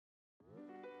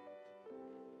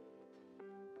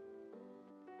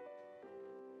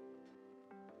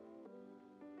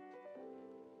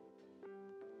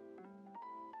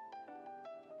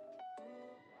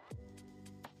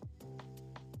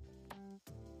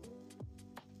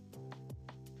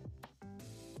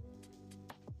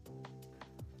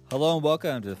Hello and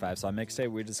welcome to the 5 Song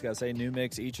Mixtape. We discuss a new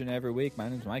mix each and every week. My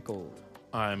name's Michael.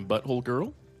 I'm Butthole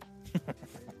Girl.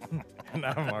 And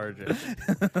I'm Arjun.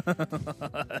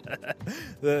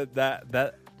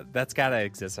 That's gotta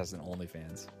exist as an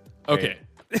OnlyFans. Okay.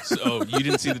 So you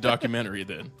didn't see the documentary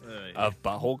then? Of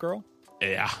Butthole Girl?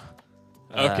 Yeah.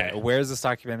 Okay. Where's this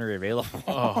documentary available?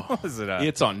 Oh, Is it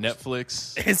it's on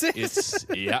Netflix. Is it? It's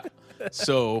yeah.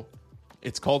 So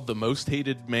it's called The Most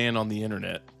Hated Man on the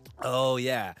Internet. Oh,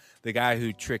 yeah. The guy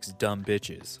who tricks dumb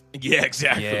bitches. Yeah,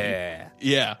 exactly. Yeah.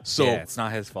 Yeah. So Yeah, it's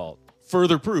not his fault.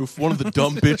 further proof, one of the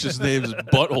dumb bitches' name is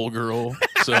Butthole Girl.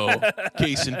 So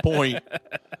case in point.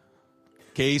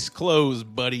 Case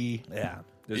closed, buddy. Yeah.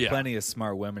 There's Yeah. plenty of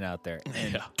smart women out there.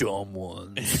 And Yeah. dumb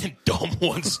ones. Dumb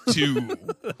ones too.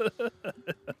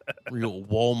 Real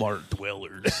Walmart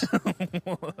dwellers.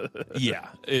 Yeah,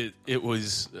 it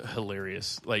was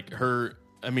hilarious. Like there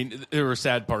were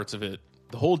sad parts of it.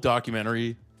 The whole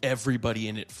documentary, everybody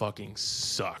in it fucking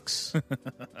sucks.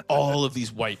 All of these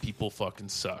white people fucking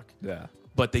suck. Yeah.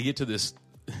 But they get to this,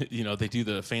 they do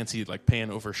the fancy like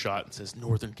pan over shot and says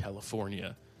Northern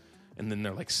California. And then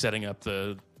they're like setting up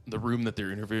the room that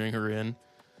they're interviewing her in.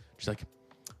 She's like,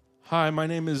 "Hi, my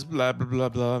name is blah, blah, blah,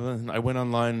 blah. And I went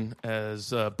online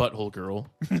as Butthole Girl."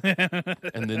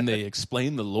 And then they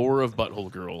explain the lore of Butthole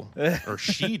Girl. Or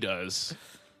she does.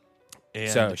 And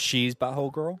So she's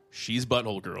Butthole Girl? she's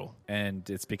Butthole Girl. And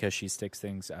it's because she sticks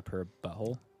things up her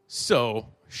butthole? So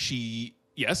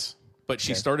yes, but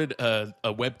she Okay. started a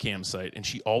webcam site, and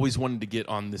she always wanted to get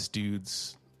on this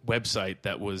dude's website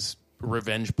that was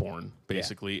revenge porn,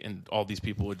 basically, and all these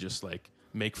people would just like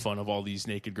make fun of all these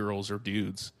naked girls or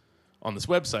dudes on this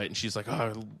website, and she's like,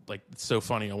 "Oh, like it's so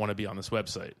funny, I want to be on this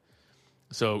website."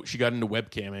 So she got into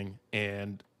webcamming,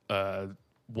 and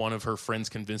one of her friends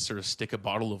convinced her to stick a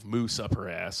bottle of mousse up her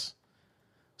ass.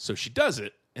 So she does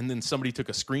it, and then somebody took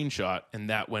a screenshot, and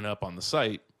that went up on the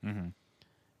site. Mm-hmm.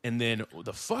 And then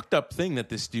the fucked up thing that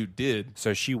this dude did,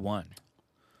 So she won.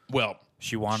 well,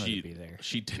 She wanted to be there.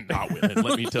 She did not win, and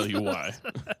let me tell you why.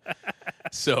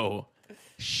 So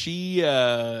she,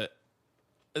 the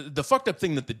fucked up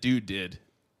thing that the dude did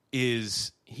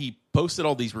is he posted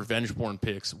all these revenge porn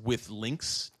pics with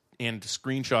links and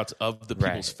screenshots of the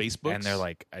people's Facebooks. And they're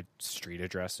like a street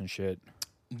address and shit.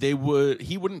 he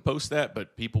wouldn't post that,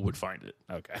 but people would find it.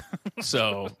 Okay.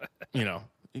 So,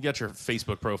 you got your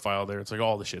Facebook profile there. It's like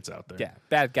all the shit's out there. Yeah.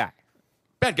 Bad guy.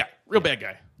 Bad guy. Real bad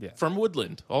guy. Yeah. From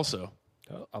Woodland, also.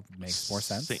 Oh, makes more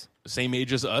sense. Same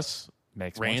age as us.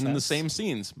 Makes more Ran sense. in the same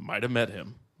scenes. Might have met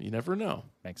him. You never know.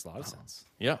 Makes a lot of sense.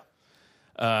 Yeah.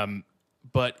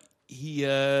 But he,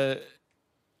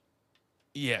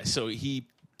 so he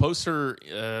posts her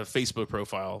Facebook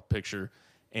profile picture,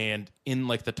 and in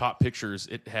like the top pictures,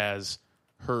 it has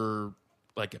her,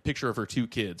 like a picture of her 2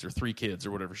 kids or 3 kids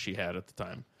or whatever she had at the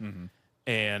time. Mm-hmm.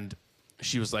 And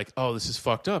she was like, "Oh, this is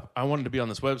fucked up. I wanted to be on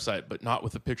this website, but not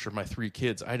with a picture of my 3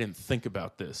 kids. I didn't think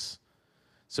about this."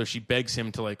 So she begs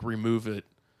him to like remove it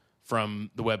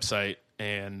from the website,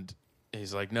 and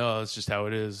he's like, "No, it's just how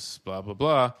it is, blah, blah,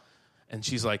 blah." And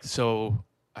she's like, "So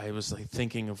I was like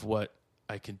thinking of what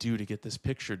I could do to get this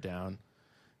picture down."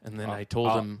 And then I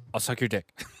told him, I'll suck your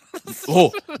dick.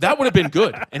 "Oh, that would have been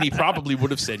good." And he probably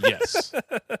would have said yes.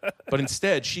 But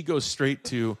instead, she goes straight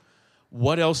to,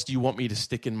 "What else do you want me to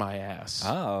stick in my ass?"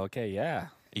 Oh, okay. Yeah.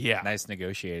 Yeah. Nice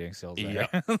negotiating skills there.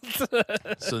 Yeah.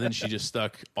 So then she just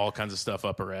stuck all kinds of stuff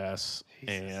up her ass.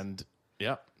 And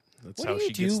yeah, that's What how do you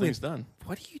she do gets things with- done.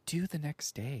 What do you do the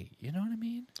next day? You know what I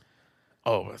mean?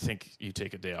 Oh, I think you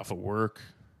take a day off of work.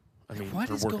 I mean, What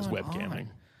her is work is going webcamming.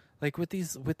 on? Like with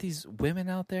these women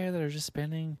out there that are just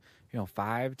spending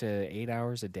 5 to 8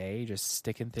 hours a day just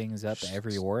sticking things up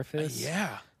every orifice.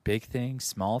 Yeah. Big things,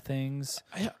 small things.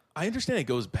 I understand it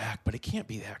goes back, but it can't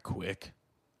be that quick.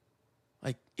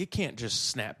 Like, it can't just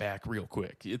snap back real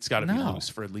quick. It's got to be No. loose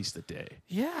for at least a day.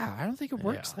 Yeah, I don't think it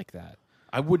works Yeah. like that.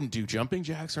 I wouldn't do jumping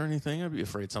jacks or anything. I'd be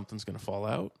afraid something's going to fall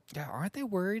out. Yeah, aren't they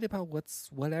worried about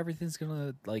what everything's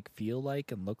gonna like feel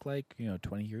like and look like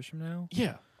 20 years from now?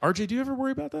 Yeah. RJ, do you ever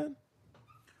worry about that?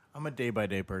 I'm a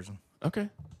day-by-day person. Okay.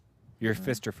 You're a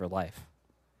fister for life.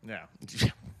 Yeah.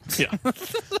 Yeah.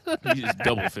 You just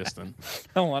double fisting.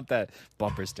 I want that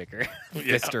bumper sticker.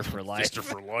 Fister for life. Fister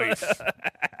for life.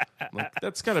 Like,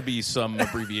 that's got to be some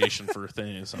abbreviation for a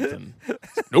thing or something.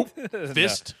 Nope.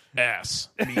 Fist, ass,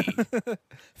 me.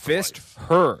 Fist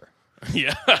her.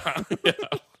 Yeah. Yeah.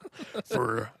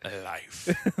 For life.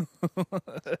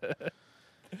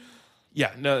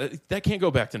 Yeah, no, that can't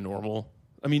go back to normal.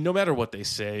 I mean, no matter what they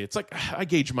say, it's like I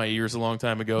gauged my ears a long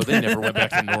time ago. They never went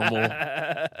back to normal.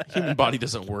 Human body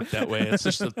doesn't work that way. It's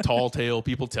just a tall tale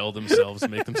people tell themselves to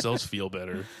make themselves feel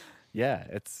better. Yeah,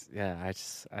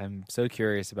 I'm so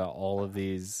curious about all of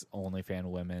these OnlyFans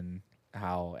women,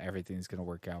 how everything's going to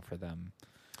work out for them.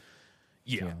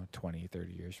 Yeah. 20,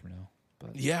 30 years from now.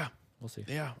 But Yeah. we'll see.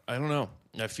 Yeah. I don't know.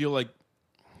 I feel like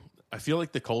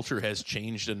the culture has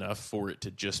changed enough for it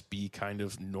to just be kind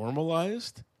of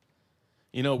normalized.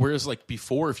 Whereas like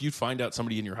before, if you'd find out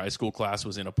somebody in your high school class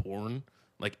was in a porn,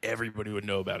 like everybody would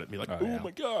know about it and be like, oh yeah.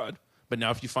 my God. But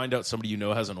now if you find out somebody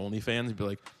has an OnlyFans, you'd be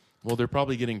like, well, they're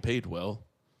probably getting paid well.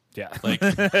 Yeah. Like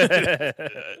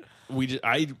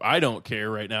I don't care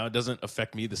right now. It doesn't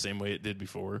affect me the same way it did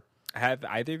before. Have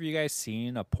either of you guys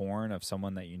seen a porn of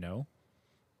someone that you know?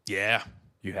 Yeah.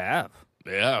 You have.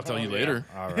 Yeah, I'll tell you later.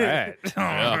 All right.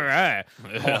 All right.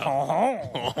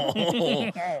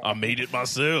 I made it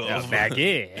myself. Back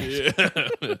in.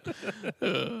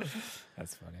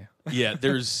 That's funny. Yeah,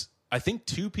 there's I think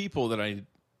 2 people that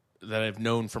I've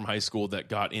known from high school that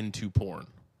got into porn.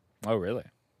 Oh, really?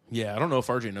 Yeah, I don't know if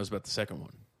RJ knows about the second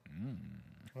one.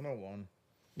 I know one.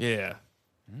 Yeah.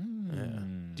 Yeah.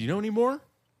 Do you know any more?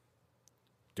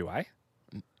 Do I?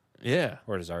 Yeah.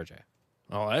 Or does RJ?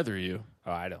 Oh, either of you.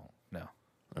 Oh, I don't. No.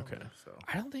 Okay. So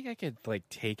I don't think I could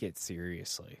take it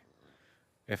seriously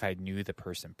if I knew the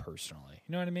person personally.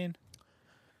 You know what I mean?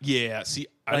 Yeah. See,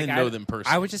 I didn't know them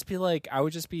personally. I would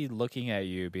just be looking at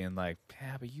you, being like,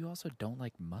 "Yeah, but you also don't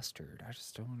like mustard. I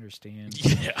just don't understand."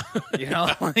 Yeah. You know,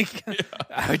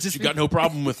 I would just. You got no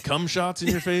problem with cum shots in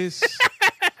your face?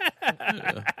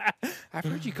 I've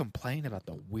heard you complain about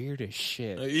the weirdest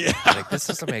shit. Yeah. Like, this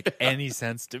doesn't make any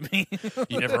sense to me.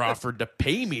 You never offered to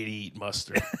pay me to eat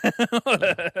mustard.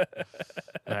 I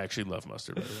actually love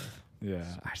mustard, by the way.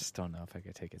 Yeah, I just don't know if I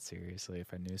could take it seriously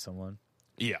if I knew someone.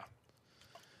 Yeah.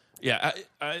 Yeah,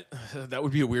 I that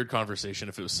would be a weird conversation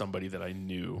if it was somebody that I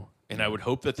knew. And I would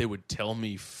hope that they would tell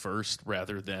me first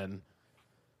rather than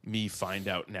me find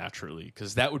out naturally,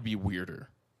 because that would be weirder.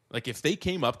 Like, if they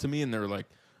came up to me and they're like,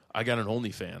 I got an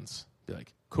OnlyFans, be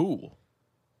like, cool.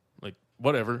 Like,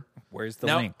 whatever. Where's the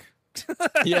Now- link?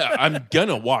 Yeah, I'm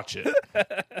gonna watch it.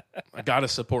 I gotta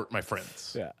support my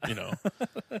friends. Yeah.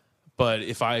 But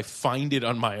if I find it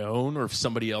on my own or if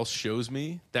somebody else shows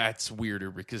me, that's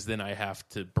weirder because then I have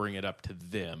to bring it up to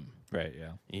them, Right,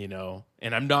 yeah.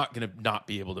 And I'm not gonna not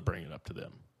be able to bring it up to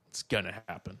them. It's gonna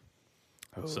happen.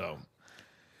 So,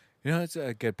 It's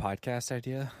a good podcast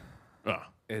idea. uh,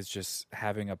 Is just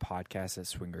having a podcast at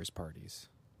swingers parties.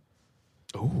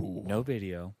 ooh, No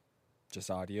video,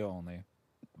 just audio only.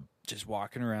 Just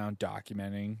walking around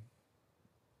documenting,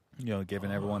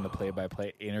 giving everyone the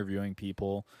play-by-play, interviewing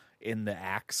people in the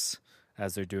acts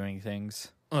as they're doing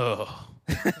things.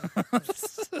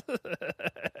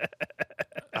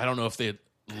 I don't know if they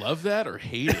love that or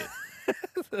hate it.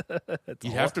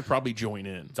 You have to probably join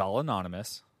in. It's all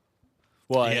anonymous.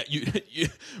 Well, Yeah, you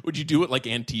would you do it like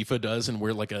Antifa does and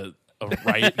wear like a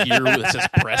riot gear that says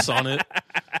press on it?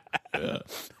 Yeah.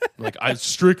 Like, I'm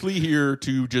strictly here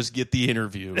to just get the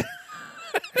interview.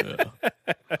 yeah,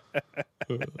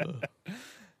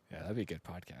 that'd be a good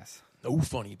podcast. No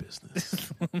funny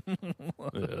business.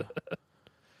 That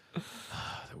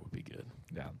would be good.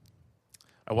 Yeah.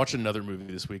 I watched another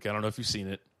movie this week. I don't know if you've seen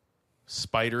it.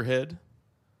 Spiderhead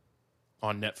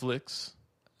on Netflix.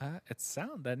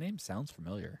 That name sounds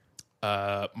familiar.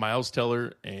 Miles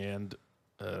Teller and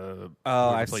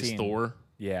I've plays seen Thor.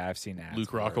 Yeah, I've seen ads. Luke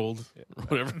for it. Rockhold,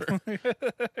 whatever.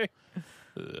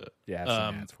 Yeah, I've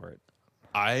seen ads for it.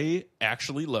 I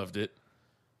actually loved it,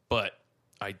 but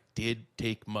I did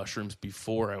take mushrooms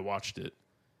before I watched it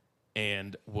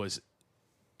and was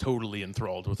totally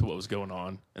enthralled with what was going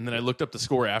on. And then I looked up the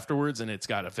score afterwards, and it's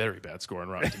got a very bad score on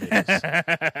Rotten Tomatoes.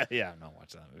 Yeah, I'm not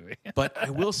watching that movie. But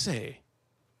I will say,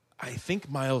 I think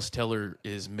Miles Teller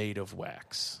is made of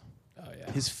wax. Oh yeah,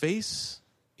 His face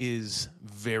is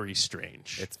very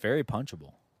strange. it's very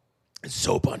punchable. It's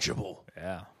so punchable.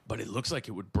 Yeah, But it looks like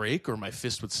it would break or my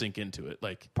fist would sink into it.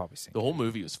 Like, probably seen. the whole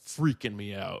movie was freaking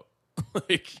me out.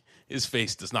 Like, his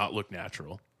face does not look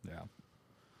natural. Yeah.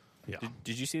 Yeah.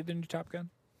 Did you see the new Top Gun?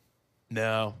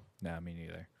 No. No, me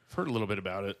neither. I've heard a little bit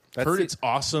about it. That's Heard the- it's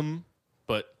awesome,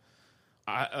 but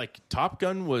Top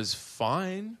Gun was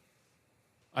fine.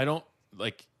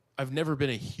 I've never been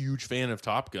a huge fan of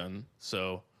Top Gun,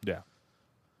 so Yeah.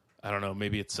 I don't know.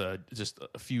 Maybe it's just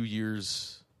a few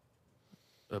years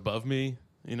above me,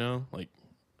 Like,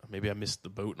 maybe I missed the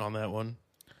boat on that one.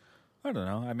 I don't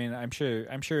know. I mean, I'm sure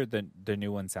the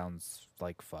new one sounds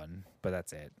like fun, but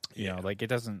that's it. You Yeah. know, like it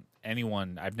doesn't.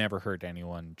 I've never heard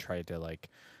anyone try to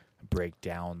break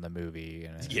down the movie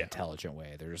in an Yeah. intelligent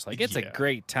way. They're just like, it's a Yeah.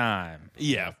 great time.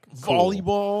 Yeah, Cool.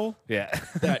 volleyball. Yeah.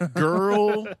 That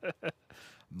girl.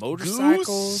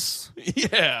 Motorcycles. Goose.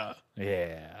 Yeah.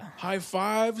 Yeah. High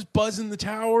fives, buzzing the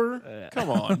tower. Come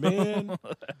on, man.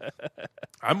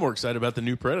 I'm more excited about the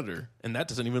new Predator, and that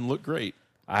doesn't even look great.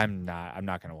 I'm not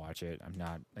going to watch it. I'm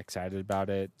not excited about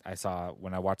it.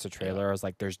 When I watched the trailer, I was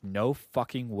like, there's no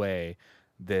fucking way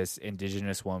this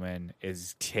indigenous woman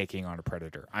is taking on a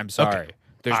predator. I'm sorry.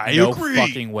 There's I no agree.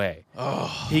 fucking way.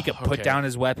 Oh, He could put okay. down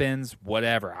his weapons,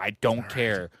 whatever. I don't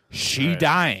care. She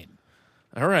dying.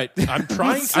 All right, I'm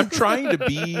trying to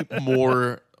be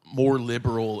more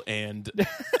liberal and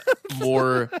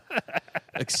more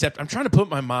I'm trying to put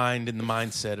my mind in the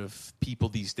mindset of people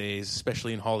these days,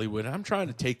 especially in Hollywood. I'm trying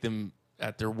to take them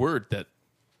at their word that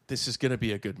this is going to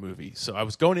be a good movie. So I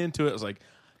was going into it. I was like,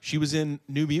 she was in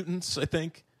New Mutants, I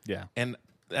think. Yeah. And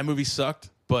that movie sucked,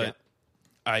 but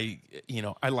I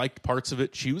liked parts of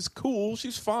it. She was cool.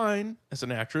 She's fine as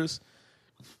an actress.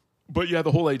 But yeah,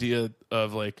 the whole idea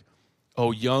of like,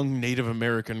 oh, young Native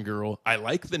American girl. I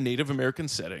like the Native American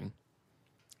setting.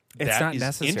 It's That not is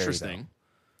necessary, interesting. though.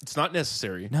 It's not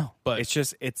necessary. No, but it's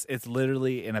just it's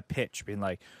literally in a pitch being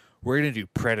like, we're gonna do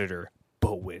Predator,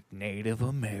 but with Native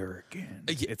Americans.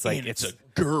 It's like and it's a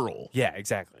girl. yeah,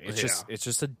 exactly. It's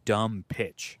just a dumb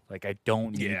pitch. Like I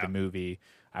don't need Yeah. the movie.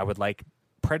 I would like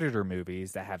Predator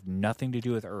movies that have nothing to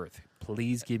do with Earth.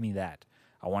 Please give me that.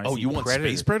 I want to Oh, see you want Predator.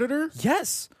 Space Predator?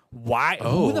 Yes. Why?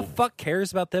 Oh. Who the fuck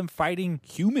cares about them fighting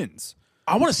humans?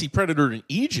 I want to see Predator in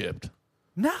Egypt,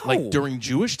 No. like during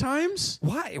Jewish times.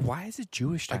 why? Why is it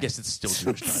Jewish time? I guess it's still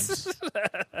Jewish times.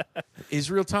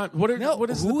 Israel time. What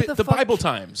is who the the fuck- Bible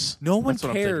times? no one That's what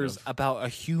I'm thinking cares of. about a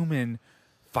human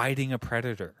fighting a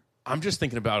predator. I'm just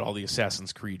thinking about all the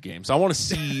Assassin's Creed games. I want to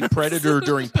see Predator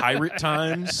during pirate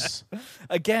times.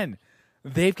 Again,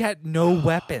 they've got no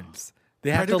weapons. They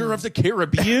have Predator to, of the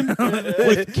Caribbean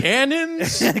with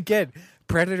cannons. again,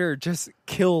 Predator just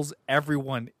kills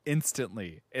everyone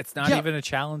instantly. It's not Yeah, even a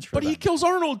challenge for But them. he kills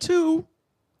Arnold too.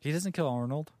 He doesn't kill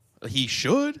Arnold. He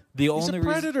should. The He's only a reason-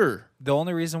 predator. The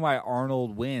only reason why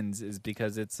Arnold wins is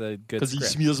because it's a good Because he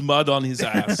script. smears mud on his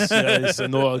ass. Yes,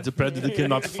 no, the predator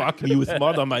cannot fuck me with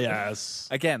mud on my ass.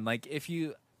 Again, like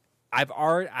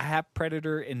I have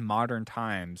Predator in modern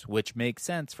times, which makes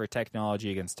sense for technology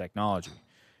against technology.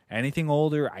 Anything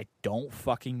older, I don't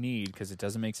fucking need because it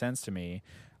doesn't make sense to me.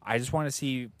 I just want to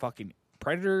see fucking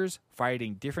predators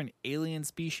fighting different alien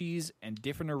species and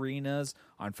different arenas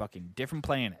on fucking different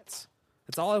planets.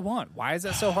 That's all I want. Why is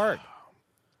that so hard?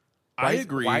 I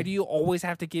agree. Why do you always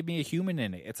have to give me a human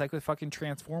in it? It's like with fucking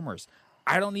Transformers.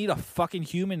 I don't need a fucking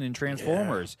human in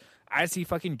Transformers. I see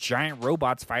fucking giant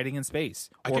robots fighting in space.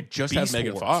 I Or could just have Beast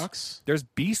Megan Wars. Fox. There's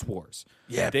Beast Wars.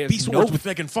 Yeah, There's Beast no Wars with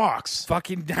Megan Fox.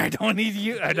 fucking. I don't need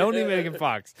you. I don't need Megan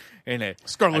Fox in it.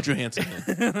 Scarlett Johansson.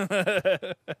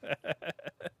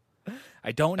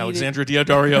 I don't need Alexandra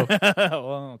Daddario. it.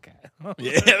 Well, okay.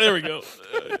 Yeah, there we go.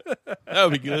 That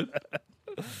would be good.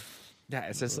 Yeah,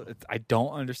 it's just I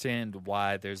don't understand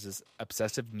why there's this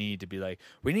obsessive need to be like,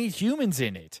 we need humans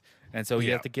in it, and so you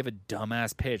Yeah. have to give a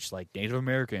dumbass pitch like Native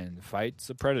American fights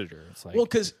a predator. It's like Well,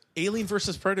 because Alien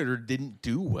versus Predator didn't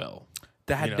do well.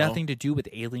 that had you know? nothing to do with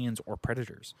aliens or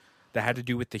predators. That had to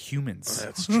do with the humans.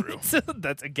 That's true.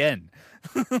 That's again.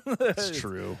 That's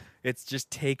true. It's just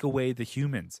take away the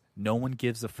humans. No one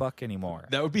gives a fuck anymore.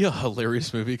 That would be a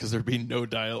hilarious movie because there'd be no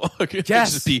dialogue. It'd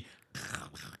Yes. just be,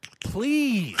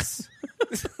 Please.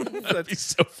 that'd be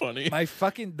so funny.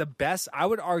 The best, I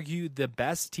would argue the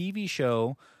best TV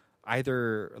show,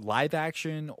 either live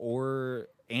action or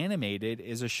animated,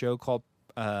 is a show called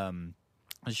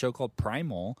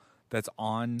Primal that's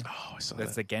on Oh, I saw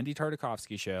that's that. the Gendy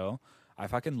Tartakovsky show. I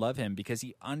fucking love him because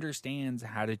he understands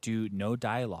how to do no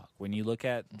dialogue. When you look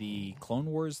at the Clone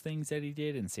Wars things that he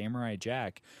did and Samurai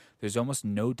Jack, there's almost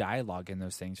no dialogue in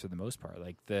those things for the most part.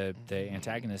 Like the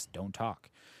antagonists don't talk.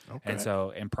 Okay. And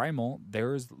so in Primal,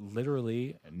 there's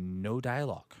literally no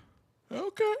dialogue.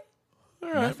 Okay. All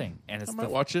right. Nothing. And it's I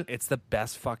might watch it. It's the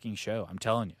best fucking show. I'm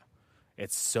telling you.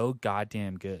 It's so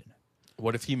goddamn good.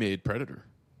 What if he made Predator?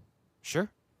 Sure.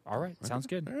 All right. Sounds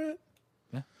good. All right.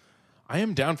 Yeah. I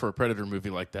am down for a Predator movie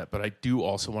like that, but I do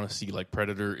also want to see like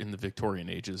Predator in the Victorian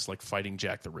ages, like fighting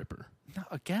Jack the Ripper. No,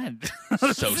 again.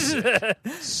 So sick.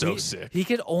 So sick. He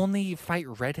could only fight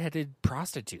redheaded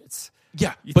prostitutes.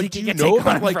 Yeah, You but think do he you could know take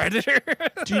on about a like Predator?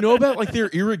 do you know about like their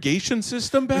irrigation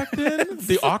system back then?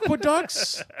 The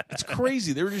aqueducts? It's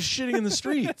crazy. They were just shitting in the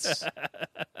streets.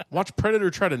 Watch Predator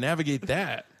try to navigate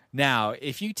that. Now,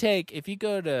 if you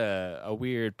go to a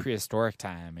weird prehistoric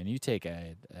time and you take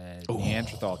a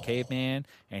Neanderthal caveman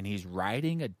and he's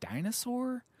riding a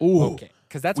dinosaur, Ooh. okay,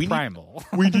 because that's primal.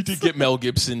 We need to get Mel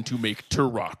Gibson to make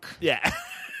Turok. Yeah.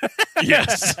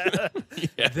 Yes.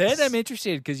 Yes. Then I'm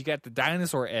interested because you got the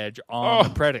dinosaur edge on the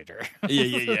Predator.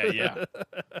 Yeah.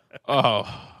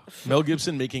 Oh, Mel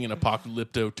Gibson making an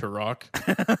Apocalypto Turok.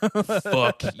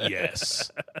 Fuck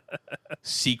yes.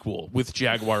 Sequel with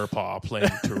Jaguar Paw playing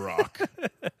Turok.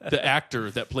 The actor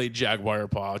that played Jaguar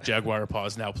Paw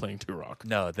is now playing Turok.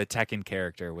 No, the Tekken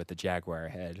character with the jaguar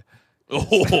head.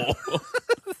 Oh.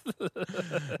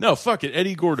 No, fuck it.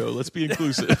 Eddie Gordo. Let's be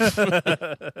inclusive.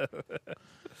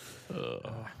 Oh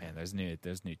man, there's new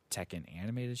Tekken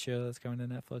animated show that's coming to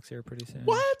Netflix here pretty soon.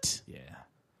 What? Yeah.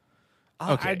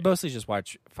 Okay. I'd mostly just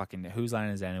watch fucking Whose Line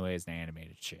Is It Anyway is the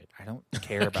animated shit. I don't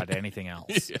care about anything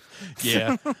else.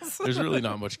 Yeah. There's really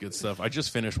not much good stuff. I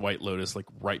just finished White Lotus like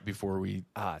right before we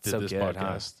It's did so this good,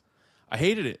 podcast. I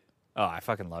hated it. Oh, I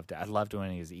fucking loved it. I loved when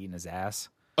he was eating his ass.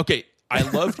 Okay, I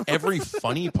loved every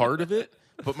funny part of it,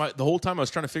 but the whole time I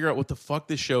was trying to figure out what the fuck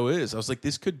this show is. I was like,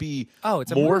 this could be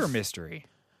It's a more murder mystery.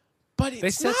 But it's They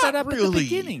set not that up really. at the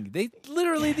beginning. They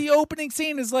literally the opening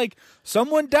scene is like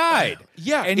someone died.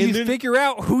 Yeah, and and you then- figure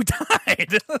out who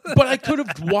died. But I could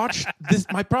have watched this.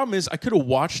 My problem is I could have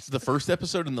watched the first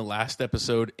episode and the last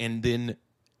episode and then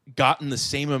gotten the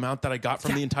same amount that I got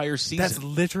from the entire season. That's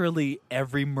literally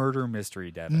every murder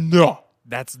mystery, Devin. no.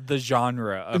 That's the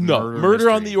genre of Murder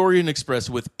mystery. on the Orient Express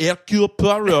with Hercule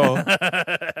Poirot.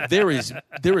 there is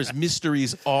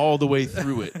mysteries all the way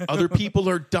through it. Other people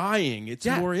are dying. It's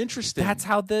more interesting. That's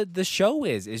how the show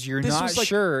is you're This not was like-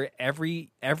 sure every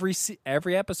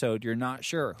episode you're not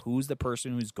sure who's the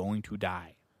person who's going to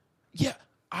die. Yeah,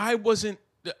 I wasn't.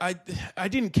 I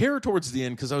didn't care towards the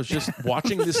end because I was just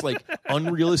watching this like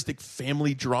unrealistic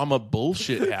family drama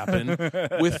bullshit happen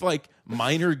with like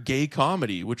minor gay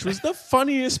comedy, which was the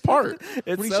funniest part.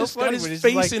 It's when he's so just funny got his when he's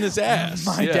face like, in his ass.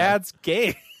 My Yeah. dad's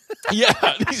gay. Yeah,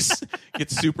 he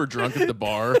gets super drunk at the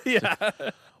bar. Yeah.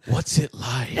 What's it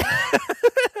like?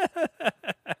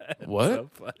 What? So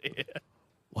funny.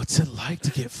 What's it like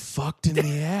to get fucked in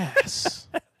the ass?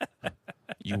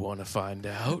 You want to find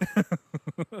out?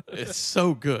 It's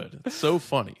so good. It's so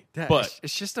funny. Yeah, But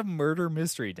it's just a murder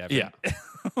mystery, Devin. yeah,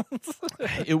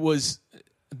 it was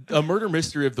a murder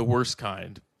mystery of the worst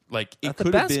kind. Like it Not the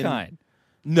could have best been. kind.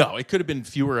 No, it could have been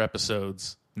fewer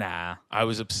episodes. Nah. I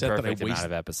was upset that I Perfect amount wasted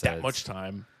of episodes. that much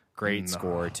time. Great No.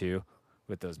 score too,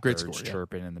 with those Great birds score, yeah.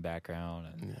 chirping in the background.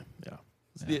 And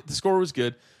Yeah. The score was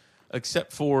good,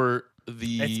 except for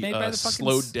the It's made by the fucking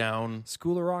slowed down.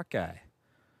 School of Rock guy.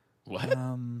 What? Is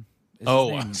his Oh,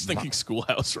 name I was thinking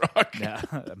Schoolhouse Rock. Yeah,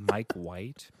 Mike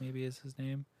White maybe is his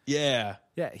name. Yeah.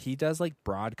 Yeah, he does like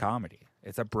broad comedy.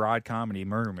 It's a broad comedy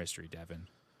murder mystery, Devin.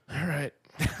 All right.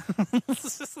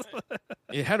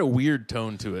 It had a weird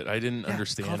tone to it. I didn't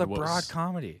understand It's called a what broad was-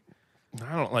 comedy.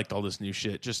 I don't like all this new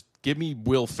shit. Just give me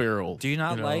Will Ferrell. Do you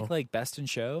not know? like Best in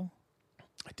Show?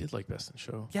 I did like Best in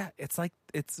Show. Yeah, it's like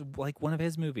one of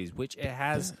his movies, which it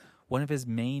has one of his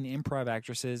main improv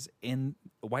actresses in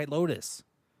White Lotus.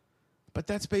 But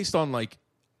that's based on like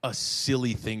a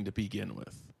silly thing to begin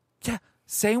with. Yeah,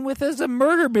 same with as a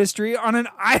murder mystery on an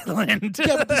island.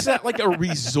 Yeah, but this is not like a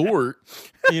resort.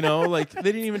 You know, like they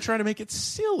didn't even try to make it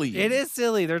silly. It is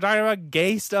silly. They're talking about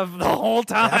gay stuff the whole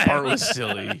time. That part was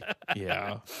silly.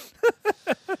 Yeah.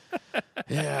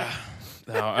 Yeah.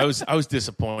 No, I was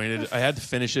disappointed. I had to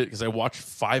finish it because I watched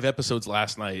 5 episodes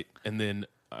last night, and then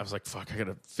I was like, "Fuck, I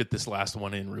gotta fit this last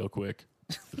one in real quick."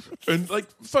 And like,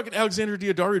 fucking Alexander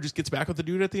Daddario just gets back with the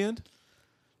dude at the end.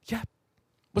 Yeah,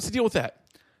 What's the deal with that?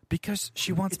 because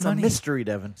she wants It's money. a mystery,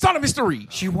 Devin. It's not a mystery.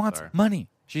 She wants money.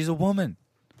 She's a woman.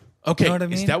 Okay, You know what I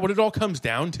is mean? that what it all comes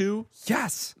down to?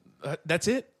 Yes. That's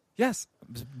it. Yes.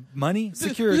 Money,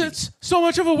 security. It's so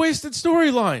much of a wasted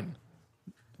storyline.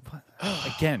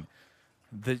 Again,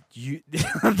 the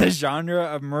genre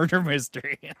of murder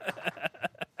mystery.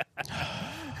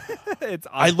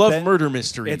 I love murder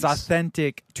mysteries. It's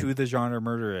authentic to the genre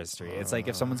murder mystery. It's like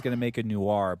if someone's going to make a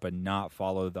noir but not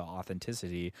follow the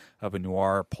authenticity of a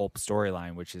noir pulp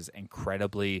storyline, which is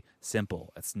incredibly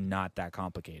simple. It's not that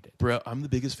complicated. Bro, I'm the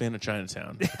biggest fan of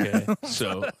Chinatown. Okay,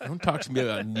 so don't talk to me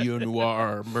about neo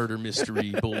noir murder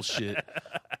mystery bullshit.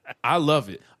 I love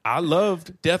it. I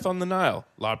loved Death on the Nile.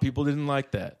 A lot of people didn't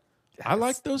like that. I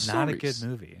like those Not stories. a good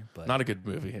movie, but Not a good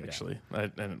movie, actually. I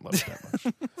didn't love it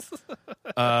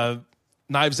that much.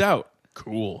 Knives Out,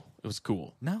 cool. It was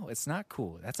cool. No, it's not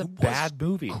cool. That's a It was bad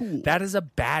movie. cool. That is a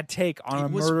bad take on It a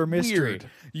was murder mystery. weird.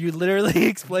 You literally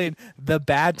explained the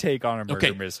bad take on a murder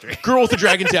Okay, mystery. Girl with the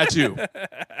Dragon Tattoo.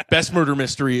 Best murder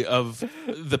mystery of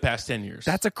the past 10 years.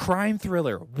 That's a crime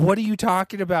thriller. What are you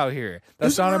talking about here?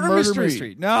 That's It's a not a murder murder mystery.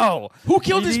 mystery. No. Who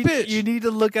killed You this need- bitch? You need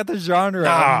to look at the genre.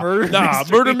 of murder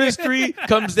mystery. Murder mystery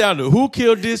comes down to who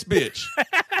killed this bitch.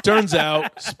 Turns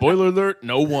out, spoiler alert,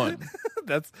 no one.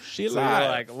 That's She so you're lied.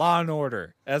 like Law and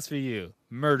Order, SVU,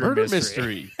 murder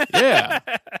Mystery. Yeah.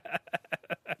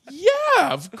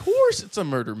 Yeah, of course it's a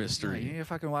murder You mystery. need to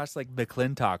fucking watch like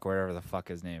McClintock or whatever the fuck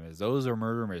his name is. Those are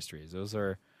murder mysteries. Those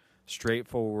are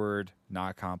straightforward,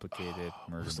 not complicated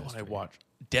murder What's the one I mysteries. watched?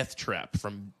 Death Trap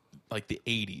from like the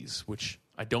 80s, which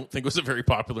I don't think was a very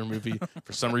popular movie.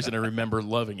 For some reason, I remember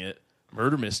loving it.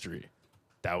 Murder mystery.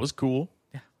 That was cool.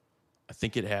 Yeah. I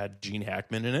think it had Gene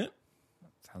Hackman in it.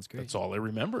 Sounds great. That's all I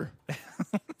remember.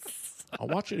 I'll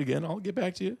watch it again. I'll get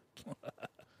back to you.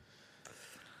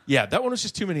 Yeah, that one was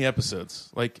just too many episodes.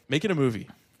 Like, make it a movie.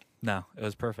 No, it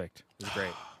was perfect. It was great.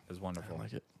 It was I wonderful.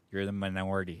 like it. You're the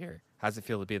minority here. How's it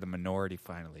feel to be the minority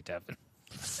finally, Devin?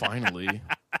 Finally,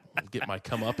 I'll get my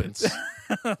comeuppance.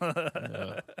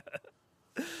 I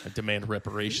demand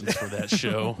reparations for that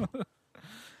show.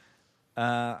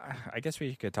 I guess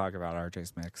we could talk about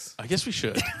RJ's mix. I guess we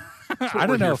should. That's what I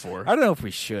we're don't know. here for. I don't know if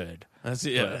we should. That's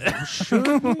it. Yeah. Should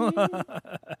we?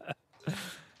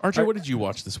 RJ, what did you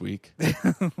watch this week?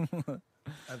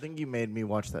 I think you made me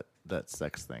watch that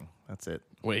sex thing. That's it.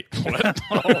 Wait, what?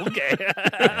 Okay.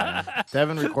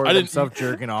 Devin I recorded didn't- himself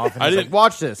jerking off, and I he's like, didn't-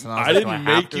 "Watch this." And I, was I like, "Do didn't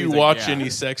have make to?" you He's like, watch "Yeah." any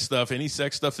sex stuff. Any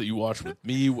sex stuff that you watched with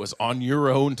me was on your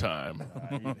own time.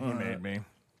 He made me.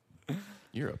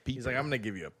 You're a peep. He's like, "I'm gonna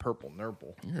give you a purple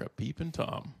nurple." You're a peeping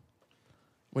Tom.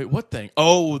 Wait, what thing?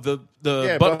 Oh, the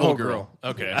Yeah, butthole butthole girl.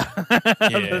 Okay. The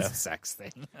Yeah, sex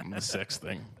thing. the sex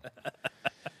thing.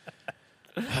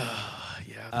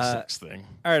 Yeah, the sex thing.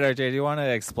 All right, RJ, do you want to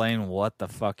explain what the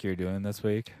fuck you're doing this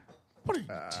week? What are you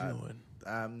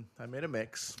doing? I made a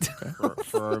mix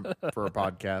for a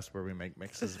podcast where we make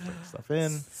mixes and put stuff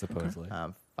in. Supposedly.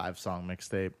 5-song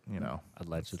mixtape,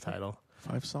 Allegedly. the title.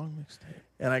 5-song mixtape.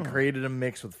 And I created a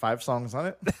mix with 5 songs on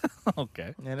it,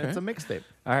 Okay. and it's a mixtape.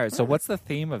 All right, so what's the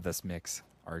theme of this mix,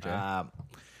 RJ?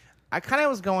 I kind of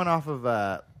was going off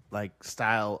of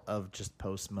style of just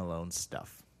Post Malone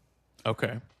stuff.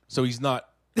 Okay. So he's not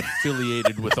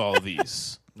affiliated with all of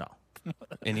these. No,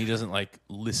 And he doesn't like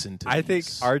listen to I think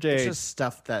these. RJ. it's just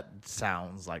stuff that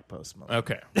sounds like Post Malone.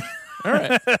 Okay. All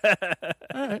right.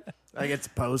 Like it's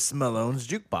Post Malone's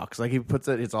jukebox. Like he puts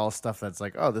it. It's all stuff that's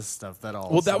like, oh, this is stuff that all.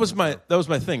 Well, that was my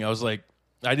thing. I was like,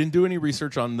 I didn't do any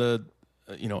research on the,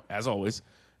 as always,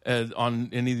 on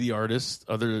any of the artists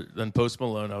other than Post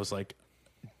Malone. I was like,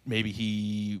 maybe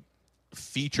he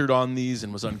featured on these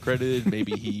and was uncredited.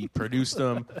 Maybe he produced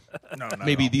them. no.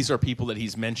 Maybe these are people that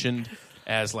he's mentioned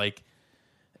as like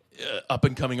up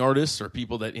and coming artists or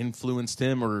people that influenced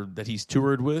him or that he's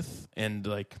toured with, and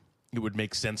like it would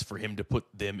make sense for him to put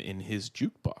them in his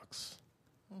jukebox.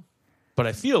 But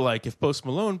I feel like if Post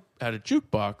Malone had a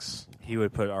jukebox, He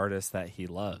would put artists that he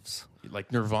loves.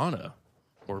 like Nirvana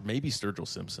or maybe Sturgill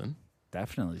Simpson.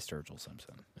 Definitely Sturgill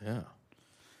Simpson. Yeah.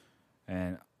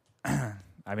 And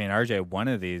I mean, RJ, one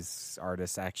of these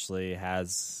artists actually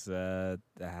has a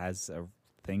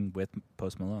thing with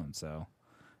Post Malone. So,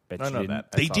 bet I you know didn't. that.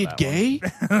 I They saw did that gay?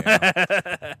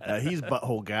 one. He's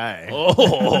butthole guy.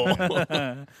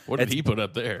 Oh. What did he put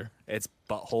up there? It's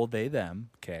butthole they them.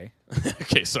 Okay.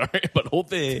 Okay, sorry, butthole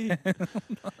thing.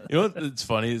 You know what's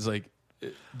funny is like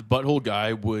the butthole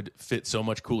guy would fit so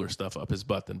much cooler stuff up his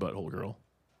butt than butthole girl.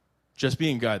 Just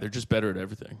being guy, they're just better at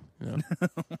everything. You know?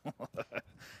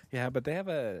 Yeah, but they have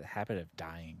a habit of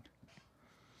dying.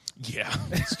 Yeah,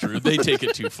 it's true. They take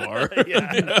it too far.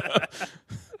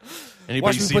 Anybody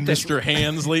Watch me seen put this- Mr.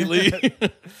 Hands lately?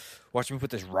 Watch me put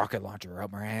this rocket launcher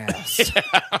up my ass.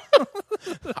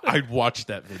 I'd watch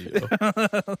that video.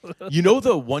 You know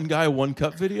the one guy, one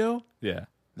cup video? Yeah.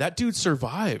 That dude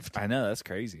survived. I know, that's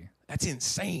crazy. That's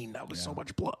insane. That was so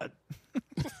much blood.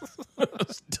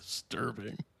 That's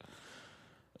disturbing.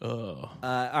 All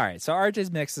right, so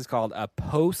RJ's mix is called a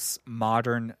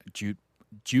postmodern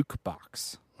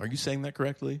jukebox. Are you saying that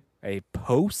correctly? A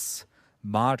postmodern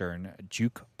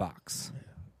jukebox.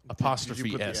 Apostrophe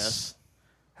Did you put the S.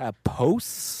 A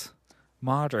postmodern.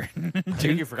 I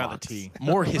think you forgot the T.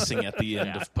 More hissing at the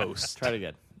end of post. Try it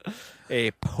again.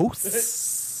 A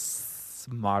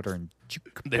postmodern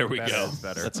juke. There we Better, go.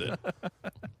 better. That's it.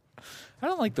 I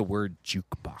don't like the word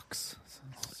jukebox.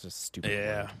 It's just stupid.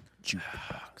 Yeah. Word.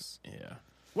 Jukebox. Yeah.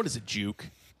 What is a juke?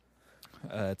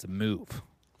 It's a move.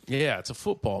 Yeah, it's a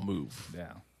football move.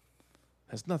 Yeah.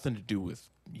 Has nothing to do with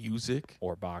music.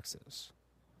 Or boxes.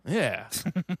 Yeah.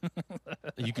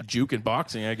 You could juke in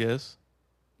boxing, I guess.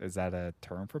 Is that a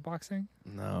term for boxing?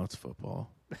 No, it's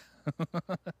football.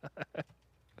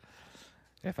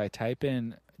 If I type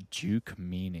in juke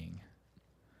meaning,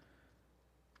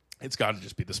 It's got to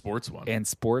just be the sports one. and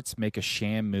sports make a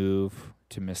sham move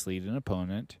to mislead an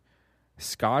opponent,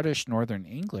 Scottish Northern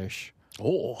English,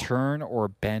 Oh. turn or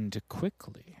bend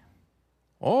quickly.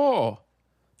 Oh.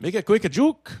 Make it quick a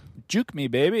juke. Juke me,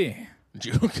 baby.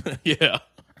 Juke. Yeah.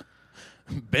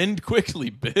 Bend quickly,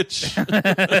 bitch.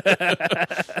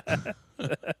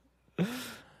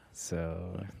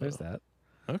 So there's that.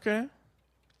 Okay.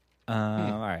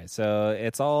 All right,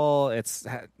 so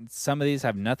some of these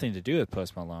have nothing to do with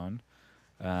Post Malone,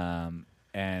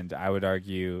 and I would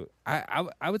argue,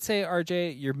 I would say,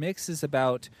 RJ, your mix is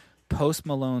about Post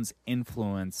Malone's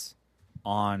influence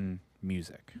on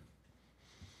music.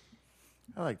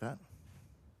 I like that.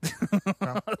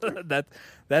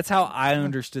 That's how I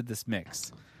understood this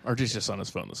mix. RJ's just on his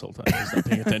phone this whole time. He's not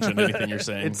paying attention to anything you're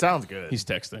saying. It sounds good. He's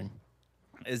texting.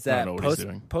 Is I that don't know what he's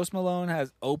doing. Post Malone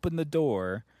has opened the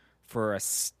door for a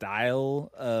style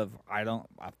of I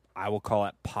will call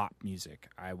it pop music.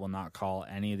 I will not call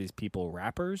any of these people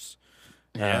rappers.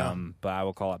 Yeah. But I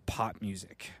will call it pop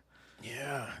music.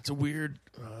 Yeah. It's a weird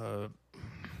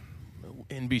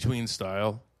in-between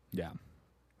style. Yeah.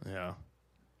 Yeah.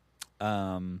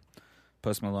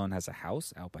 Post Malone has a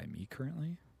house out by me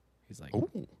currently. He's like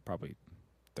Ooh. probably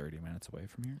 30 minutes away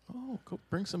from here. Oh, go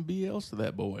bring some BLs to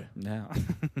that boy. No.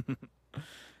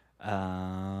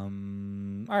 All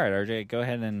right, RJ, go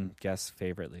ahead and guess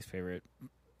favorite, least favorite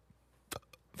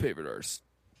artist.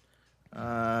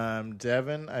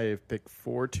 Devin, I picked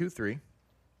 4-2-3.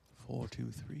 4,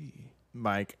 2, 3.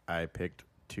 Mike, I picked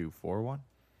 2-4-1.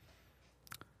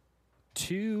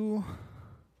 2,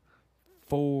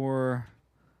 4,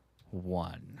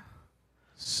 1.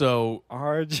 So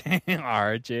RJ.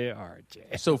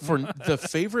 So for the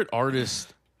favorite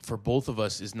artist for both of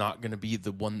us is not going to be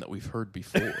the one that we've heard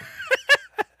before.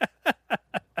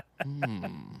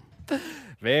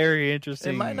 Very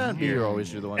interesting. It might not be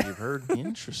always the one you've heard.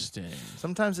 Interesting.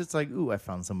 Sometimes it's like, ooh, I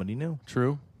found somebody new.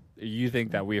 True. You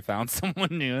think that we have found someone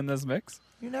new in this mix?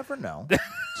 You never know.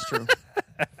 It's true.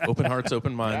 Open hearts,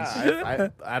 open minds.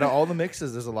 Out of all the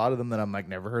mixes, there's a lot of them that I'm like,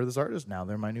 never heard of this artist. Now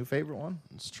they're my new favorite one.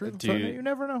 It's true. Dude. You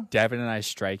never know. Devin and I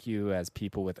strike you as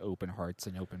people with open hearts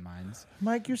and open minds.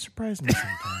 Mike, you surprise me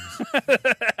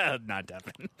sometimes. Not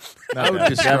Devin. I would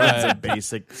describe Devin's a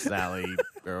basic Sally.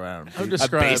 I would A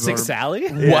describe basic her- Sally?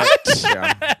 What?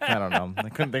 Yeah, I don't know. I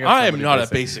couldn't think of I am somebody not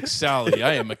a basic Sally.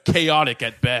 I am a chaotic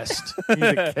at best. He's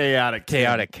a chaotic.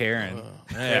 Chaotic Karen.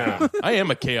 Yeah, I am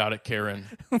a chaotic Karen.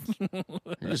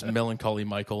 You're just melancholy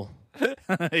Michael.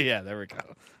 Yeah, there we go.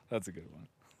 That's a good one.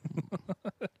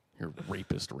 You're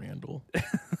rapist Randall.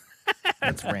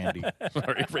 That's Randy.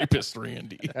 Sorry, rapist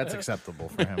Randy. That's acceptable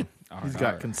for him. He's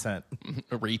got consent.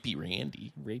 Rapey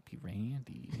Randy. Rapey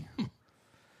Randy.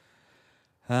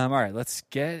 All right, let's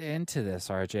get into this,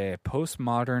 RJ.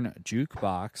 Postmodern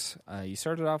jukebox. You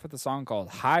started off with a song called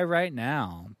 "High Right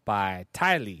Now" by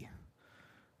Tylee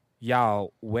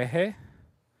Yahweh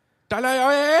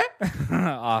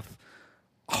off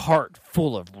 "Heart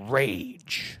Full of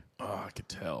Rage." Oh, I could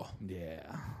tell.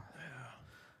 Yeah.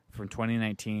 From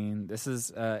 2019. This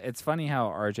is. It's funny how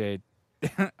RJ.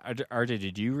 RJ,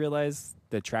 did you realize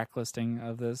the track listing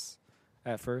of this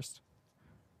at first?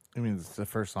 I mean, it's the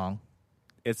first song.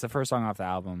 It's the first song off the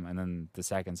album, and then the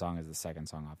second song is the second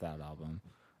song off that album.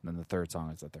 And then the third song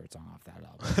is the third song off that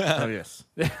album. Oh, yes.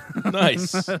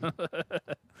 Nice.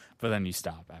 But then you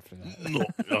stop after that.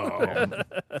 Oh.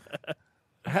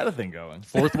 I had a thing going.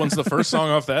 Fourth one's the first song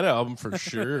off that album for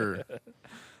sure.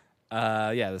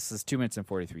 Yeah, this is 2 minutes and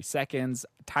 43 seconds.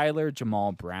 Tyler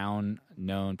Jamal Brown,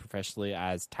 known professionally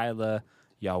as Tyler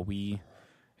Yahweh,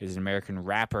 is an American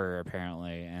rapper,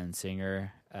 apparently, and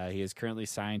singer. He is currently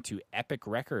signed to Epic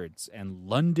Records and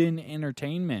London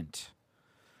Entertainment.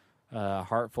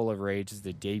 Heart Full of Rage is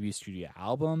the debut studio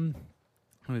album.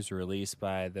 It was released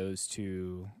by those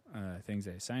two things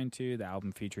I signed to. The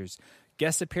album features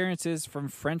guest appearances from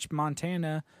French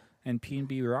Montana and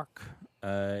P&B Rock.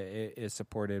 It is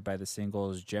supported by the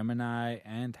singles Gemini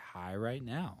and High Right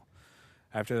Now.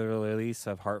 After the release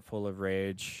of Heart Full of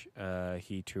Rage,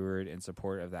 he toured in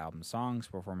support of the album's songs,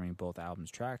 performing both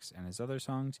album's tracks and his other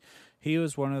songs. He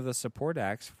was one of the support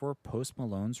acts for Post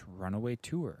Malone's Runaway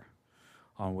Tour,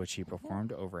 on which he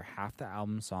performed over half the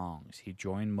album's songs. He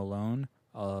joined Malone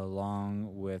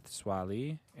along with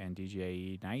Swali and DJ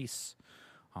 'E Nice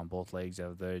on both legs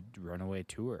of the Runaway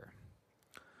Tour.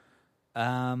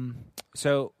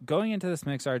 So going into this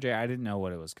mix, RJ, I didn't know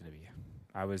what it was going to be.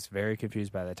 I was very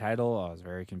confused by the title. I was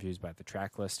very confused by the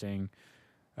track listing.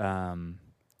 So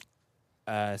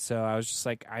I was just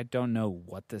like, I don't know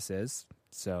what this is.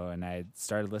 So, and I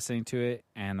started listening to it,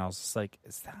 and I was just like,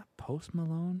 is that Post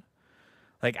Malone?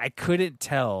 Like, I couldn't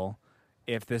tell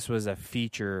if this was a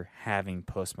feature having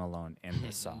Post Malone in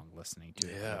the song, listening to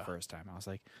it for the first time. I was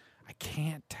like, I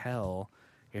can't tell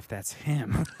if that's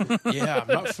him. Yeah, I'm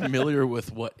not familiar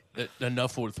with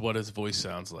enough with what his voice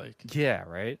sounds like. Yeah,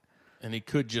 right? And he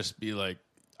could just be like,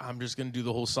 I'm just going to do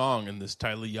the whole song, and this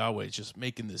Tyler Yahweh is just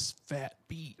making this fat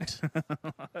beat.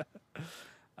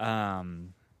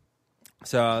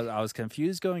 So I was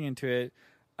confused going into it.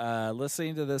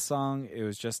 Listening to this song, it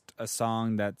was just a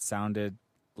song that sounded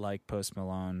like Post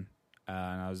Malone.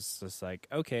 And I was just like,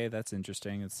 okay, that's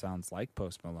interesting. It sounds like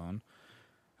Post Malone.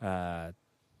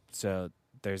 So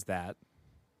there's that.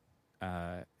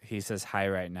 He says hi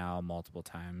right now multiple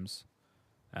times.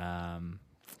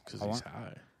 Because he's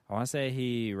high. I want to say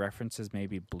he references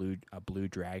maybe a blue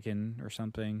dragon or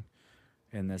something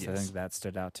in this. Yes. I think that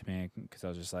stood out to me because I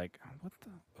was just like,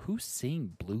 who's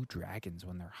seeing blue dragons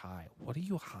when they're high? What are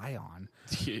you high on?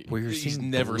 Where you're He's seeing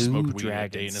never blue smoked weed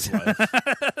dragons. in a day in his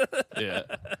life. Yeah.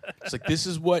 It's like, this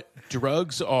is what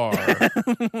drugs are.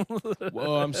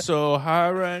 Well, I'm so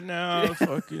high right now.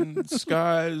 Fucking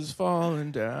sky is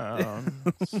falling down.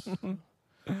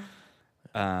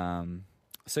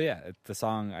 So yeah, the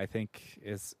song I think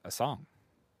is a song.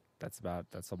 That's about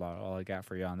all I got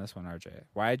for you on this one, RJ.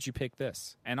 Why did you pick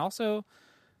this? And also,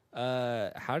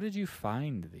 how did you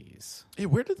find these? Hey,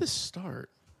 where did this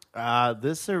start?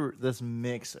 This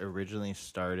mix originally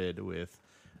started with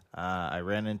I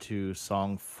ran into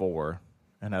song 4,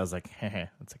 and I was like, heh,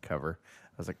 it's a cover.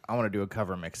 I was like, I want to do a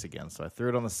cover mix again. So I threw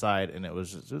it on the side, and it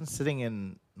was just sitting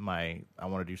in my, I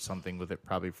want to do something with it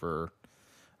probably for,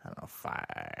 I don't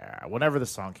know, whenever the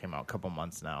song came out, a couple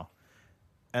months now.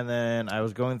 And then I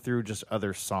was going through just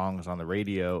other songs on the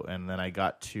radio, and then I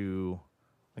got to,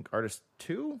 I think, Artist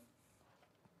 2?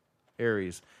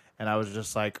 Aries. And I was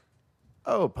just like,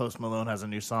 oh, Post Malone has a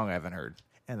new song I haven't heard.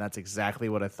 And that's exactly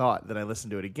what I thought. Then I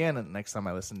listened to it again, and the next time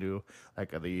I listened to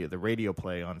like the radio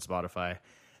play on Spotify,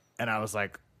 and I was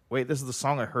like, wait, this is the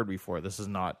song I heard before. This is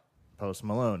not Post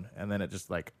Malone. And then it just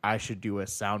like, I should do a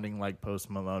sounding like Post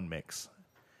Malone mix.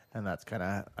 And that's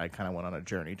I kind of went on a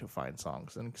journey to find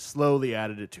songs and slowly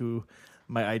added it to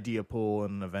my idea pool,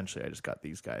 and eventually I just got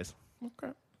these guys.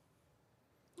 Okay.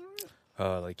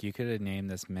 Oh, like you could have named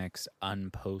this mix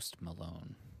Unpost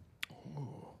Malone.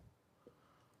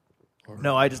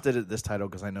 No, I just did it this title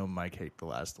because I know Mike hated the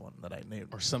last one that I named.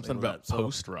 Or something named about that, so-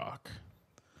 post rock.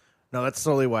 No, that's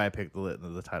solely why I picked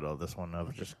the title of this one.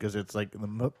 Just because it's like the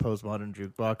postmodern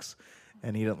jukebox,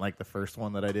 and he didn't like the first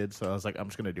one that I did, so I was like, I'm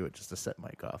just going to do it just to set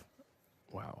Mike off.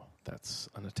 Wow, that's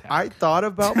an attack. I thought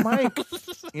about Mike.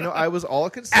 I was all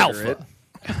considerate.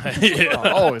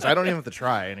 Always. I don't even have to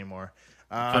try anymore.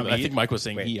 I think Mike was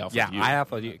saying he alpha Yeah, you. I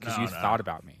alpha you because No, you no. thought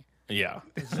about me. Yeah.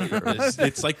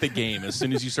 It's like the game. As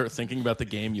soon as you start thinking about the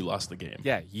game, you lost the game.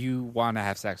 Yeah, you want to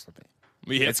have sex with me.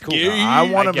 Yeah, It's cool. I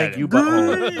want to get make it. you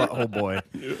butthole boy.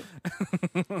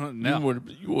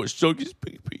 You want to suck his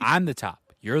pee-pee. I'm the top.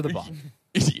 You're the bottom.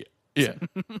 Yeah. You're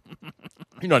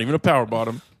not even a power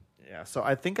bottom. Yeah, so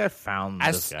I think I found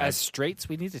this As guy. straights,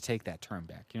 we need to take that term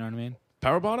back. You know what I mean?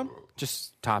 Power bottom?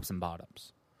 Just tops and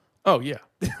bottoms. Oh, yeah.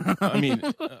 I mean,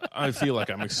 I feel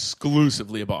like I'm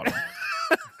exclusively a bottom.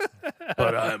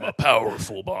 But I'm a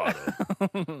powerful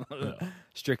bottom.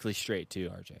 Strictly straight too,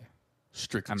 RJ.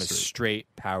 Strictly I'm a straight.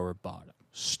 straight power bottom.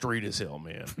 Straight as hell,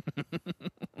 man.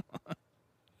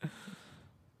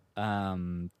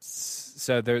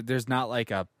 So there's not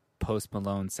like a Post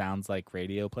Malone sounds like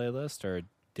radio playlist, or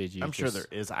did you? I'm sure there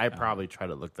is. I probably tried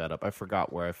to look that up. I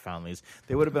forgot where I found these.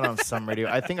 They would have been on some radio.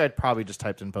 I think I'd probably just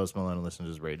typed in Post Malone and listened to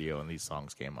his radio, and these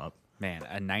songs came up. Man,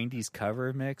 a '90s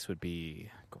cover mix would be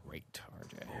great,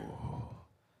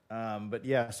 RJ. But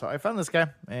yeah, so I found this guy,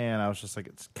 and I was just like,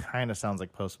 it kind of sounds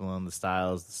like Post Malone, the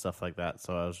styles, the stuff like that.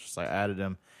 So I was just like, I added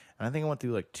him, and I think I went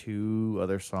through like 2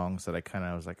 other songs that I kind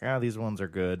of was like, these ones are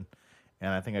good,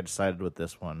 and I think I decided with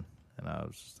this one, and I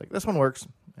was just like, this one works,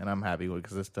 and I'm happy with it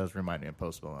because this does remind me of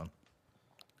Post Malone.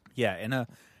 Yeah,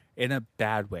 in a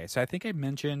bad way. So I think I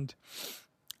mentioned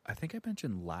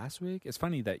last week. It's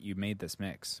funny that you made this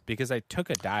mix because I took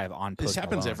a dive on Post This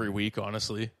happens Malone. every week,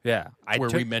 honestly. Yeah,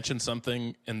 We mention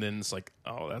something, and then it's like,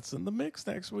 oh, that's in the mix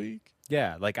next week.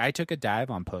 Yeah, like I took a dive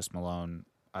on Post Malone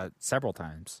several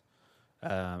times.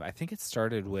 I think it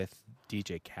started with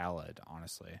DJ Khaled,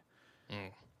 honestly.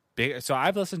 So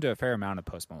I've listened to a fair amount of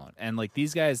Post Malone, and like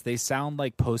these guys, they sound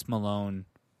like Post Malone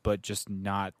but just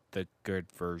not the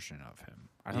good version of him.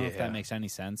 I don't know if Yeah. that makes any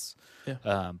sense.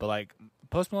 Yeah. But like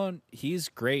Post Malone, he's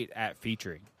great at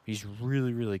featuring. He's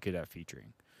really, really good at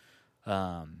featuring.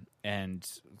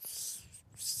 And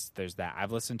there's that.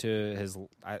 I've listened to his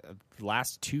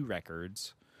last 2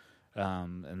 records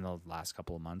in the last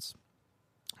couple of months.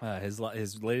 His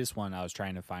latest one, I was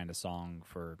trying to find a song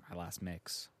for my last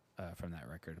mix from that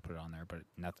record to put it on there, but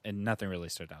nothing really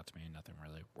stood out to me. Nothing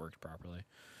really worked properly.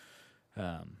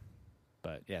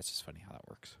 But yeah, it's just funny how that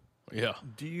works. Yeah.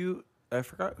 I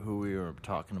forgot who we were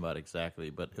talking about exactly,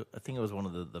 but I think it was one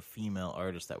of the female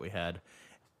artists that we had.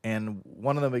 And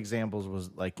one of them examples was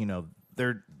like,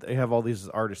 they have all these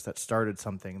artists that started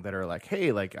something that are like,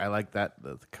 hey, like I like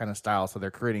the kind of style, so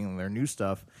they're creating their new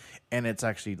stuff, and it's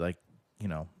actually like,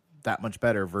 that much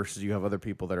better versus you have other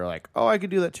people that are like, oh, I could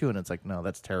do that too, and it's like, no,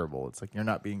 that's terrible. It's like you're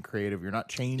not being creative, you're not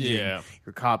changing,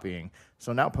 you're copying.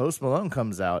 So now Post Malone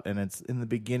comes out, and it's in the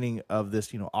beginning of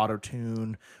this,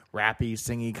 auto-tune, rappy,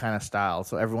 singy kind of style.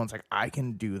 So everyone's like, I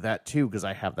can do that too because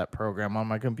I have that program on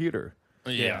my computer.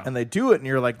 Yeah. And they do it, and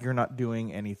you're like, you're not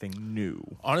doing anything new.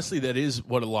 Honestly, that is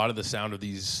what a lot of the sound of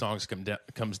these songs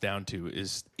comes down to.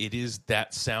 Is it is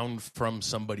that sound from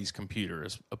somebody's computer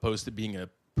as opposed to being a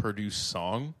produced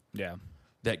song. Yeah.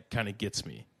 That kind of gets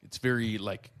me. It's very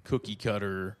like cookie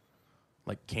cutter,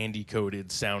 like candy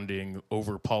coated sounding,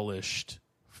 over polished,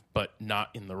 but not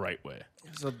in the right way.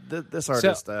 So this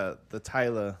artist, the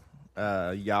Tyler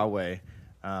Yahweh,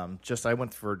 I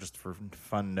went for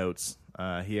fun notes.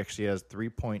 He actually has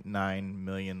 3.9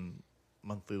 million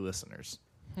monthly listeners.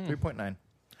 3.9.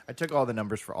 I took all the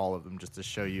numbers for all of them just to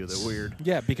show you the weird.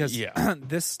 Yeah, because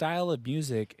this style of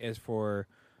music is for.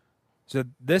 So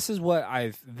this is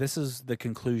the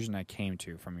conclusion I came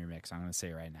to from your mix. I'm going to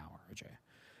say right now, RJ,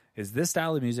 is this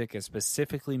style of music is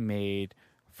specifically made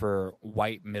for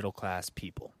white middle class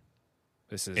people.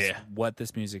 This is what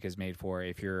this music is made for.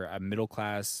 If you're a middle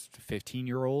class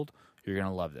 15-year-old, you're going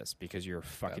to love this because you're a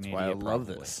fucking idiot. That's why I love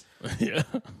this.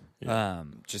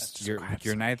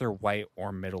 You're neither white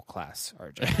or middle class,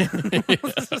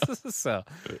 RJ. So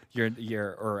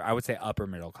or I would say upper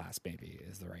middle class maybe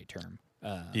is the right term.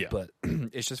 But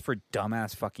it's just for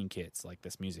dumbass fucking kids like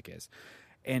this music is.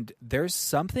 And there's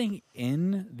something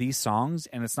in these songs,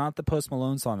 and it's not the Post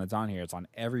Malone song that's on here. It's on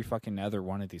every fucking other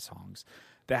one of these songs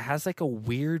that has like a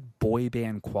weird boy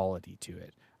band quality to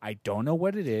it. I don't know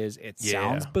what it is. It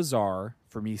sounds bizarre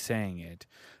for me saying it,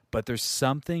 but there's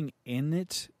something in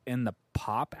it, in the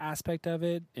pop aspect of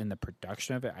it, in the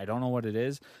production of it. I don't know what it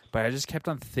is, but I just kept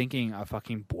on thinking of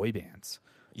fucking boy bands.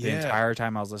 The entire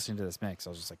time I was listening to this mix,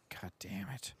 I was just like, God damn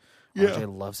it.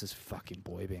 RJ loves his fucking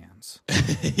boy bands.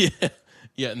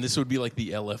 Yeah, and this would be like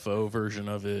the LFO version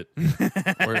of it,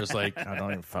 where it's like, I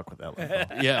don't even fuck with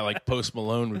LFO. Yeah, like Post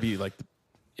Malone would be like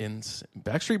in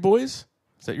Backstreet Boys.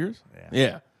 Is that yours?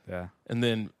 Yeah. Yeah. And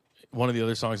then one of the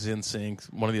other songs is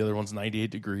NSYNC. One of the other ones,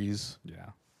 98 Degrees.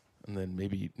 Yeah. And then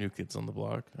maybe New Kids on the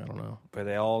Block. I don't know. But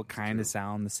they all kind of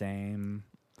sound the same.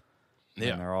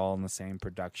 Yeah. And they're all in the same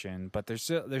production. But there's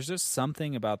just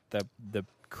something about the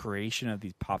creation of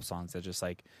these pop songs that just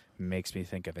like makes me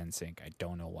think of NSYNC. I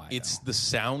don't know why. It's the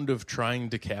sound of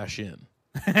trying to cash in.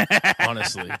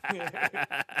 Honestly.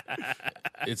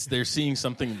 They're seeing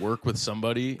something work with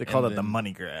somebody. They call it the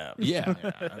money grab. Yeah.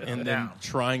 And then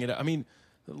trying it out. I mean,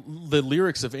 the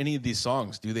lyrics of any of these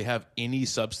songs, do they have any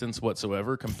substance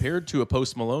whatsoever compared to a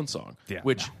Post Malone song,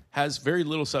 which has very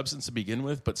little substance to begin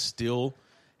with, but still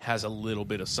has a little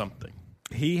bit of something.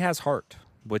 He has heart,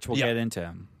 which we'll get into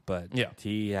him, but Yeah.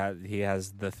 he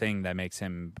has the thing that makes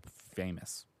him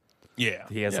famous. Yeah.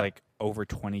 He has like over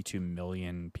 22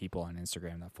 million people on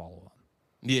Instagram that follow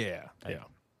him. Yeah. Yeah.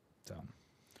 So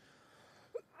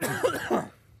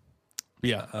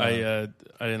Yeah, I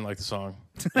didn't like the song.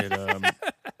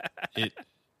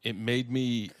 It made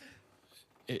me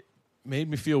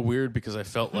feel weird because I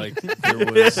felt like there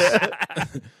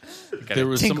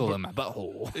was tingle some, in my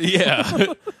butthole.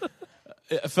 Yeah.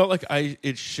 I felt like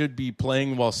it should be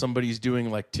playing while somebody's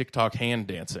doing like TikTok hand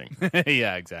dancing.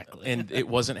 Yeah, exactly. And it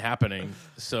wasn't happening.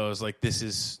 So I was like, this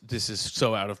is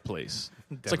so out of place.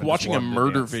 It's like watching a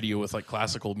murder video with like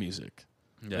classical music.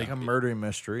 Yeah. Like a murder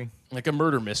mystery. Like a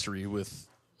murder mystery with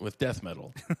death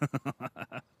metal.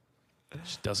 It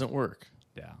just doesn't work.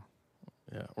 Yeah.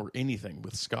 Yeah, or anything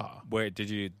with ska. Wait, did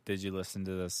you listen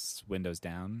to this Windows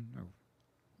Down?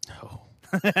 No.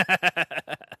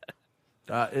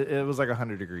 It was like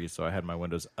 100 degrees, so I had my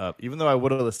windows up. Even though I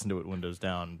would have listened to it windows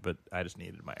down, but I just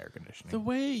needed my air conditioning. The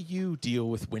way you deal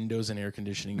with windows and air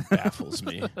conditioning baffles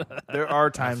me. There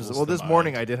are times. Baffles Well, the this mind.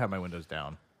 morning I did have my windows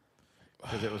down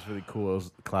because it was really cool. It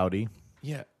was cloudy.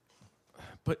 Yeah,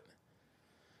 but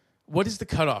what is the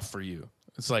cutoff for you?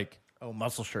 It's like, Oh,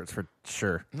 muscle shirts for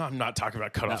sure. no, I'm not talking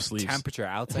about cutoff sleeves. Temperature,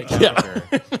 outside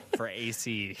temperature for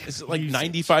AC. It's like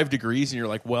 95 degrees, and you're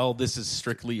like, well, this is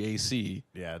strictly AC.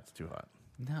 Yeah, it's too hot.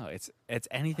 No, it's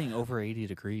anything over 80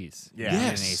 degrees. Yeah. in an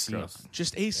Yes. AC. Gross.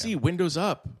 Just AC, windows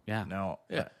up. Yeah. No.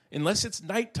 Yeah. Unless it's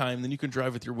nighttime, then you can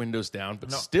drive with your windows down, but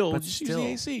No, still, but just still.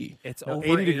 use the AC. It's No, over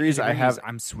 80 degrees. I have I'm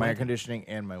my air sweating. conditioning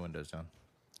and my windows down.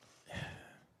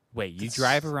 Wait, you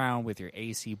drive around with your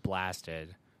AC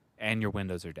blasted and your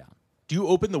windows are down. Do you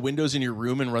open the windows in your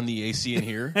room and run the AC in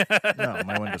here? No,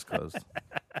 my window's closed.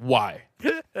 Why?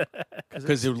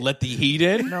 Because it would let the heat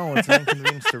in? No, it's an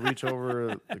inconvenience to reach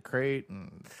over the crate,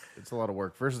 and it's a lot of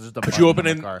work. Versus just a But you button open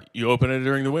on it. the car. You open it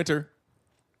during the winter.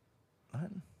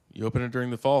 What? You open it during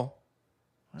the fall,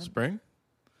 spring.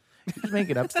 He's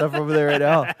making up stuff over there right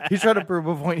now. He's trying to prove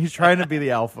a point. He's trying to be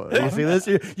the alpha. You see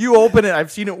this? You open it.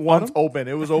 I've seen it once open.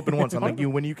 It was open once. I'm like,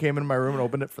 when you came in my room and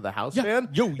opened it for the house fan,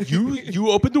 Yo, you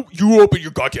open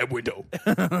your goddamn window.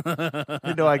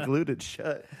 you know I glued it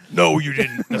shut. No, you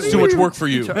didn't. That's too much work for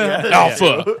you,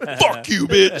 Alpha. Fuck you,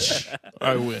 bitch.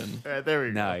 I win. All right, there we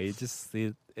go. No, you just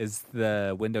is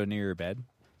the window near your bed?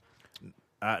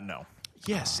 No.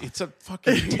 Yes, it's a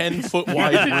fucking 10-foot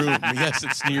wide room. Yes,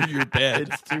 it's near your bed.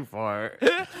 It's too far.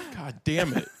 God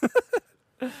damn it.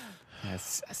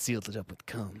 Yes, I sealed it up with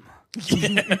cum.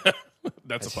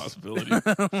 That's a possibility.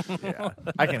 Yeah,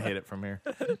 I can hit it from here.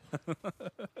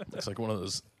 It's like one of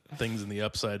those things in the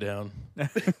upside down.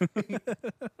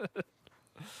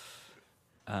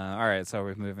 All right, so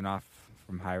we're moving off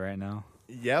from high right now.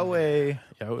 Yahweh.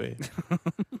 Yahweh.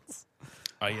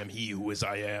 I am he who is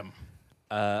I am.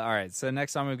 All right, so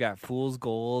next song we've got Fool's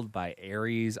Gold by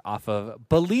Aries off of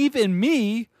Believe in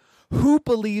Me, Who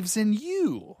Believes in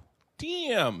You?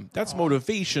 Damn, that's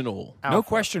motivational. No Alpha.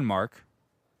 question mark,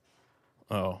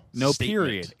 Oh, no statement.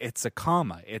 period. It's a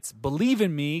comma. It's Believe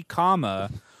in Me,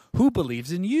 comma, Who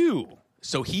Believes in You?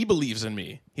 So he believes in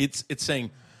me. It's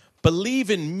saying, believe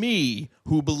in me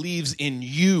who believes in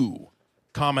you,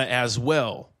 comma, as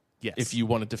well. Yes. If you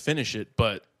wanted to finish it,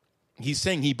 but he's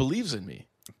saying he believes in me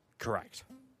Correct.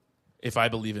 if I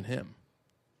believe in him.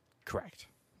 Correct.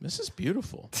 This is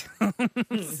beautiful.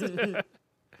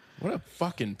 What a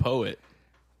fucking poet.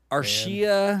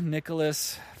 Arshia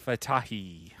Nicholas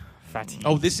Fatahi.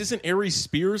 Oh, this isn't Aries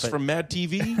Spears from Mad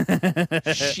TV?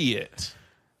 Shit.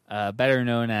 Better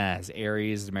known as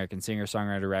Aries, American singer,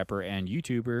 songwriter, rapper, and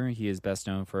YouTuber. He is best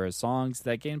known for his songs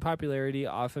that gained popularity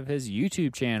off of his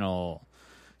YouTube channel.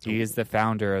 He is the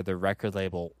founder of the record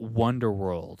label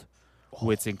Wonderworld,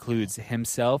 which includes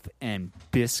himself and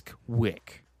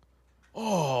Bisquick.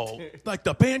 Oh, like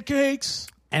the pancakes?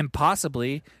 And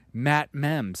possibly Matt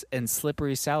Mems and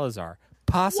Slippery Salazar.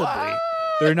 Possibly.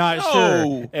 They're not sure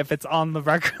No. if it's on the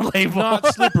record label. Not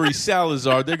Slippery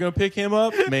Salazar. They're going to pick him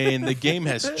up? Man, the game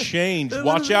has changed.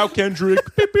 Watch out, Kendrick.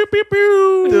 Pew, pew, pew,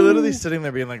 pew. They're literally sitting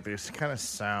there being like, they kind of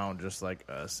sound just like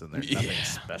us, and there's nothing Yeah.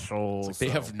 special. They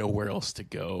have nowhere else to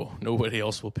go. Nobody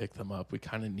else will pick them up. We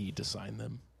kind of need to sign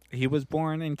them. He was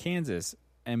born in Kansas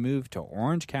and moved to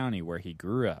Orange County where he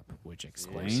grew up, which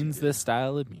explains this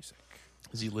style of music.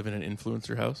 Does he live in an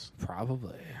influencer house?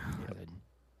 Probably. Had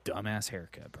a dumbass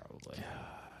haircut, probably.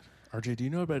 RJ, do you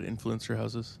know about influencer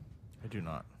houses? I do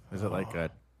not. Is it like a,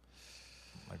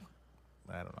 like,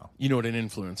 I don't know. You know what an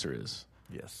influencer is?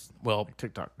 Yes. Well,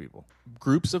 TikTok people.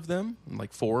 groups of them,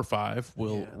 like 4 or 5,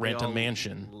 will Yeah, they rent a all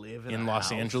mansion live in in a Los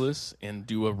house. Angeles and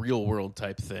do a real world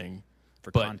type thing.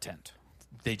 For But- content.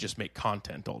 They just make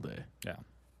content all day. Yeah.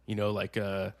 You know, like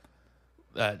I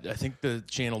think the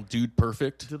channel Dude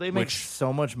Perfect. Do they make which,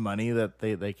 so much money that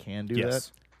they can do that?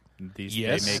 These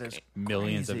Yes. they That is make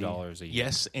millions of crazy. dollars a year.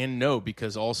 yes and no,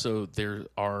 because also there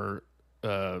are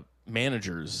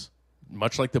managers,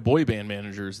 much like the boy band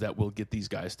managers, that will get these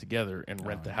guys together and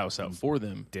rent the house out for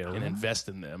them Diddle and them? invest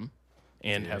in them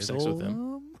and have sex with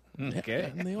them.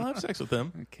 Okay. And they will have sex with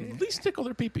them. Okay. At least tickle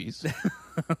their peepees.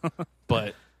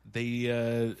 But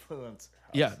they,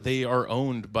 yeah, they are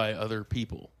owned by other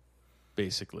people,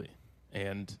 basically.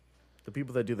 And The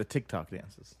people that do the TikTok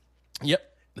dances. yep,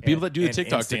 the people that do the And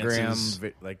TikTok Instagram, dances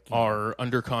like, are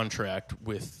under contract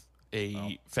with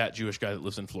a fat Jewish guy that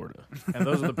lives in Florida. and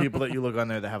those are the people that you look on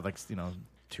there that have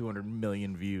 200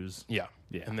 million views. Yeah.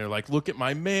 Yeah. And they're like, look at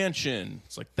my mansion.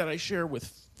 It's like that I share with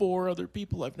 4 other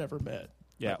people I've never met.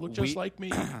 Yeah, That look just like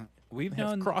me. We've They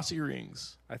have known cross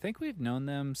earrings. I think we've known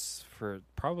them for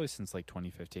probably since like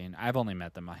 2015. I've only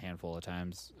met them a handful of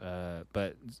times,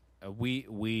 but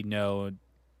we know,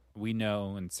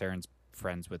 and Saren's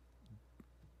friends with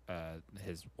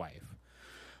his wife,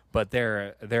 but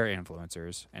they're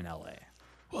influencers in LA.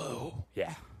 Whoa.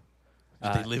 Yeah, Do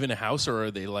they live in a house, or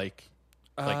are they like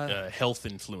health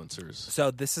influencers?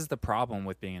 So this is the problem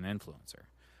with being an influencer,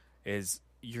 is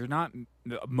you're not,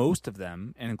 most of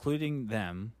them, and including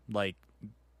them, like,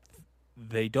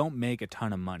 they don't make a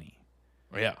ton of money.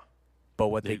 Yeah. But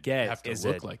what they Have get to is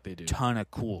look a like they do. ton of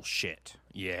cool shit.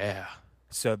 Yeah.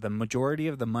 So the majority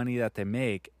of the money that they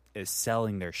make is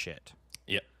selling their shit.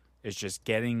 Yeah. It's just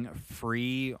getting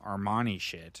free Armani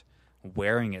shit,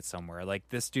 wearing it somewhere. Like,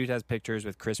 this dude has pictures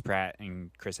with Chris Pratt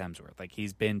and Chris Hemsworth. Like,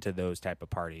 he's been to those type of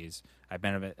parties. I've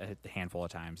been a handful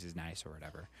of times. He's nice or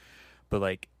whatever. But,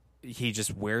 like, he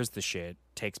just wears the shit,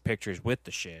 takes pictures with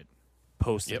the shit,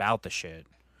 posts about the shit,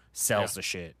 sells the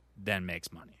shit, then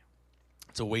makes money.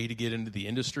 It's a way to get into the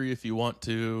industry if you want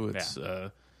to.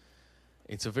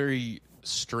 It's a very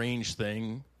strange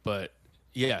thing, but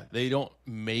yeah, they don't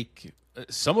make.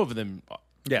 Some of them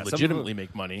legitimately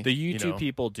make money. The YouTube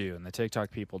people do, and the TikTok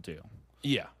people do.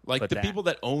 Yeah, like But the people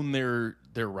that own their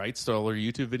rights to all their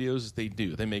YouTube videos, they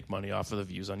do. They make money off of the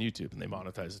views on YouTube, and they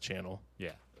monetize the channel.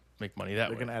 Yeah, make money that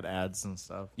They way. can add ads and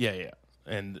stuff. Yeah,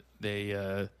 and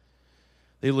they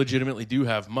legitimately do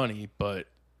have money, but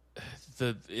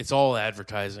it's all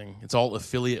advertising. It's all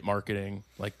affiliate marketing.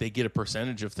 Like, they get a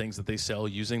percentage of things that they sell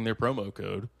using their promo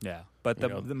code. yeah. But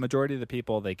the majority of the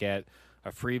people, they get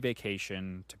a free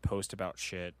vacation to post about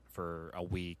shit for a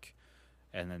week,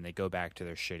 and then they go back to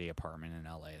their shitty apartment in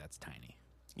LA that's tiny.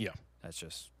 Yeah. That's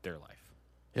just their life.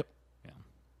 Yep. Yeah.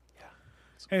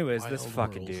 It's Anyways, wild this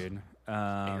fucking world. dude.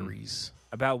 Aries.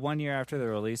 About 1 year after the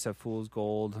release of Fool's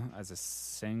Gold as a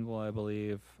single, I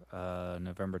believe,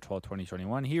 November 12,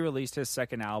 2021, he released his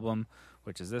second album,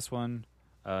 which is this one.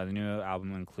 The new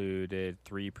album included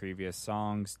 3 previous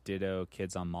songs, Ditto,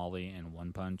 Kids on Molly, and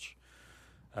One Punch.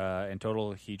 In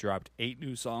total, he dropped 8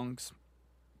 new songs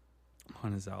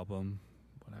on his album.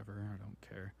 Whatever, I don't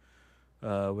care.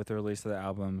 With the release of the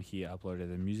album, he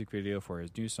uploaded a music video for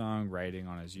his new song, Writing,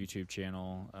 on his YouTube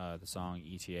channel. The song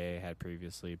ETA had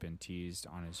previously been teased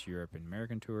on his Europe and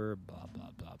American tour, blah, blah,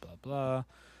 blah, blah,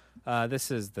 blah. This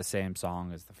is the same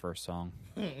song as the first song.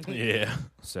 Yeah.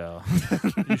 So,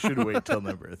 You should wait till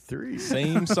number 3.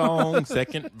 Same song,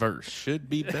 second verse. Should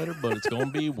be better, but it's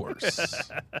going to be worse.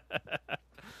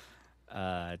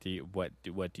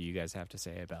 what do you guys have to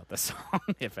say about the song,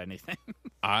 if anything?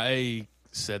 I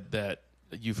said that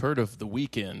you've heard of The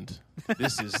Weeknd.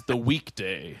 This is The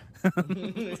Weekday.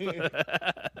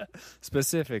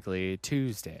 Specifically,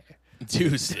 Tuesday.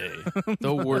 Tuesday,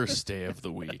 the worst day of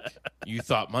the week. You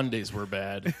thought Mondays were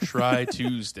bad. Try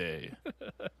Tuesday.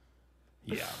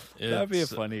 Yeah. That'd be a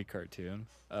it's- funny cartoon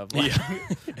of like,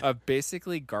 of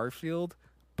basically Garfield,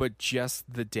 but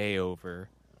just the day over.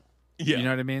 Yeah. You know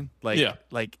what I mean? Like, Yeah.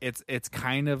 like it's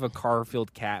kind of a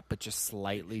Garfield cat, but just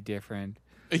slightly different.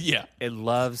 Yeah. It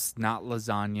loves not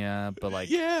lasagna, but like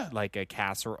Yeah. like a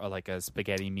casserole, or like a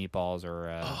spaghetti meatballs,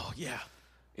 or Oh, yeah.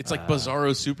 It's like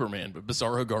Bizarro Superman, but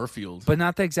Bizarro Garfield. but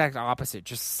not the exact opposite.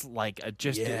 Just like a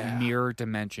Yeah. mirror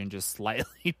dimension, just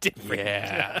slightly different.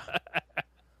 Yeah.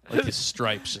 Like his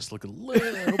stripes just look a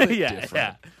little bit different.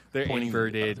 yeah. They're Pointing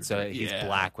inverted, other so way. he's Yeah.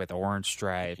 black with orange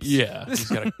stripes. Yeah. He's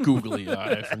got a googly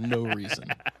eye for no reason.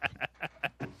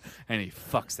 And he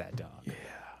fucks that dog.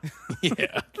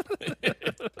 Yeah.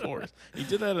 Of course. He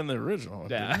did that in the original.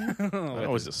 Yeah. didn't he? I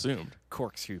always assumed.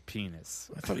 Corkscrew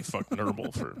penis. I thought he fucked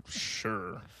Nurble for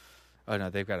sure. Oh no,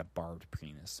 they've got a barbed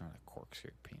penis, not a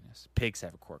corkscrew penis. Pigs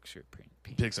have a corkscrew penis.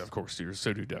 Pigs have corkscrews,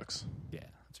 so do ducks. Yeah,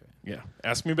 that's right. Yeah.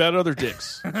 Ask me about other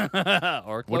dicks.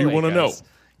 Or What do you wanna cloacas. know?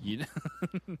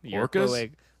 You're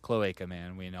Orcas? Cloaca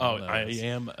man. We know. Oh, those. I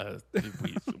am a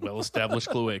well-established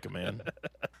cloaca man.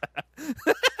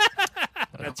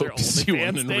 I That's hope your to see one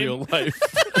OnlyFans in name? real life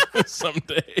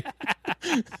someday.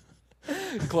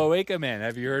 Cloaca man.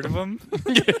 Have you heard of him?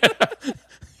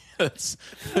 That's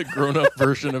the grown-up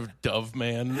version of Dove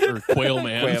Man or Quail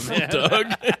Man Quail from Man.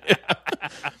 Doug.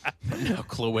 Now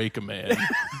Cloaca Man.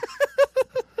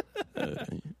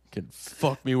 You can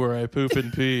fuck me where I poop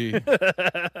and pee.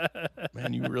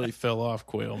 Man, you really fell off,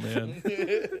 Quail Man.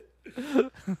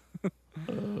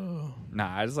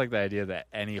 Nah, I just like the idea that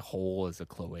any hole is a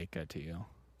cloaca to you.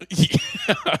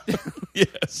 Yeah.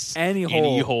 Yes. Any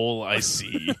Any hole. hole I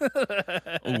see.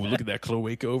 Oh, look at that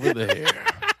cloaca over there.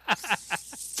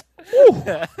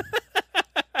 Oh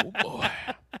boy.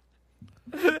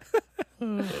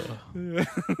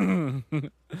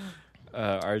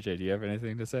 RJ, do you have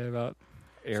anything to say about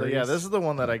Aries? So yeah, this is the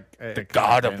one that I the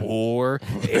god of war,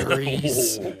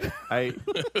 Aries. I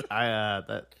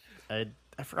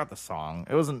forgot the song.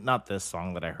 It wasn't not this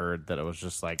song that I heard that it was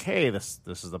just like, hey, this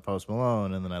is the Post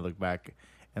Malone, and then I look back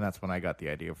and that's when I got the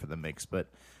idea for the mix. But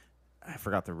I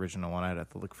forgot the original one. I'd have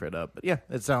to look for it up. But yeah,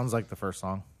 it sounds like the first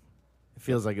song. It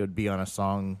feels like it would be on a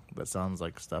song that sounds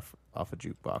like stuff off a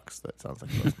jukebox that sounds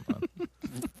like Post Malone.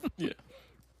 Yeah.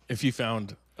 If you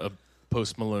found a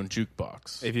Post Malone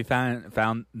jukebox. If you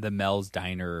found the Mel's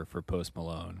Diner for Post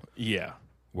Malone, Yeah.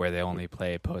 where they only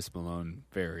play Post Malone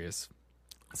various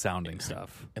sounding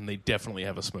stuff. And they definitely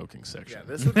have a smoking section.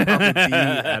 This would probably be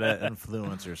at an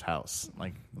influencer's house,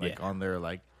 like Yeah. on their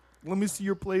let me see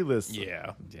your playlist.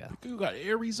 Yeah. Yeah. You got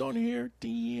Aries on here?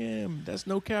 Damn. That's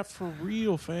no cap for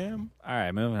real, fam. All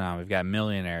right, moving on. We've got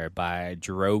Millionaire by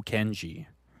Jiro Kenji.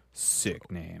 Sick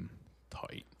name.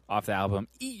 Tight. Off the album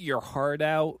Eat Your Heart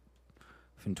Out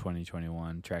from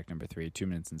 2021. Track number 3, 2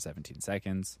 minutes and 17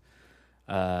 seconds.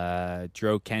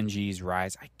 Jiro Kenji's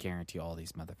Rise. I guarantee all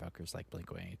these motherfuckers like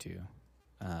Blink-182.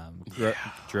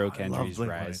 Jiro Kenji's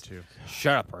Rise.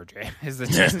 Shut up, RJ. Is a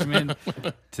testament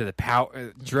to the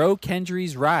power. Jiro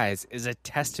Kenji's Rise is a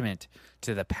testament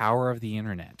to the power of the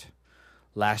internet.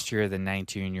 Last year, the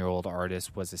 19-year-old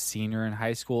artist was a senior in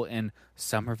high school in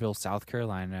Summerville, South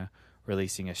Carolina,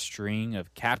 releasing a string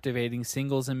of captivating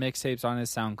singles and mixtapes on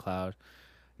his SoundCloud.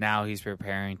 Now he's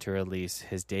preparing to release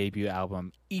his debut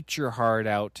album, Eat Your Heart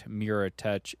Out, Mirror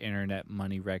Touch, Internet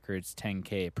Money Records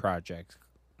 10K Project.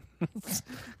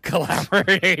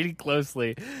 Collaborating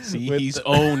closely. See, he's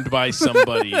owned by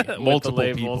somebody, multiple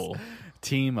labels. people.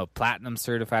 Team of platinum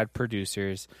certified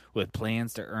producers with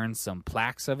plans to earn some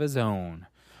plaques of his own.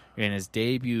 In his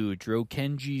debut, Jiro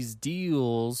Kenji's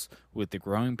deals with the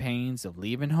growing pains of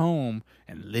leaving home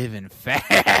and living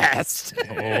fast.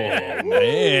 Oh,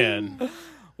 man.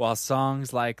 While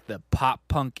songs like the pop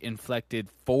punk inflected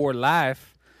For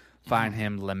Life find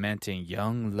him lamenting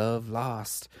young love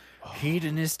lost,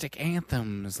 hedonistic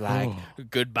anthems like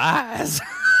Goodbyes.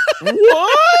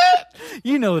 What?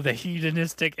 You know the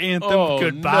hedonistic anthem, Oh,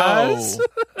 Goodbyes. no.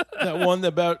 That one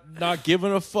about not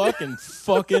giving a fuck and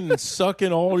fucking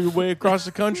sucking all your way across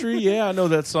the country? Yeah, I know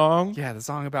that song. Yeah, the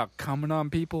song about coming on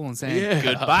people and saying Yeah.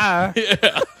 goodbye.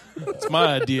 Yeah. That's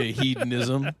my idea of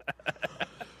hedonism.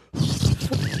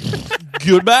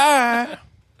 Goodbye.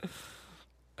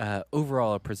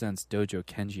 Overall, it presents Dojo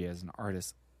Kenji as an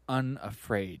artist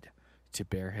unafraid to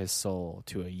bare his soul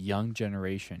to a young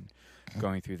generation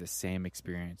going through the same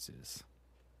experiences.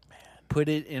 Man. Put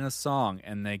it in a song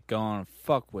and they go on and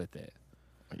fuck with it.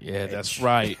 Yeah, that's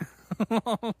right.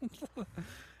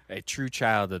 A true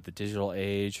child of the digital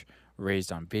age,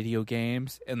 raised on video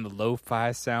games and the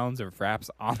lo-fi sounds of rap's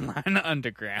online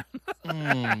underground.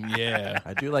 Yeah.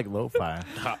 I do like lo-fi.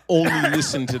 I only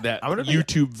listen to that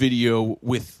YouTube video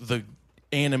with the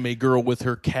anime girl with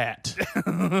her cat.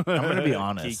 I'm going to be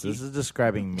honest. Kiki. This is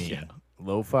describing me. Yeah.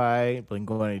 Lo-fi,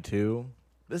 Blink-182.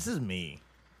 This is me.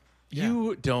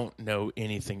 You don't know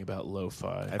anything about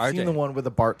lo-fi. I've seen RJ. the one with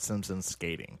the Bart Simpson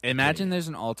skating. Imagine there's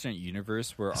an alternate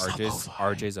universe where not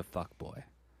RJ's a fuckboy.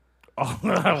 Oh,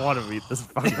 I want to meet this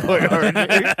fuckboy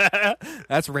already.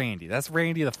 That's Randy. That's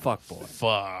Randy the fuckboy.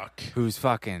 Fuck. Who's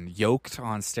fucking yoked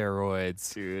on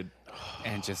steroids Dude.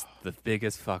 and just the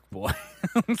biggest fuckboy.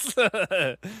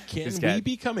 Can This we guy-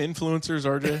 become influencers,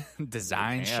 RJ?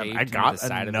 Design Man, shaped I into got the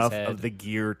side enough of his head. of the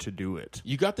gear to do it.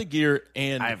 You got the gear,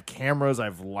 and I have cameras, I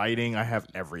have lighting, I have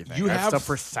everything. You I have have- stuff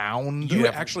for sound. you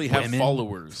I actually have women.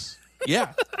 followers.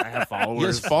 Yeah. I have He has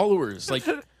followers. followers. Like,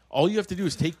 all you have to do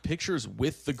is take pictures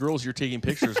with the girls you're taking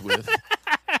pictures with.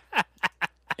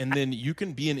 And then you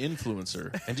can be an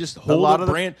influencer and just hold lot a of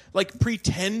the- brand. Like,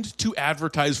 pretend to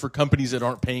advertise for companies that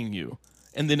aren't paying you.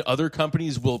 And then other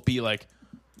companies will be like,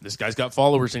 this guy's got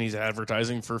followers and he's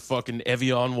advertising for fucking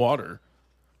Evian water.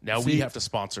 Now we See- have to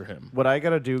sponsor him. What I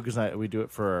gotta do, because we do it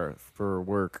for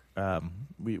work.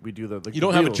 We do the You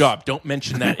don't have a reels. job. Don't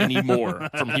mention that anymore.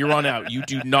 From here on out, you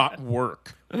do not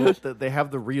work. Well, they have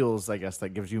the reels, I guess, that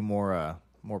gives you more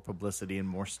publicity and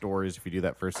more stories if you do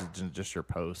that versus just your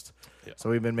post. Yeah.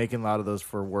 So we've been making a lot of those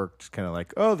for work, just kind of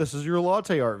like, oh, this is your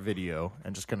latte art video,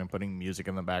 and just kind of putting music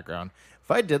in the background.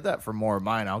 If I did that for more of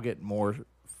mine, I'll get more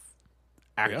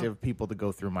active people to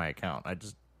go through my account. I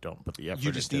just don't put the effort.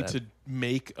 You just into need that. to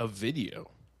make a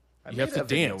video. I You made have to that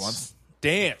video dance. once.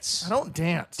 Dance. I don't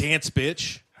dance. Dance,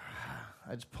 bitch.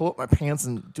 I just pull up my pants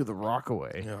and do the rock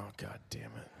away. Oh, god damn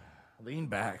it. Lean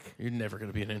back. You're never going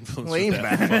to be an influencer Lean with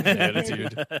that back. fucking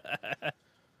attitude.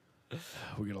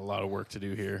 We got a lot of work to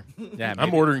do here. Yeah, I'm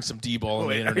maybe- ordering some D-ball on the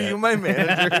Wait, are internet. you my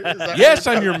manager? Is that- Yes,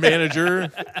 I'm your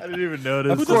manager. I didn't even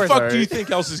notice. Who the fuck do you think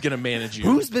else is going to manage you?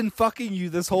 Who's been fucking you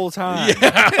this whole time?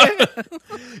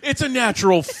 It's a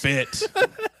natural fit.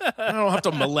 I don't have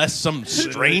to molest some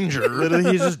stranger.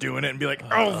 Literally, he's just doing it and be like,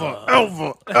 Alpha,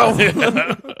 Alpha,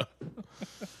 Alpha.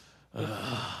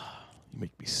 You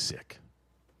make me sick.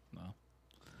 No.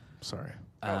 Sorry.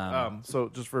 So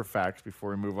just for facts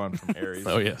before we move on from Aries,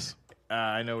 Oh yes.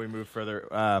 I know we moved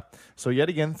further. So yet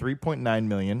again, 3.9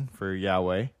 million for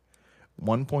Yahweh,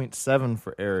 1.7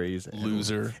 for Aries,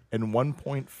 Loser. and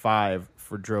 1.5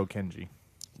 for Dro Kenji.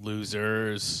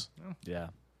 Losers. Yeah.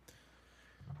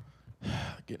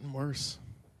 Getting worse.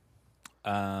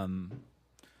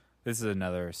 This is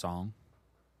another song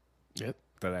Yep.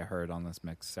 that I heard on this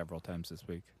mix several times this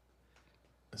week.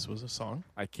 This was a song.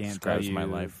 I can't Describes tell you my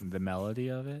life. the melody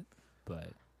of it,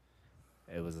 but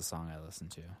it was a song I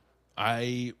listened to.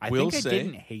 I I will think I say.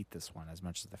 didn't hate this one as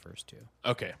much as the first two.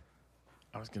 Okay.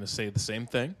 I was going to say the same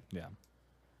thing, Yeah.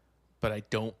 but I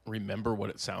don't remember what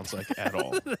it sounds like at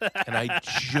all. And I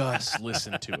just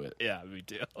listened to it. Yeah, me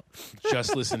too.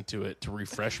 Just listened to it to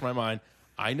refresh my mind.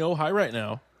 I know High Right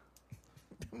Now.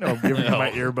 No, I'm giving you my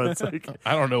earbuds. Like,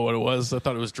 I don't know what it was. I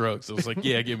thought it was drugs. I was like,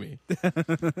 yeah, give me.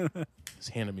 He's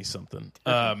handing me something.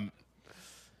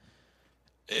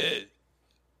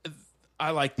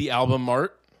 I like the album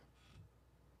art.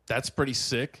 That's pretty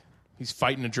sick. He's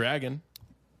fighting a dragon.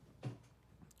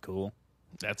 Cool.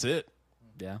 That's it.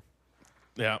 Yeah.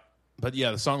 Yeah. But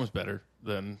yeah, the song was better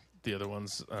than the other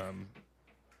ones.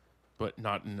 But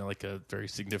not in like a very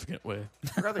significant way. I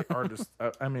forgot the artist.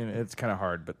 I mean, it's kind of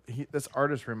hard, but this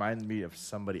artist reminded me of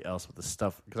somebody else with the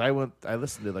stuff because I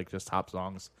listened to like just top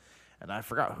songs, and I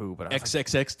forgot who, but I was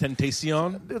XXX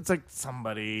Tentacion, like, it's like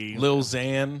somebody, Lil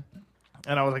Xan,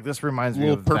 and I was like, this reminds me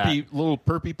Little of Perpy, that. Little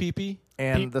Perpy Peepee,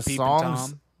 And the Peep and songs,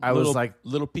 Tom. I was like,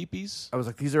 Little Peepees, I was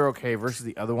like, these are okay versus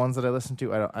the other ones that I listened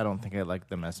to. I don't think I like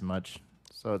them as much.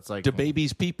 So it's like, Da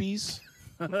Babies Peepees.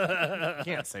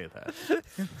 can't say that.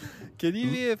 Can you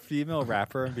be a female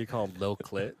rapper and be called Lil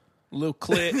Clit? Little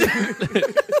Clit.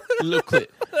 Little Clit.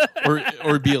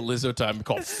 Or be a Lizzo time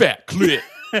called Fat Clit.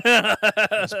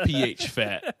 It's PH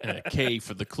fat and a K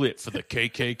for the clit for the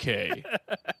KKK.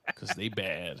 Because they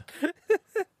bad.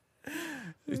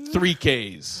 3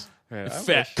 Ks. Yeah,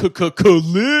 Fat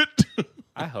clit.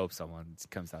 I hope someone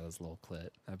comes out as Lil Clit.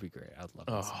 That'd be great. I'd love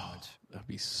that so much. That'd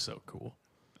be so cool.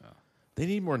 They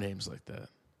need more names like that.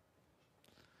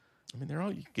 I mean, they're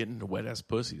all getting into wet ass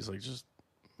pussies. Like, just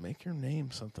make your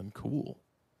name something cool.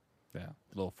 Yeah.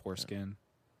 Lil Foreskin.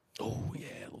 Oh yeah,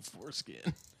 little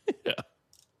foreskin. Yeah.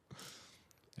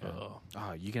 Yeah. Oh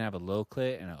Oh, you can have a low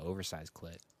clit and an oversized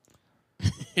clit.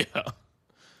 yeah.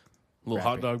 Little Wrap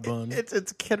hot it. dog bun.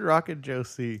 It's Kid Rock and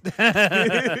Josie.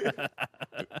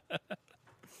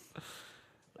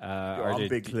 RJ,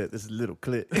 big clit. This is little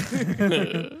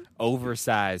clit.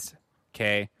 oversized.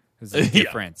 Okay, there's a Yeah.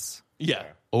 difference. Yeah.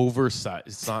 Oversized.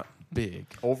 It's not big.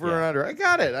 Over and under. I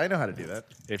got it. I know how to do that.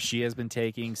 If she has been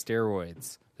taking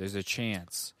steroids, there's a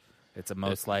chance. It's a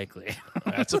most likely.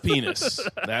 That's a penis.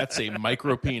 That's a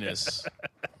micro penis.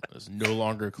 It's no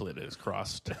longer a clit. It has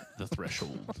crossed the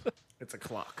threshold. It's a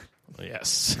clock.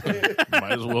 Yes.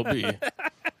 Might as well be.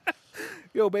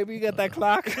 Yo, baby, you got that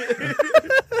clock?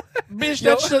 Bitch,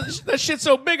 that shit's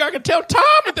so big I can tell time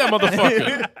with that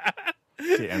motherfucker.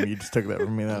 Damn, you just took that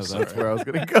from me. That's where I was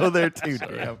going to go there, too.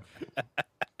 Damn.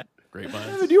 Great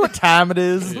minds. Do you know what time it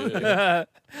is? Yo,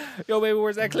 baby,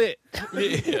 where's that clit?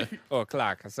 Yeah. Oh,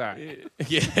 clock. Sorry.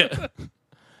 Yeah.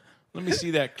 Let me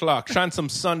see that clock. Shine some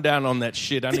sundown on that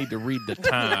shit. I need to read the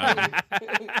time.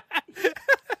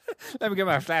 Let me get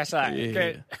my flashlight. Yeah.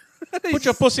 Okay. Put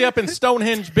your pussy up in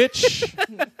Stonehenge, bitch.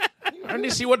 I need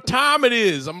to see what time it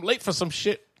is. I'm late for some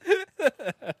shit.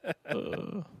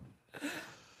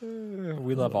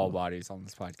 We love all bodies on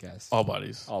this podcast. All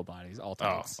bodies. All bodies, all Oh,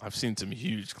 types. I've seen some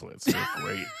huge clits. They're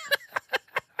great.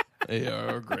 They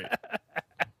are great.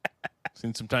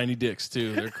 Seen some tiny dicks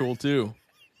too. They're cool too.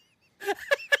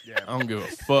 Yeah. I don't give a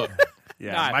fuck.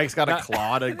 Yeah, Not- Mike's got a not-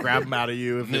 claw to grab him out of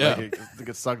you if Yeah. it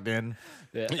gets sucked in.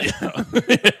 Yeah.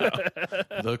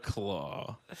 The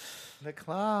claw. The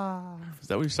claw. Is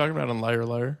that what you're talking about on Liar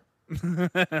Liar? I'm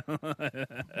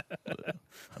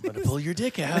gonna pull your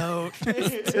dick out.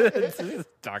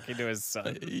 Talking to his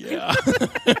son. Yeah.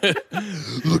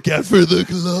 Look out for the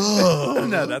claw.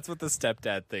 No, that's what the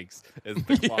stepdad thinks is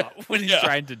the claw when he's Yeah.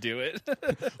 trying to do it.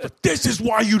 This is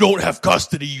why you don't have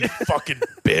custody, you fucking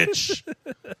bitch.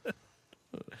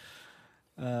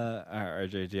 All right,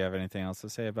 RJ, do you have anything else to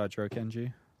say about Dro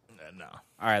Kenji? No.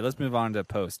 All right, let's move on to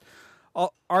Post.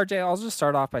 RJ, I'll just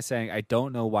start off by saying I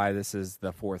don't know why this is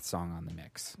the fourth song on the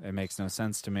mix. It makes no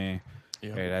sense to me.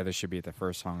 Yeah. It either should be the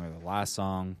first song or the last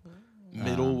song.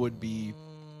 Middle would be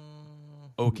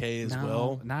okay as No,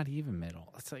 well. not even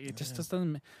middle. It's like it just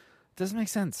doesn't make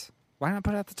sense. Why not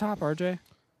put it at the top, RJ?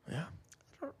 Yeah.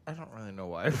 I don't really know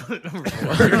why I put it number 4.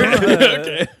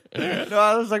 Okay. No,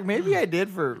 I was like, maybe I did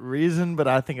for a reason, but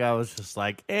I think I was just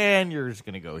like, and you're just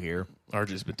going to go here.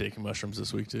 RJ's been taking mushrooms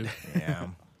this week, too. Yeah.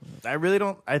 I really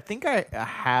don't. I think I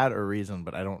had a reason,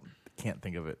 but can't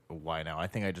think of it why now. I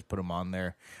think I just put them on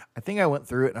there. I think I went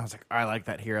through it and I was like, I like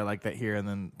that here, I like that here, and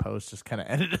then post just kind of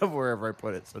ended up wherever I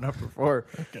put it. So number 4,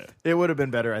 Okay. it would have been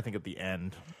better, I think, at the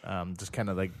end, just kind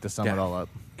of like to sum it all up,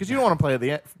 because you don't want to play at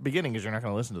the beginning because you're not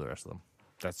going to listen to the rest of them.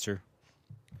 That's true.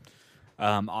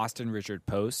 Austin Richard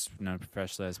Post, known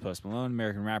professionally as Post Malone,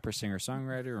 American rapper, singer,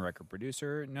 songwriter, and record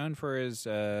producer, known for his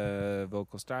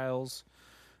vocal styles.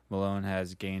 Malone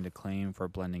has gained acclaim for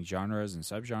blending genres and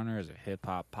subgenres of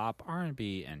hip-hop, pop,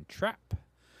 R&B, and trap.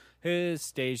 His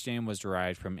stage name was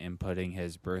derived from inputting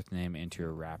his birth name into a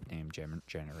rap name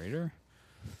generator.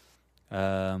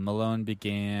 Malone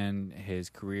began his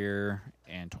career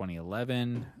in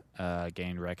 2011,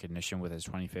 gained recognition with his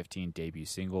 2015 debut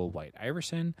single, White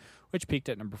Iverson, which peaked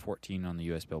at number 14 on the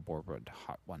U.S. Billboard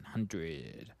Hot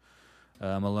 100.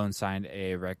 Malone signed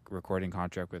a recording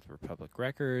contract with Republic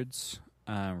Records.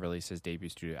 Released his debut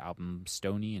studio album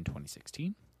Stoney in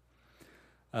 2016.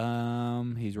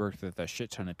 He's worked with a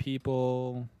shit ton of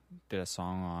people. Did a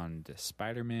song on the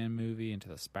Spider-Man movie, Into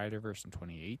the Spider-Verse, in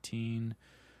 2018.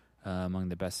 Among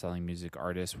the best-selling music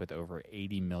artists with over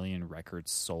 80 million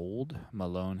records sold,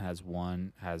 Malone has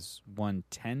won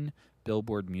 10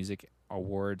 Billboard Music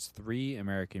Awards, 3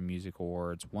 American Music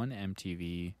Awards, 1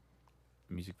 MTV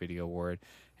Music Video Award,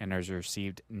 and has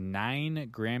received 9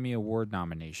 Grammy Award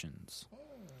nominations.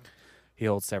 He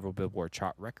holds several Billboard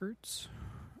Chart records.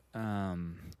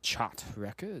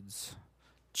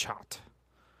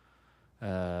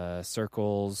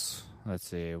 Circles. Let's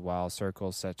see. While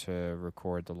Circles set to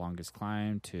record the longest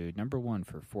climb to number 1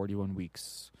 for 41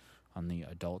 weeks on the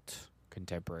adult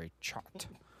contemporary chart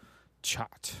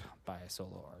by a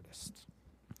solo artist.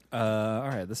 All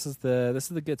right, this is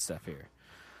the good stuff here.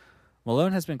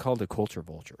 Malone has been called a culture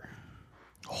vulture.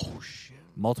 Oh, shit.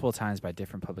 Multiple times by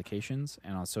different publications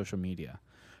and on social media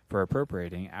for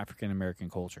appropriating African-American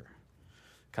culture.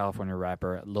 California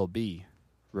rapper Lil B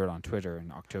wrote on Twitter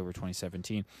in October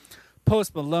 2017,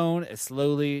 Post Malone is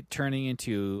slowly turning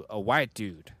into a white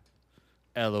dude.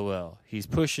 LOL. He's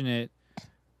pushing it.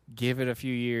 Give it a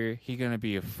few years. He gonna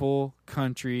be a full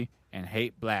country and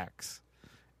hate blacks.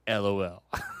 LOL.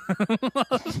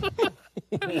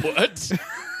 What?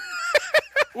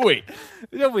 Wait.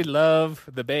 You know we love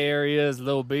the Bay Area's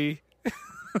Lil B.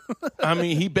 I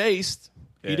mean, he based.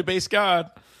 He the base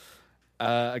god.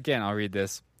 Again, I'll read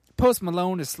this. Post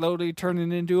Malone is slowly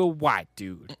turning into a white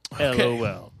dude. Okay.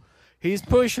 LOL. He's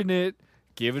pushing it.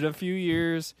 Give it a few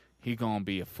years. He gonna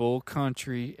be a full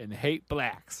country and hate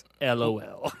blacks.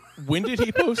 LOL. When did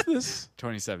he post this?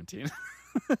 2017.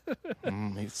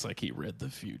 It's like he read the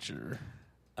future.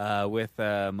 With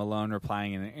Malone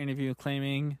replying in an interview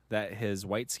claiming that his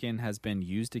white skin has been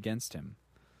used against him.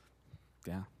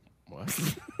 Yeah.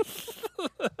 What?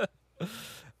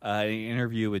 In an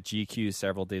interview with GQ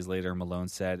several days later, Malone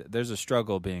said, "There's a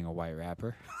struggle being a white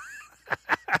rapper."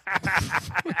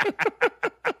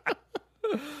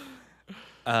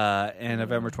 In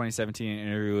November 2017, in an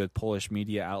interview with Polish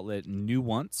media outlet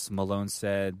Nuance, Malone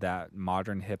said that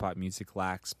modern hip-hop music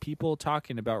lacks people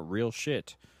talking about real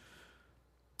shit.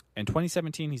 In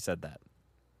 2017, he said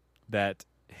that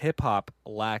hip-hop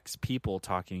lacks people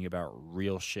talking about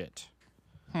real shit.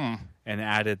 And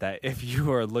added that if you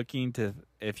are looking to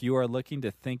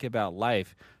think about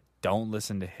life, don't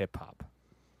listen to hip hop.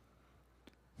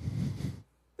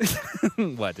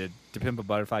 What did To Pimp a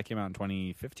Butterfly came out in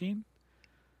 2015?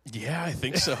 Yeah, I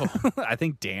think so. I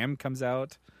think Damn comes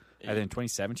out either in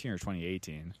 2017 or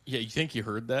 2018. Yeah, you think you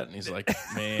heard that? And he's like,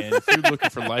 man, if you're looking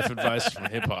for life advice from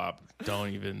hip hop, don't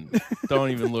even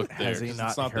look there. Has he 'cause not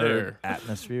it's not heard there.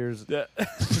 Atmospheres? Yeah,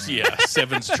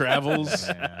 Seven's Travels.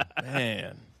 Yeah.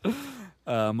 Man.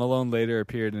 Malone later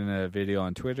appeared in a video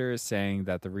on Twitter saying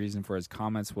that the reason for his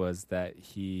comments was that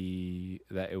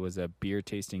it was a beer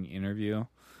tasting interview,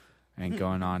 and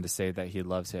going on to say that he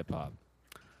loves hip hop.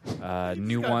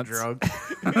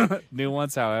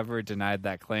 Nuance, however, denied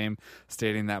that claim,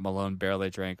 stating that Malone barely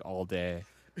drank all day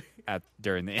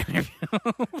during the interview.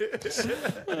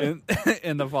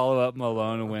 In the follow-up,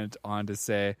 Malone went on to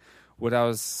say, "What I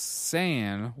was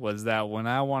saying was that when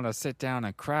I want to sit down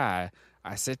and cry,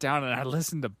 I sit down and I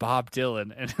listen to Bob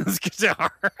Dylan and his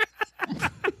guitar."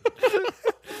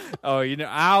 Oh,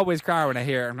 I always cry when I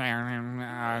hear it.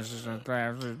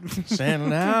 Stand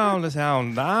down, the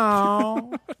sound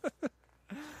down.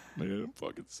 Man, I'm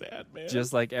fucking sad, man.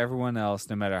 Just like everyone else,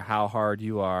 no matter how hard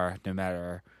you are, no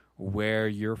matter where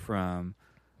you're from,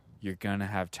 you're going to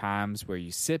have times where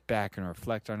you sit back and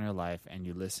reflect on your life and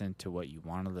you listen to what you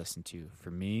want to listen to.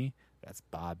 For me, that's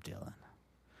Bob Dylan.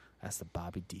 That's the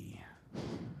Bobby D.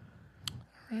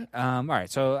 All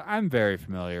right, so I'm very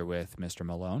familiar with Mr.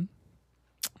 Malone.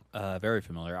 Very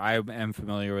familiar. I am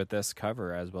familiar with this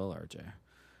cover as well, RJ.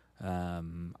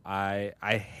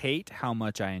 I hate how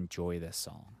much I enjoy this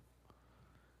song.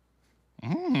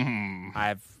 When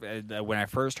I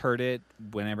first heard it,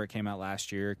 whenever it came out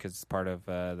last year, because it's part of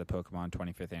the Pokemon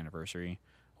 25th anniversary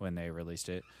when they released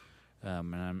it,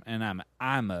 and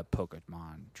I'm a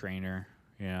Pokemon trainer.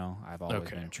 You know, I've always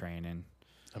been training.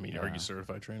 I mean, are you a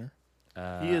certified trainer?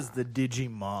 He is the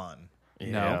Digimon.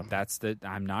 No,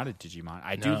 I'm not a Digimon.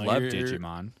 I do love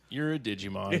Digimon. You're a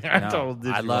Digimon. Yeah, No,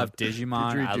 Digimon. I love Digimon.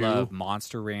 I Didgeridoo. love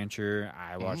Monster Rancher.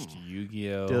 I watched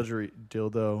Yu-Gi-Oh.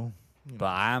 Dildo. But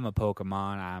I'm a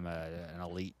Pokemon. I'm an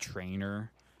elite trainer.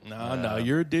 No,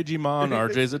 you're a Digimon.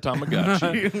 RJ's a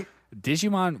Tamagotchi.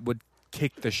 Digimon would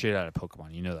kick the shit out of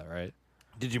Pokemon. You know that, right?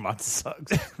 Digimon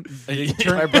sucks.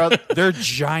 My brother, they're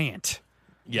giant.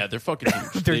 Yeah, they're fucking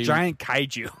huge. They're giant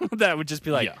kaiju that would just be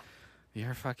like, Yeah.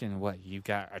 you're fucking what? You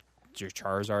got your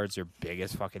Charizard's your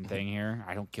biggest fucking thing here.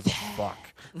 I don't give a fuck.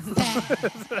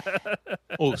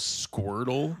 Oh,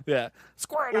 Squirtle. Yeah,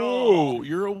 Squirtle. Oh,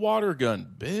 you're a water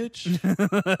gun, bitch.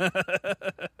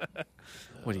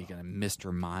 What are you gonna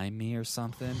Mr. Mime me or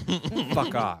something?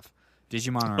 Fuck off.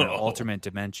 Digimon are an alternate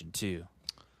dimension too.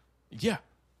 Yeah,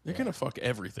 they're gonna fuck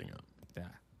everything up.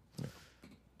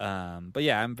 Yeah. But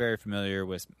yeah, I'm very familiar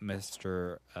with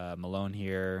Mr. Malone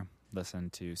here.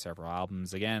 Listened to several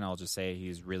albums. Again, I'll just say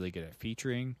he's really good at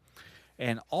featuring.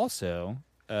 And also,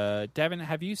 Devin,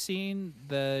 have you seen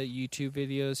the YouTube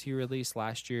videos he released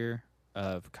last year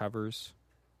of covers?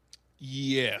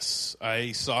 Yes,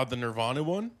 I saw the Nirvana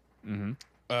one. Mm-hmm.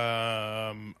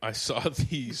 I saw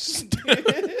these.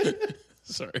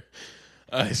 Sorry,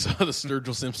 I saw the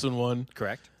Sturgill Simpson one.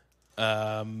 Correct.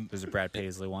 There's a Brad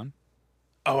Paisley one.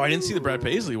 Oh, I didn't see the Brad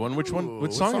Paisley one. Which one?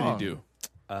 Which song did he do?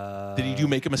 Did he do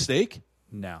Make a Mistake?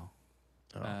 No.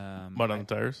 Mud on the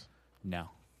Tires? No.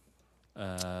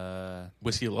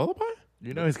 Whiskey Lullaby?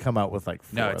 You know he's come out with like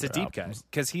 4 No, it's a other deep cut albums.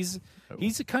 because he's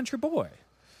a country boy.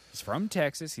 He's from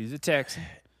Texas. He's a Texan.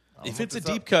 If it's a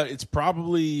deep cut, it's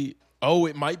probably... Oh,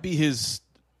 it might be his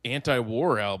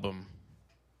anti-war album.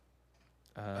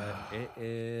 It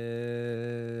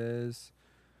is.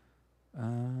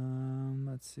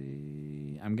 Let's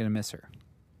see. I'm gonna miss her.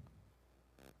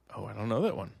 Oh, I don't know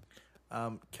that one.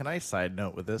 Can I side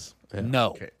note with this?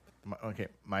 No. Okay,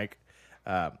 Mike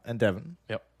and Devin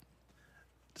Yep.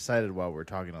 decided while we were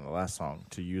talking on the last song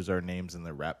to use our names in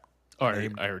the rap. Oh, I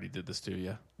already did this too,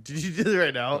 yeah. Did you do it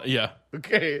right now? Yeah.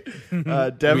 Okay. We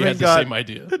Devin had the got same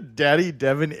idea. Daddy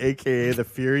Devin, a.k.a. the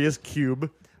Furious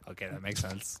Cube. Okay, that makes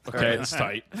sense. Okay, it's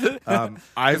tight. I'm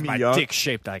My young. dick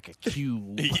shaped like a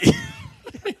cube.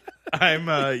 I'm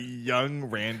young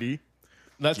Randy.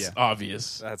 That's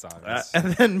obvious. That's obvious.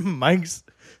 And then Mike's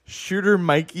Shooter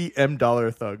Mikey M.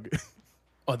 Dollar Thug.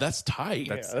 Oh, that's tight.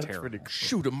 That's That's terrible. pretty cool.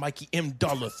 Shoot a Mikey M.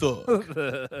 Dollar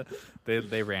Thug.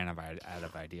 They ran out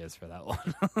of ideas for that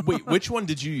one. Wait, which one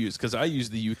did you use? Because I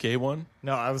used the UK one.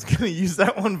 No, I was going to use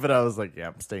that one, but I was like, yeah,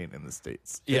 I'm staying in the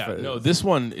States. Yeah, If I- no, this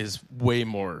one is way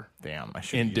more Damn, I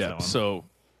should in use that depth. one. So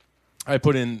I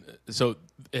put in, so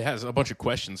it has a bunch of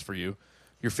questions for you.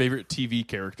 Your favorite TV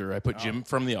character. I put Jim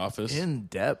from The Office. In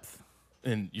depth.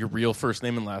 And your real first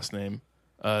name and last name.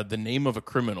 The name of a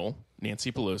criminal,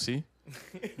 Nancy Pelosi.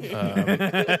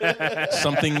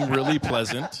 Something really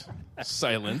pleasant,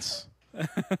 silence.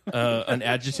 An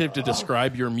adjective to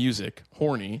describe your music,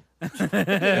 horny.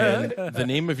 And the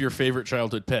name of your favorite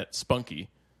childhood pet, Spunky.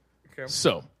 Okay.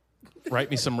 So, write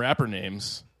me some rapper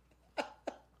names.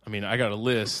 I mean, I got a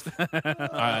list.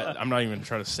 I'm not even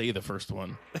trying to say the first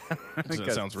one. 'Cause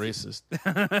that sounds racist.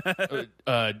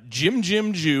 Jim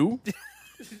Jew.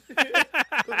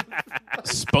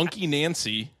 Spunky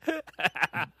Nancy.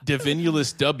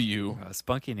 Divinulus W.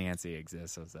 Spunky Nancy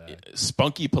exists. Was that?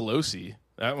 Spunky Pelosi.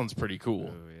 That one's pretty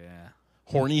cool. Oh yeah.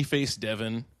 Horny Face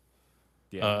Devin.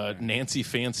 Yeah. Nancy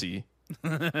Fancy.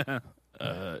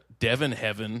 Devin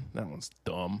Heaven. That one's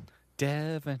dumb.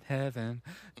 Devin Heaven.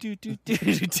 Do do do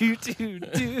do do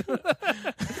do.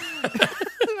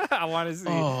 I want to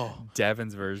see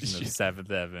Devin's version of Seventh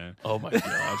Heaven. Oh my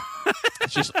god.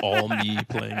 It's just all me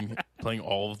playing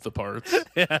all of the parts.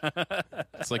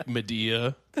 It's like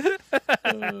Medea.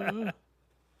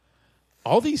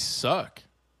 All these suck.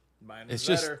 Mine It's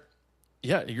just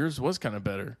yeah, yours was kind of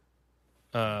better.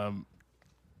 And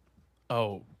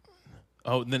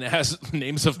then it has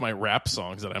names of my rap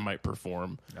songs that I might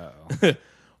perform. Uh-oh.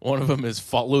 One of them is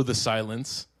Follow the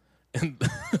Silence, And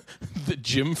the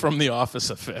Jim from The Office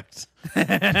effect.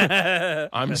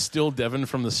 I'm still Devin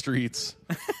from the streets.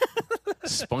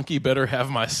 Spunky better have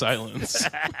my silence.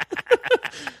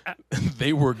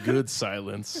 They were good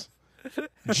silence.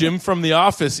 Jim from The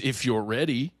Office, if you're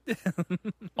ready.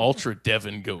 Ultra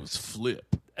Devin goes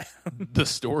flip. The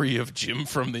story of Jim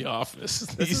from The Office.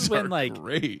 This These is when are like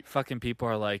great. fucking people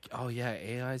are like, oh yeah,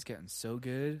 AI is getting so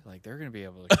good, like they're gonna be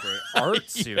able to create art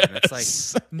soon. It's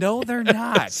like, no, they're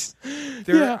not.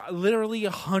 They're literally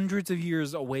hundreds of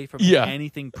years away from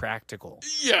anything practical.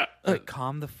 Yeah. Like,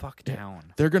 calm the fuck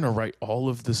down. They're going to write all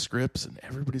of the scripts and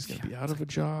everybody's going to be out of a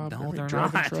job. No, they're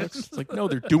driving not. Trucks. It's like, no,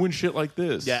 they're doing shit like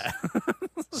this. Yeah.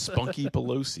 Spunky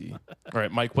Pelosi. All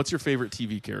right, Mike, what's your favorite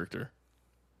TV character?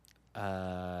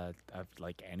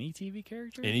 Like any TV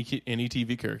character? Any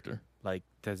TV character. Like,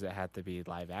 does it have to be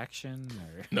live action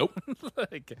or? Nope.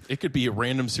 Like, It could be a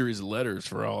random series of letters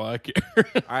for all I care.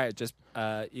 all right, just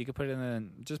you could put it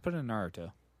in. Just put it in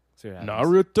Naruto. See what happens.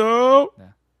 Naruto.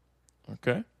 Yeah.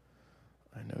 Okay.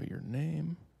 I know your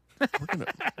name.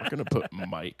 We're gonna put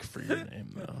Mike for your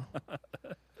name though.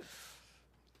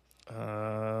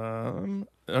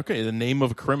 Okay, the name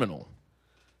of a criminal.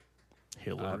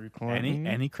 Hillary Clinton.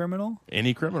 Any criminal?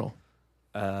 Any criminal.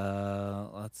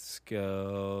 Let's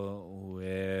go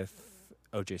with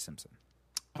O.J. Simpson.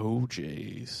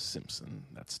 O.J. Simpson.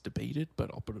 That's debated,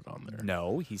 but I'll put it on there.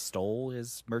 No, he stole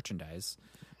his merchandise,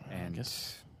 I and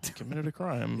guess he committed a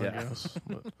crime. I Yeah. guess.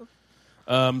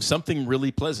 But, something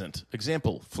really pleasant.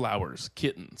 Example: flowers,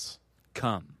 kittens.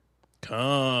 come.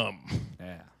 Come.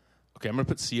 Yeah. Okay, I'm gonna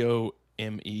put COME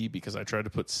because I tried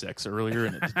to put sex earlier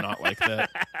and it did not like that.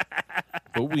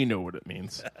 But we know what it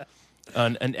means.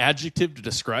 An adjective to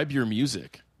describe your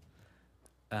music.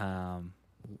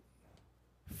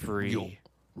 Free.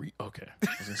 Okay, I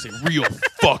was gonna say real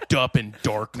fucked up and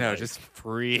dark. No, like. just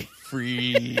free.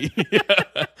 Free.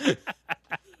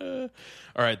 All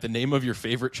right, the name of your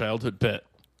favorite childhood pet.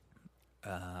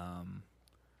 My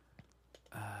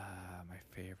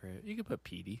favorite. You could put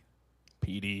Petey.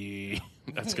 PD.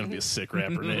 That's going to be a sick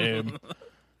rapper name.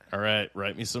 All right,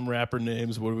 write me some rapper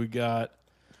names. What do we got?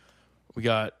 We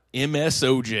got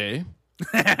MSOJ,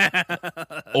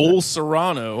 Ol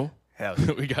Serrano. Hell,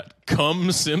 We got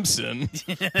Cum Simpson.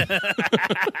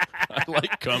 I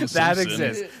like Cum Simpson. that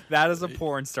exists. That is a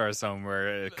porn star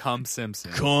somewhere. Cum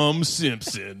Simpson. Cum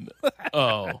Simpson.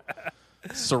 Oh.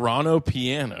 Serrano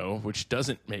Piano, which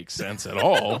doesn't make sense at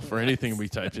all for anything we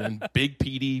typed in. Big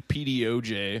PD,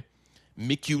 PDOJ,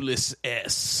 Miculus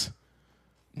S.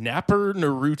 Napper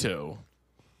Naruto.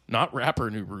 Not rapper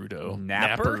Naruto.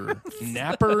 Napper?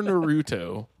 Napper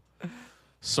Naruto.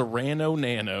 Serrano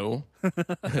Nano.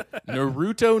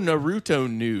 Naruto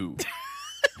New.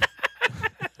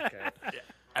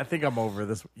 I think I'm over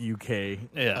this UK.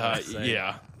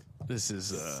 Yeah. This is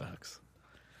sucks.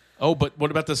 Oh, but what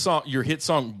about the song? Your hit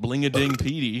song, "Bling a Ding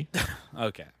Petey,"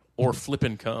 Okay. or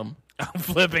 "Flippin' Cum"? I'm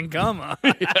flipping cum.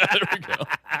 Yeah, there we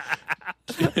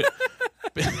go.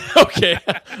 Okay.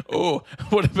 Oh,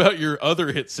 what about your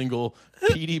other hit single,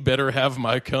 "Petey Better Have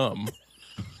My Cum"?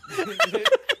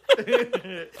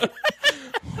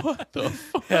 What the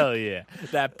fuck? Hell yeah.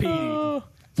 That Petey.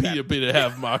 Petey better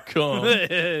have my cum.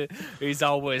 He's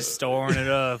always storing it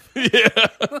up.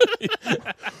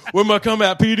 Where my cum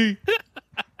at, Petey?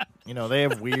 You know, they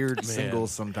have weird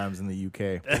singles sometimes in the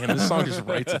UK. Damn, this song just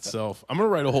writes itself. I'm going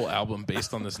to write a whole album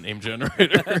based on this name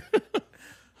generator.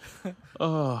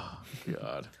 Oh,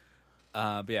 God.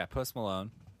 But yeah, Post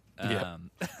Malone. Yeah.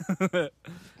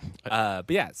 But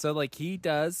yeah, so like he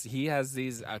has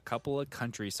a couple of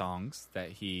country songs that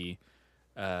he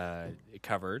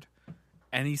covered,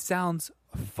 and he sounds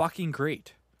fucking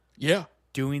great Yeah.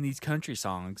 doing these country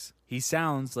songs. He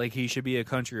sounds like he should be a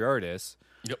country artist.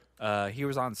 Yep. He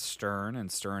was on Stern,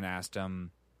 and Stern asked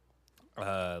him,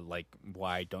 like,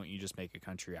 why don't you just make a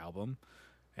country album?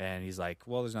 And he's like,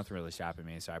 well, there's nothing really stopping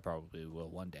me, so I probably will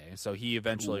one day. So he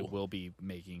eventually will be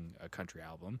making a country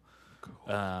album.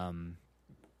 Cool.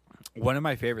 One of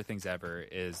my favorite things ever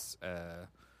is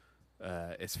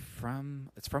it's from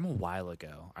a while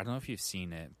ago. I don't know if you've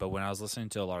seen it, but when I was listening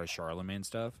to a lot of Charlemagne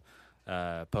stuff,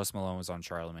 Post Malone was on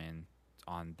Charlemagne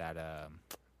on that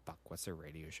what's their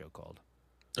radio show called?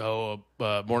 Oh,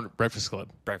 Morning Breakfast Club.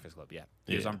 Breakfast Club, yeah.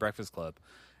 He was on Breakfast Club,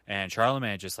 and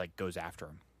Charlemagne just like goes after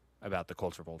him about the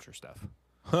Culture Vulture stuff.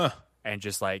 Huh. And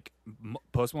just like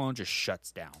Post Malone just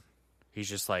shuts down. He's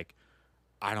just like,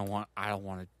 I don't want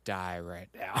to die right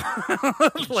now.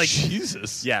 Like,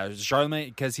 Jesus. Yeah, Charlemagne,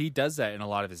 because he does that in a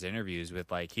lot of his interviews with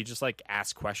like, he just like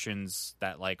asks questions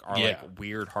that like are like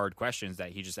weird, hard questions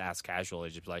that he just asks casually.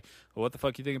 Just like, well, what the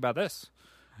fuck you think about this?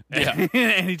 Yeah.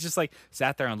 And he just like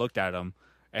sat there and looked at him.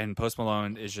 And Post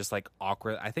Malone is just like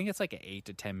awkward. I think it's like an 8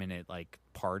 to 10 minute like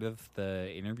part of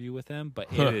the interview with him, but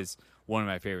it is one of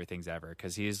my favorite things ever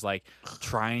because he's like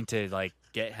trying to like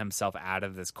get himself out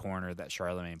of this corner that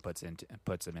Charlemagne puts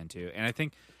him into. And I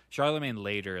think Charlemagne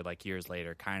later, like years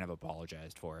later, kind of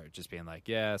apologized for it, just being like,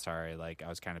 "Yeah, sorry, like I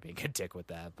was kind of being a dick with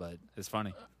that, but it's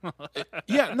funny."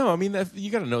 Yeah, no, I mean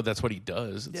you got to know that's what he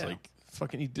does. It's Yeah. like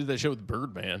fucking he did that shit with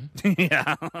Birdman.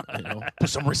 Yeah, You know, put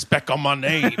some respect on my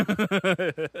name.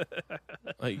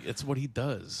 Like it's what he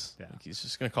does. Yeah. Like, he's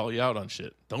just gonna call you out on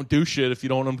shit. Don't do shit if you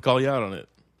don't want him to call you out on it.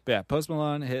 but yeah, Post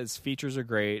Malone, his features are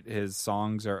great, his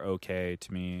songs are okay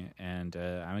to me, and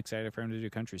I'm excited for him to do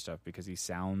country stuff because he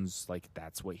sounds like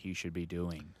that's what he should be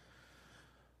doing.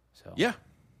 So Yeah,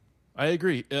 I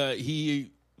agree.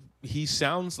 He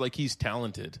sounds like he's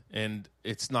talented, and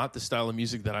it's not the style of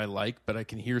music that I like, but I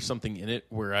can hear something in it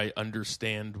where I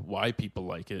understand why people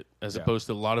like it, as opposed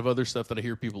to a lot of other stuff that I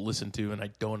hear people listen to and I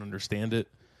don't understand it.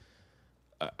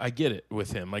 I get it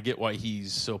with him. I get why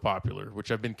he's so popular,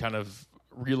 which I've been kind of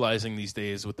realizing these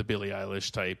days with the Billie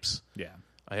Eilish types. yeah.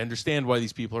 I understand why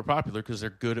these people are popular because they're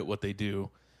good at what they do.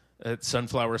 That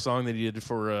Sunflower song that he did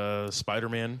for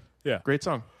Spider-Man, Yeah. great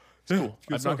song. It's cool.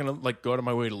 good I'm not going to like go out of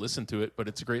my way to listen to it, but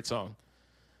it's a great song.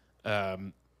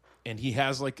 And he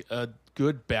has like a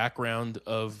good background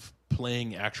of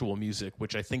playing actual music,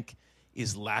 which I think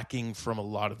is lacking from a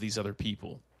lot of these other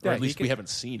people. Or Yeah, at least he we can- haven't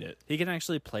seen it. He can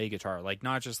actually play guitar, like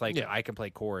not just like Yeah. I can play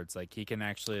chords. Like he can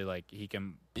actually like he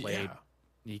can play. Yeah.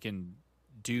 He can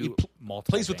do He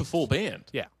multiple. Plays with the things. full band.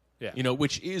 Yeah, yeah, You know,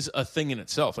 which is a thing in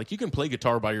itself. Like you can play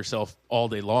guitar by yourself all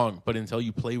day long, but until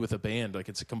you play with a band, like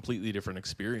it's a completely different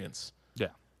experience. yeah.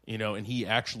 You know, and he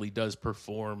actually does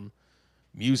perform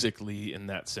musically in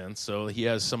that sense. So he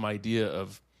has some idea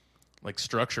of like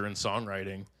structure and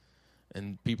songwriting,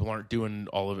 and people aren't doing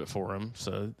all of it for him.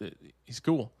 So he's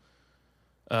cool.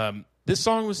 This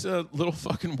song was a little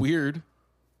fucking weird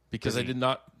because I did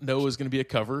not know it was going to be a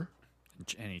cover.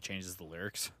 And he changes the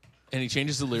lyrics. And he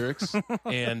changes the lyrics,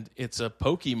 and it's a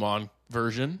Pokemon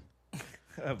version,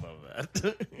 I love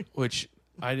that. which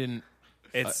I didn't.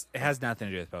 It has nothing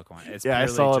to do with Pokemon. It's Yeah, I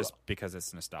purely saw it- just because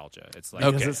it's nostalgia. It's like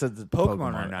Okay. Because it says the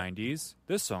Pokemon are 90s.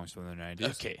 This song's from the 90s.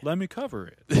 Okay. Let me cover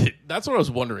it. That's what I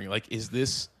was wondering. Like, is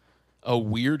this a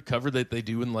weird cover that they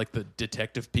do in like the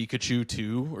Detective Pikachu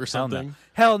 2 or Hell something? no.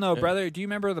 Hell no, brother. Do you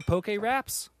remember the Poke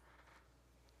Raps?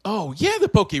 Oh yeah, the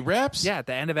Poke Raps. Yeah, at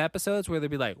the end of episodes where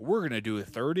they'd be like, we're going to do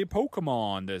 30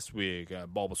 Pokemon this week.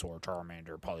 Bulbasaur,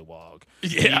 Charmander, Poliwag.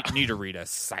 Yeah. Nidorina,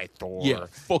 Scythor. Yeah,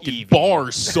 fucking Eevee.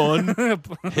 bars, son.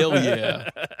 Hell yeah.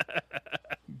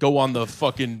 Go on the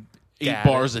fucking 8 Got it.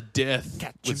 bars of death Catch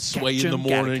 'em, with Sway catch in the 'em,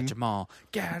 gotta morning. catch 'em all.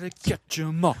 Gotta catch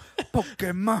 'em all.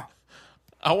 Pokemon.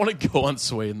 I want to go on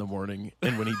Sway in the morning,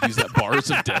 and when he does that bars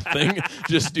of death thing,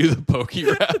 just do the Poke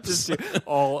Raps.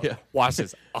 All, Yeah. watch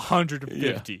this,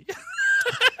 150.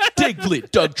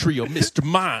 Diglett, Doug Trio, Mr.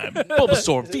 Mime,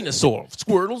 Bulbasaur, Venusaur,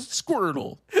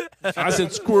 Squirtle. I said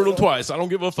Squirtle twice. I don't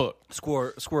give a fuck.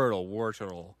 Squirtle,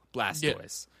 Wartortle,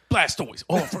 Blastoise, Blastoise.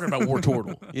 Oh, I forgot about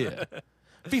Wartortle. Yeah.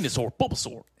 Venusaur,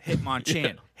 Bulbasaur.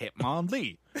 Hitmonchan,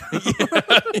 Hitmonlee,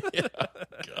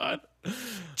 God.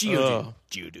 Geodude,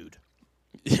 Geodude.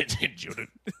 Judith.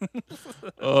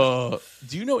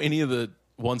 Do you know any of the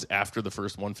ones after the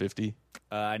first 150?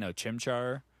 I know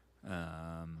Chimchar.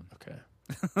 Okay.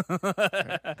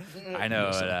 I know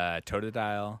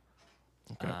Totodile.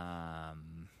 Okay.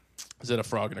 Is that a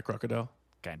frog and a crocodile?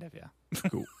 Kind of, yeah.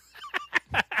 Cool.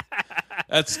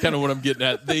 That's kind of what I'm getting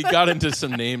at. They got into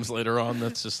some names later on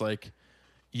that's just like,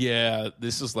 yeah,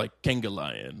 this is like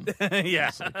Kangalion.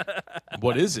 Yeah.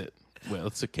 What is it? Well,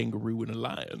 it's a kangaroo and a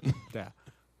lion. Yeah.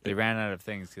 They ran out of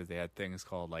things because they had things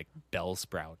called like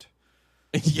Bellsprout.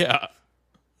 Yeah.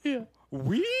 Yeah.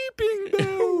 Weeping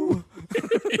Bell.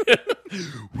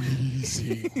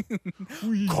 Wheezing.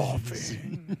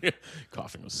 Coughing.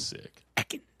 Coughing was sick.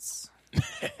 Ekans.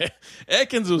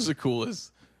 Ekans was the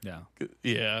coolest. Yeah.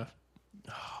 Yeah.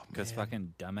 Because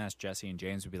fucking dumbass Jesse and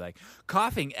James would be like,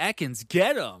 coughing Ekans,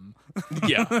 get him.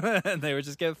 Yeah. And they would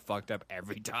just get fucked up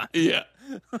every time. Yeah.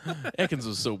 Ekans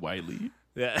was so wily.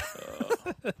 Yeah.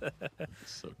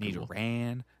 So cool.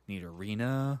 Nidoran,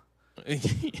 Nidorina.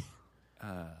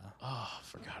 I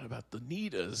forgot about the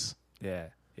Nidas. Yeah.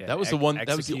 Yeah. That was the one. That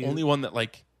was the Execute. only one that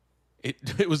like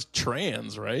it was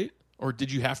trans, right? Or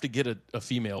did you have to get a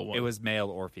female one? It was male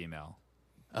or female.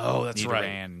 Oh, that's Nidoran right.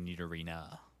 and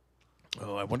Nidorina.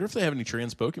 Oh, I wonder if they have any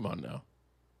trans Pokemon now.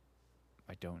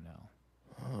 I don't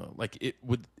know. Like it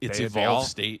would its They evolved all-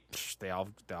 state. They all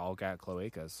got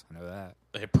cloacas. I know that.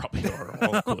 They probably are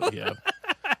all cool. Yeah.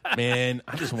 Man,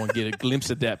 I just want to get a glimpse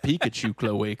of that Pikachu,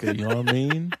 Cloaca. You know what I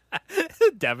mean?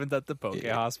 Devin's at the Poke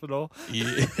Hospital.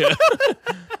 Yeah.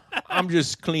 I'm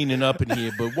just cleaning up in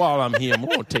here, but while I'm here, I'm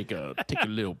going to take a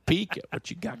little peek at what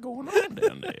you got going on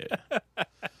down there.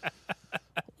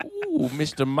 Ooh,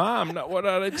 Mr. Mime, not what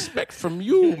I'd expect from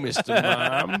you, Mr.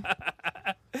 Mime.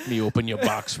 Let me open your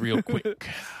box real quick.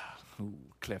 Ooh,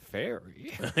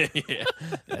 Clefairy. Yeah,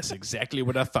 that's exactly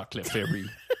what I thought, Clefairy.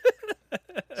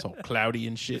 It's all cloudy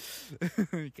and shit.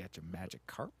 You got your magic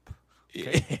carp.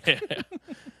 Yeah.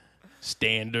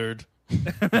 Standard.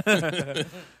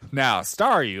 Now,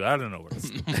 Staryu, I don't know where to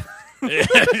start.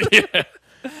 Yeah.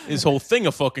 His whole thing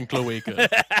of fucking Cloaca.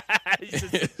 He's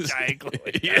just a giant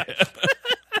Cloaca. Yeah.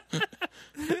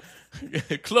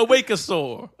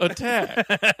 Cloacasaur, attack.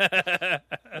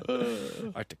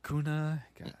 Articuno.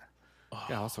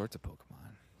 Got all sorts of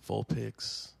Pokemon.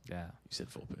 Vulpix. Yeah. You said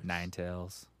Vulpix.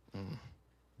 Ninetales.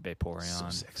 Vaporeon. So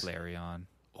sexy. Flareon.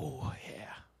 Oh,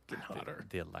 yeah. Getting hotter.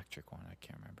 The electric one, I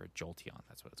can't remember. Jolteon,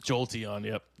 that's what it's called. Jolteon,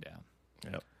 yep. Yeah.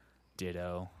 Yep.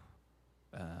 Ditto.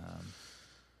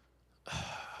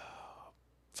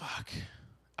 Fuck.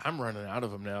 I'm running out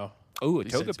of them now. Oh, At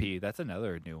least that's- Togepi. That's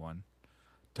another new one.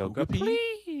 Togepi?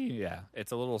 Yeah.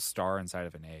 It's a little star inside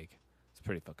of an egg. It's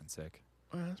pretty fucking sick.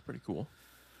 Oh, that's pretty cool.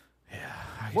 Yeah.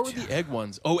 What were the egg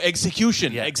ones? Oh,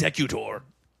 Execution. Yeah. Executor.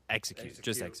 Execute.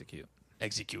 Just execute.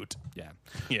 Execute. Yeah.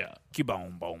 Yeah.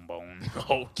 Cubone, bone.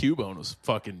 Oh, Cubone was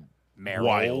fucking Marrow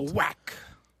wild. whack.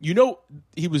 You know,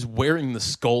 he was wearing the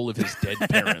skull of his dead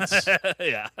parents.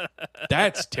 Yeah.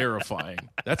 That's terrifying.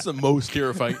 That's the most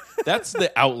terrifying. That's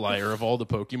the outlier of all the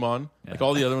Pokemon. Like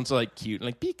all the other ones are like cute,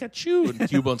 like Pikachu, and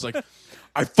Cubone's like,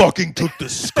 I fucking took the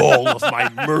skull of my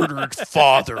murdered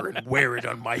father and wear it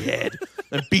on my head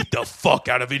and beat the fuck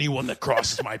out of anyone that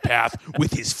crosses my path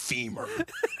with his femur.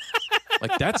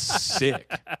 Like, that's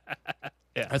sick.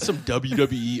 Yeah. That's some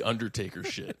WWE Undertaker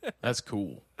shit. That's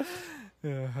cool.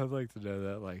 Yeah, I'd like to know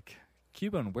that. Like,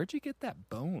 Cubone, where'd you get that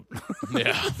bone?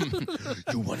 Yeah.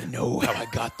 You want to know how I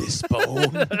got this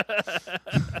bone?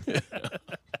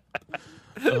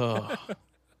 Oh.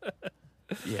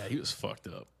 Yeah, he was fucked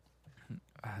up.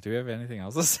 Do we have anything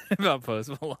else to say about Post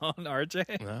Malone,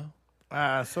 RJ?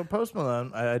 No? So Post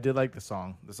Malone, I did like the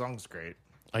song. The song's great.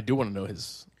 I do want to know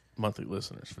his monthly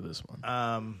listeners for this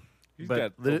one. He's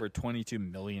But got over 22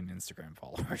 million Instagram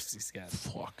followers. He's got.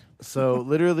 Fuck. So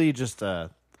literally just I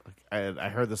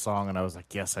heard the song and I was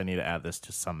like, yes, I need to add this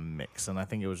to some mix. And I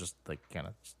think it was just like kind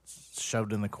of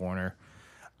shoved in the corner.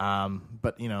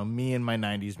 But, you know, me and my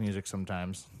 90s music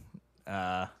sometimes.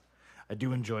 I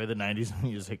do enjoy the 90s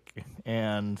music.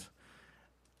 And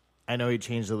I know he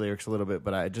changed the lyrics a little bit,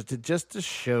 but I just to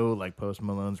show like Post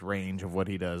Malone's range of what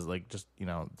he does, like just, you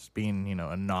know, just being, you know,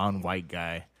 a non-white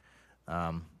guy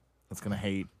that's going to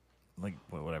hate like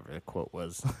whatever the quote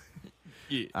was.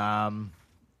 Yeah.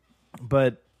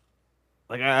 But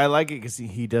like I like it because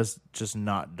he does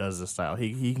the style.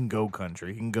 He can go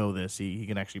country. He can go this. He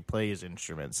can actually play his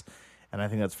instruments, and I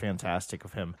think that's fantastic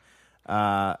of him.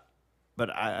 But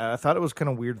I thought it was kind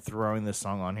of weird throwing this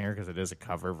song on here because it is a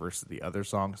cover versus the other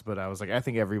songs. But I was like, I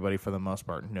think everybody for the most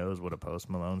part knows what a Post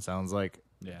Malone sounds like.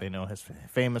 Yeah. They know his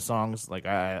famous songs. Like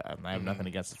I have nothing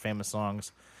against his famous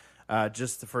songs.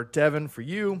 Just for Devin, for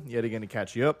you, yet again to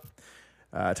catch you up.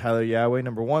 Tyler Yahweh,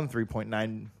 number 1,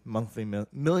 3.9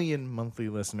 million monthly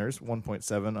listeners,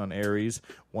 1.7 on Aries,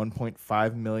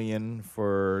 1.5 million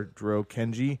for Dro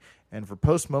Kenji, and for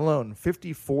Post Malone,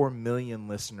 54 million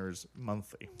listeners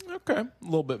monthly. Okay. A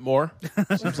little bit more.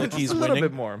 Seems like he's a winning. little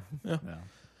bit more. Yeah.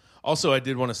 Also, I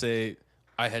did want to say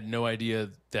I had no idea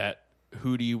that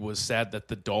Hootie was sad that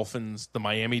the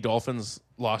Miami Dolphins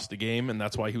lost a game, and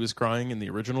that's why he was crying in the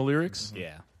original lyrics.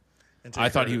 Yeah. I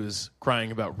thought he was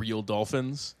crying about real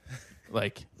dolphins,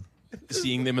 like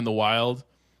seeing them in the wild.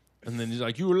 And then he's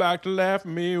like, you like to laugh at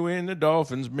me when the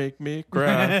dolphins make me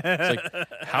cry. It's like,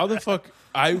 how the fuck?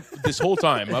 This whole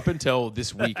time, up until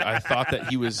this week, I thought that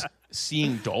he was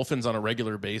seeing dolphins on a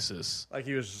regular basis. Like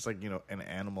he was just like, you know, an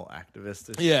animal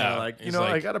activist. Yeah. Like, you He's know,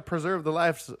 like- I got to preserve the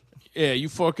lives Yeah, you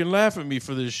fucking laugh at me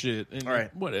for this shit. And All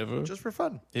right. whatever. just for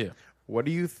fun. Yeah. What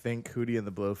do you think Hootie and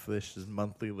the Blowfish's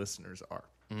monthly listeners are?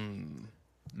 I'm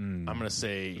going to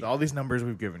say All these numbers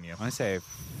we've given you. I say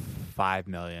 5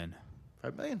 million.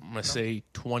 5 million? I'm going to say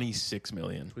 26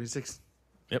 million. 26.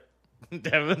 Yep.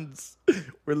 Devon's.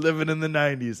 We're living in the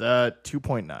 90s.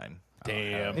 2.9.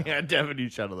 Damn. Yeah, Devin, you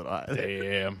shot a little high.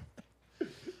 Damn.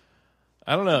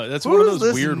 I don't know. That's one of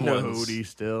those weird ones. Hootie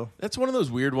still. That's one of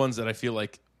those weird ones that I feel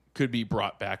like could be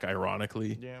brought back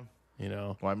ironically. Yeah. You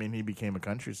know? Well, I mean, he became a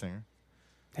country singer.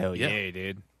 Hell Yeah. yeah,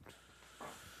 dude.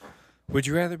 Would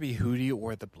you rather be Hootie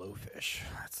or the Blowfish?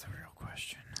 That's the real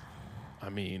question. I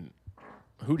mean,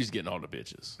 Hootie's getting all the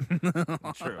bitches.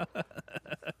 True.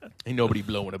 Ain't nobody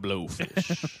blowing a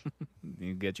blowfish.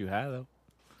 You get you high though.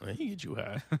 He get you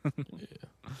high. Yeah.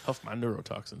 Huff my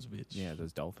neurotoxins, bitch. Yeah,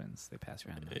 those dolphins they pass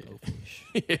around the Blowfish.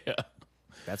 Yeah.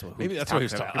 That's what. Maybe Hootie's that's what he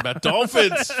was talking talking about.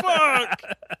 Dolphins. Fuck.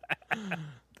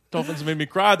 Dolphins made me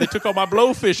cry. They took all my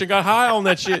blowfish and got high on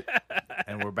that shit.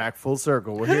 And we're back full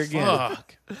circle. We're here again.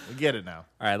 Fuck. We get it now.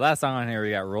 All right, last song on here,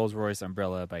 we got Rolls Royce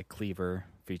Umbrella by Cleaver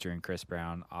featuring Chris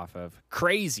Brown off of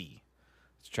Crazy.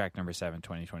 It's track number 7,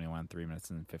 2021, 3 minutes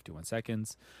and 51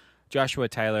 seconds. Joshua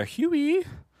Tyler Huey,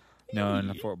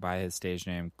 known by his stage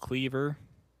name Cleaver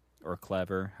or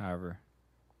Clever, however.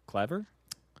 Clever?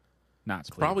 Not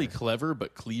Cleaver. Probably clever,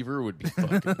 but Cleaver would be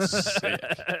fucking sick.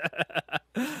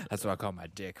 That's what I call my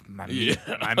dick. My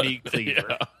meat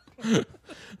cleaver.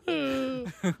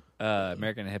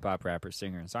 American hip-hop rapper,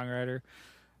 singer, and songwriter.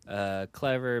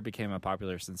 Clever became a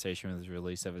popular sensation with the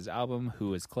release of his album,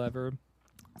 Who is Clever?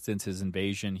 Since his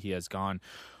invasion, he has gone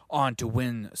on to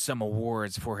win some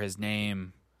awards for his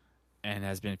name and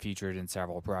has been featured in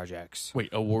several projects. Wait,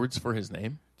 awards for his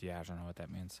name? Yeah, I don't know what that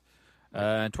means.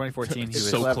 In 2014, he was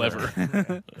so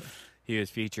clever. He was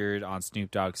featured on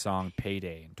Snoop Dogg's song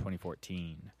Payday in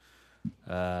 2014.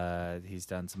 He's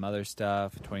done some other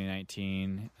stuff.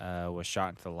 2019 was shot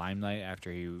into the limelight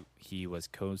after he was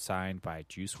co-signed by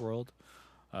Juice WRLD.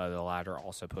 The latter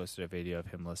also posted a video of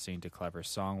him listening to Clever's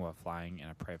song while flying in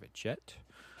a private jet.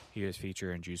 He was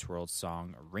featured in Juice WRLD's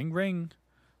song Ring Ring,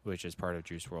 which is part of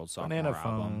Juice WRLD's sophomore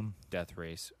album Death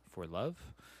Race for Love.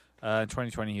 In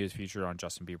 2020, he was featured on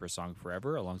Justin Bieber's song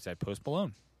Forever alongside Post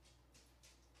Malone.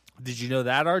 Did you know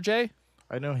that, RJ?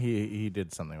 I know he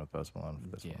did something with Post Malone for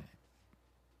this one.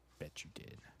 Bet you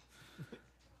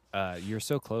did. You're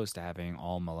so close to having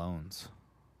all Malones.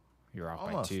 You're off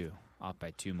Almost. by 2. Off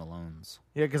by 2 Malones.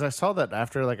 Yeah, because I saw that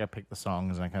after I picked the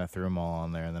songs and I kind of threw them all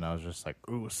on there, and then I was just like,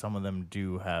 ooh, some of them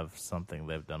do have something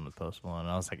they've done with Post Malone. And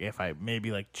I was like, if I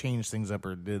maybe changed things up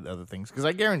or did other things, because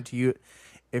I guarantee you,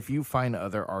 if you find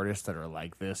other artists that are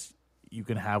like this, you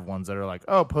can have ones that are like,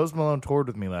 oh, Post Malone toured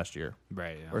with me last year.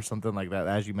 Right, yeah. Or something like that,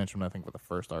 as you mentioned, I think, with the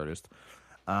first artist.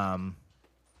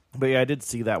 But yeah, I did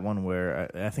see that one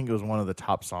where I think it was one of the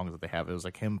top songs that they have. It was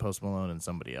him, Post Malone, and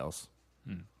somebody else.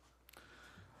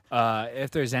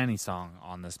 If there's any song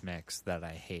on this mix that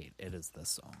I hate, it is this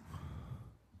song.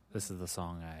 This is the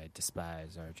song I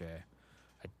despise, RJ.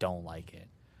 I don't like it.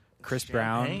 Chris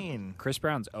Champagne.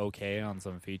 Brown's okay on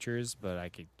some features, but I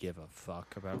could give a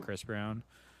fuck about Chris Brown.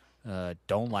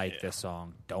 Don't like this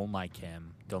song. Don't like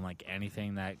him. Don't like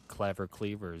anything that Clever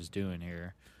Cleaver is doing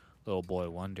here. Little Boy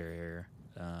Wonder here.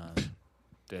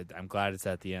 I'm glad it's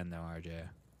at the end, though, RJ.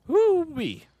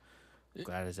 Woo-wee.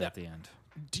 Glad it's at the end.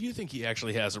 Do you think he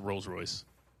actually has a Rolls Royce?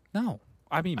 No.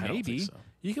 I mean, I don't maybe. think so.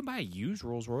 You can buy a used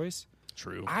Rolls Royce.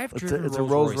 True. I've It's driven a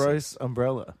Rolls Royces. Royce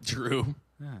umbrella. True.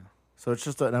 Yeah. So it's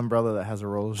just an umbrella that has a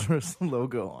Rolls Royce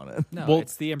logo on it. No, Well,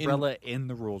 it's the umbrella in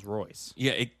the Rolls Royce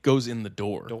Yeah, it goes in the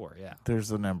door. yeah. There's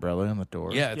an umbrella in the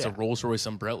door. Yeah, it's a Yeah. Rolls Royce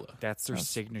umbrella. That's their That's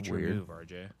signature weird. move,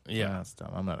 RJ. Yeah. That's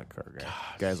dumb. I'm not a car guy.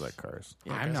 Guys like cars.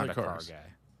 Yeah, I'm guys not like a car cars.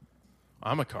 guy.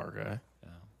 I'm a car guy.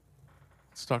 No.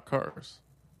 Stock cars.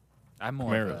 I'm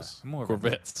more Camaros. of a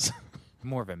Corvettes.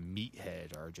 more of a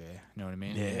meathead, RJ. You know what I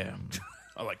mean? Yeah.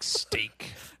 I like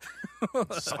steak.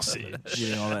 Sausage.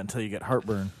 Eating all that until you get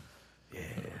heartburn.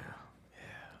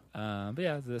 But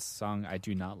yeah, this song I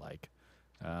do not like.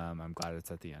 I'm glad it's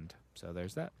at the end. So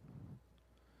there's that.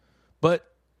 But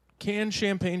can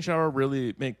champagne shower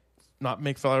really not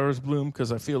make flowers bloom?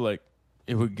 Because I feel like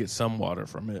it would get some water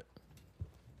from it.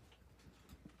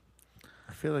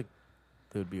 I feel like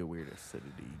there would be a weird acidity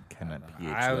kind of pH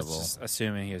I was level. just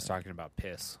assuming he was talking about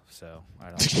piss, so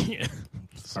I don't. Yeah.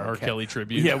 R. Kelly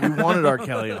tribute. Yeah, we wanted R.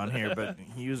 Kelly on here, but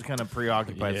he was kind of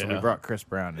preoccupied, so we Yeah. brought Chris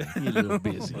Brown in. He's a little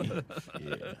busy.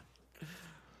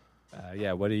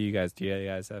 Yeah. Do you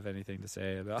guys have anything to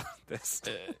say about this?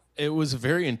 It was a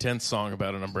very intense song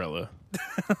about an umbrella.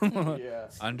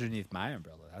 Underneath My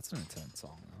Umbrella. That's an intense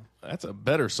song, though. That's a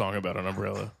better song about an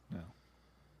umbrella. No.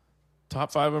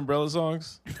 Top 5 umbrella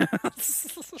songs?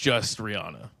 Just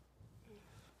Rihanna.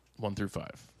 1 through 5.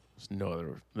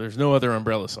 There's no other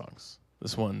umbrella songs.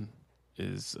 This one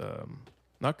is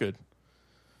not good.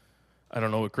 I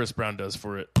don't know what Chris Brown does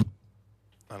for it.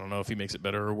 I don't know if he makes it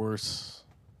better or worse.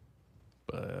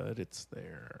 But it's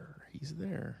there. He's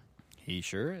there. He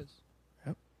sure is.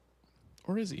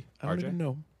 Or is he? I don't RJ? even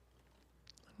know.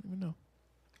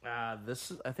 I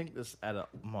think this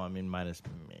minus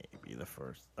maybe the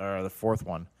first or the fourth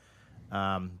one.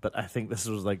 But I think this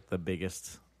was the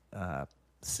biggest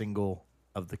single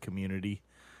of the community.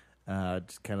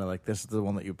 Just kind of like, this is the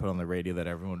one that you put on the radio that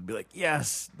everyone would be like,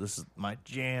 yes, this is my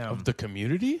jam. Of the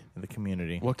community? The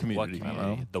community. What community? What I don't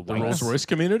community? know. The The whites? Rolls-Royce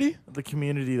community? The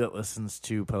community that listens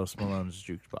to Post Malone's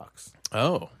Jukebox.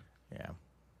 Oh. Yeah.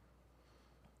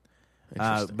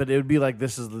 Interesting. But it would be like,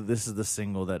 this is the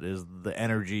single that is the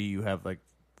energy you have, like,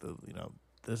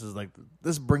 this is like,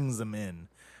 this brings them in.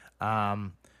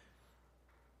 Then,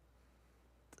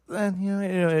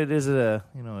 it is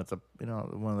it's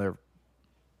one of their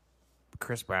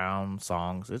Chris Brown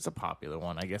songs. It's a popular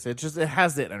one, I guess. It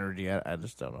has that energy. I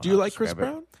just don't know. Do you how to like Chris describe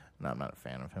it. Brown? No, I'm not a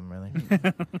fan of him, really.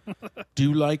 Do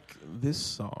you like this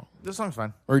song? This song's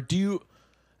fine. Or do you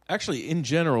actually, in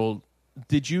general,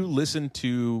 did you listen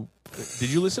to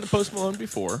Post Malone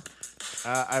before?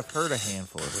 I've heard a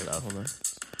handful of stuff. Hold on.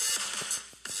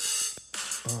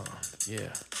 Oh,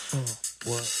 yeah. Oh,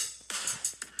 what?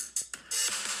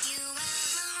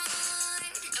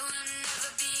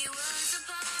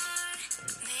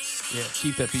 Yeah,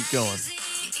 keep that beat going.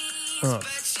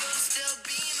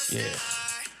 Yeah.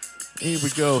 Here we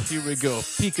go.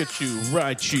 Pikachu,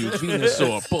 Raichu,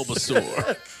 Venusaur,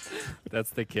 Bulbasaur. That's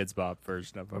the Kids Bop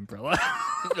version of Umbrella.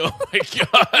 Oh my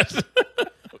god.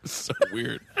 So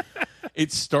weird.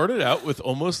 It started out with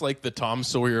almost like the Tom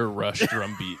Sawyer Rush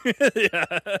drum beat. Yeah.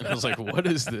 And I was like, what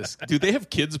is this? Do they have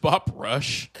Kids Bop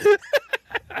Rush?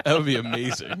 That would be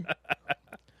amazing.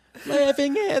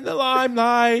 Living in the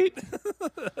limelight.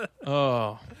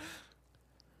 Oh.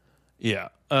 Yeah.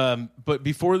 But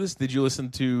before this, did you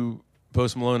listen to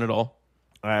Post Malone at all?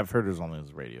 I've heard only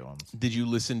his radio ones. Did you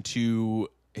listen to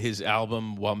his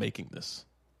album while making this?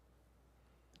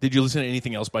 Did you listen to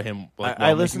anything else by him? Like, I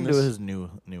while listened making to this? his new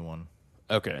one,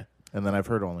 Okay. and then I've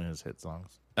heard only his hit songs.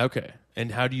 Okay.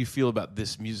 And how do you feel about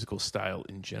this musical style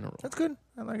in general? That's good.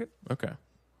 I like it. Okay.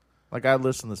 Like, I'd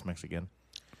listen to this mix again.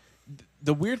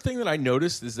 The weird thing that I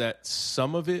noticed is that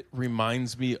some of it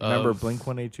reminds me of... Remember,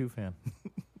 Blink-182 fan.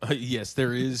 Yes,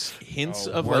 there is hints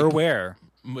of We're like aware.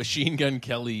 Machine Gun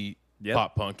Kelly Yep.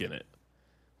 pop punk in it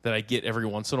that I get every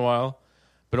once in a while.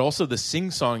 But also the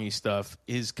sing-songy stuff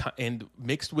is, and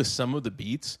mixed with some of the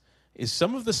beats, is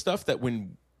some of the stuff that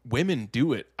when women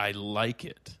do it, I like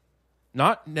it.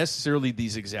 Not necessarily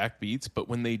these exact beats, but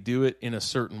when they do it in a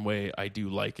certain way, I do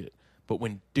like it. But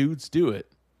when dudes do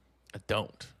it, I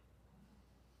don't.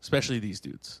 Especially these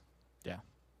dudes. Yeah.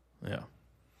 Yeah.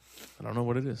 I don't know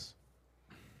what it is.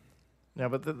 Yeah,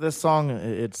 but this song,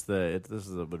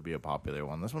 would be a popular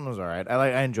one. This one was all right.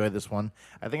 I enjoyed this one.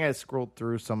 I think I scrolled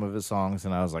through some of his songs,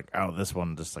 and I was like, oh, this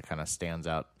one just like kind of stands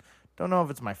out. Don't know if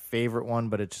it's my favorite one,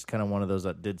 but it's just kind of one of those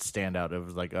that did stand out. It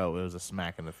was like, oh, it was a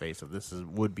smack in the face of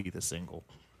would be the single.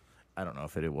 I don't know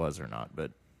if it was or not,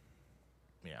 but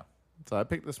yeah. So I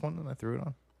picked this one and I threw it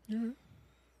on.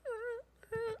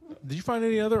 Did you find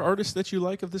any other artists that you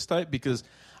like of this type? Because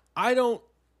I don't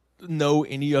know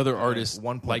any other artists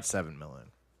 1.7 like million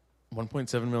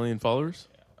 1.7 million followers.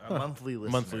 monthly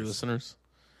listeners. Monthly listeners.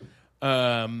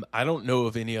 I don't know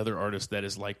of any other artist that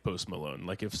is like Post Malone.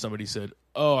 Like if somebody said,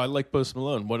 "Oh, I like Post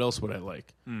Malone," what else would I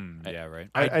like? Yeah, right.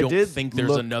 I don't did think there's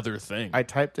look- another thing. I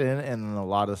typed in, and then a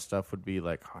lot of stuff would be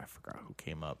like, oh, I forgot who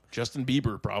came up. Justin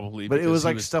Bieber probably, But it because was he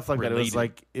like stuff like that. It was related.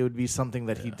 like it would be something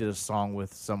that he did a song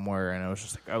with somewhere, and it was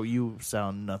just like, oh, you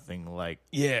sound nothing like.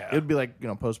 Yeah. It would be like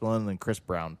Post Malone, and then Chris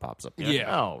Brown pops up. You're like,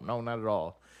 Yeah. no, not at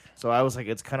all. So I was like,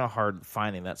 it's kind of hard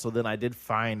finding that. So then I did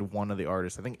find one of the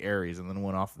artists, I think Aries, and then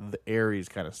went off the Aries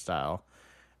kind of style.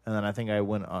 And then I think I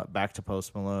went back to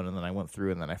Post Malone, and then I went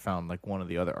through, and then I found like one of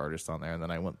the other artists on there, and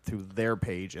then I went through their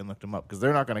page and looked them up because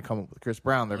they're not going to come up with Chris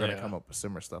Brown. They're going to Yeah. come up with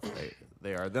similar stuff.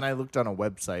 They are. Then I looked on a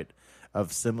website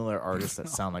of similar artists that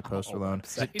sound like Post Malone.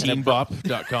 Is it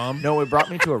teenbop.com? No, it brought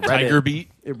me to a Reddit. Tiger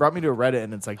Beat. It brought me to a Reddit,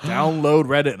 and it's like download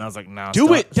Reddit, and I was like, nah, Do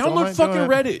still- it. still Download not fucking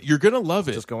doing it. Reddit. You're gonna love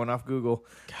it. Just going off Google.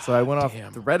 So I went off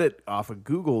damn. the Reddit off of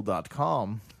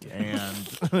Google.com,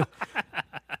 and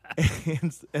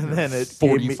and then it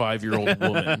gave me, 45-year-old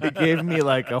woman. it gave me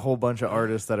like a whole bunch of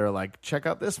artists that are like, check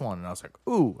out this one, and I was like,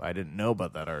 ooh, I didn't know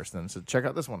about that artist, and so check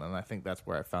out this one, and I think that's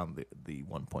where I found the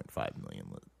 1.5 million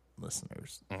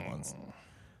listeners ones.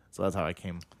 So that's how I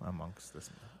came amongst this.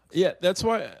 Yeah, that's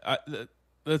why.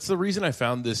 That's the reason I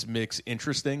found this mix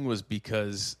interesting, was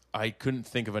because I couldn't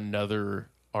think of another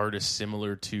artist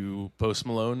similar to Post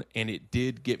Malone, and it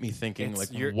did get me thinking,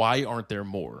 why aren't there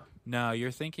more? No, you're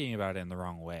thinking about it in the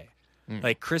wrong way.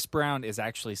 Like Chris Brown is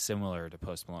actually similar to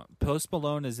Post Malone. Post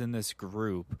Malone is in this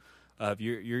group of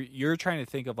you're trying to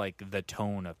think of like the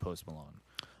tone of Post Malone.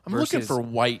 I'm looking for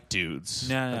white dudes.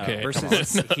 No. Okay, come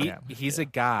Versus on. he's a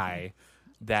guy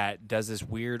that does this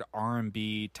weird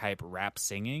R&B type rap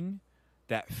singing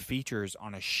that features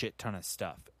on a shit ton of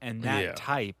stuff, and that Yeah.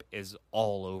 type is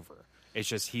all over. It's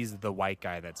just he's the white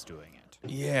guy that's doing it.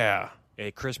 Yeah.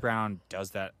 Chris Brown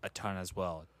does that a ton as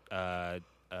well. Ty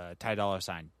Dolla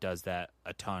 $ign does that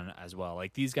a ton as well.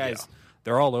 Like these guys,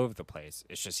 they're all over the place.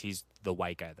 It's just he's the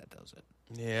white guy that does it.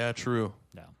 Yeah, true.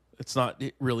 No. It's not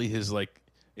really his, like,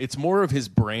 it's more of his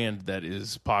brand that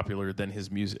is popular than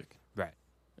his music. Right.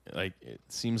 Like, it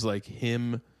seems like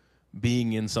him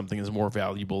being in something is more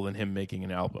valuable than him making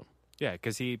an album. Yeah,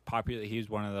 because he's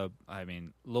one of the, I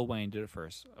mean, Lil Wayne did it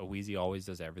first. Weezy always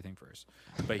does everything first.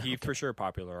 But he for sure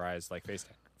popularized, like,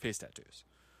 face tattoos.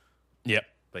 Yep.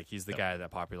 Like, he's the guy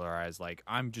that popularized, like,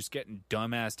 I'm just getting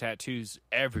dumbass tattoos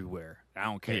everywhere. I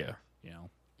don't care. Yeah. You know?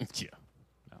 Yeah.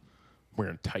 No.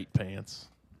 Wearing tight pants.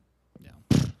 No.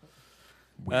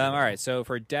 All right, so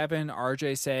for Devin,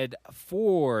 RJ said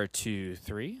 4, 2,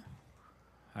 3.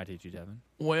 How did you, Devin?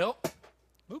 Well,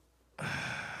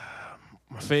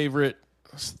 my favorite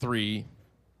was 3.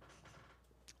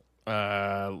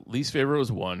 Least favorite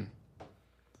was 1.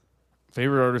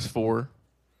 Favorite artist 4.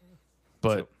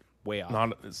 But Way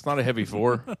off. it's not a heavy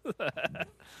 4.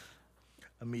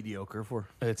 A mediocre 4.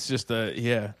 It's just like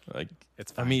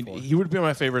It's I fine mean, 4. he would be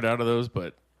my favorite out of those,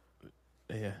 but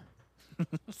yeah.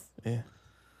 Yeah.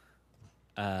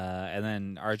 And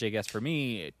then RJ guessed for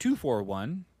me 2, 4,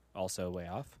 1, also way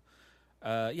off.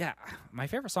 Yeah, my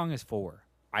favorite song is 4.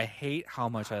 I hate how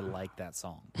much I like that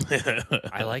song.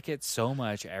 I like it so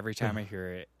much every time I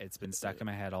hear it. It's been stuck in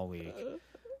my head all week.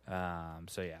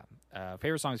 So yeah,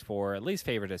 favorite song is 4. Least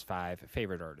favorite is 5.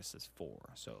 Favorite artist is 4.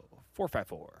 So 4, 5,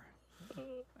 4.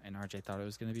 And RJ thought it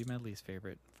was going to be my least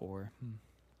favorite 4.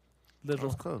 That Little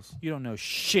was close. You don't know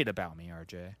shit about me,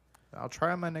 RJ. I'll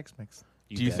try on my next mix.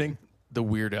 Do you Devin. think the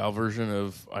Weird Al version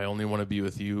of "I Only Want to Be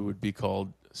with You" would be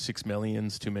called 6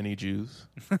 Millions Too Many Jews"?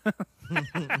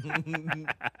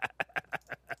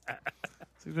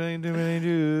 6 million too many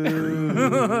Jews.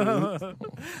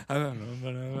 I don't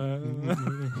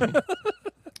know, but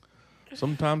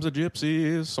Sometimes they're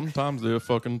gypsies, sometimes they're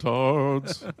fucking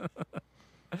tards.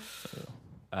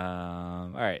 all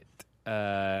right.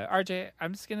 RJ,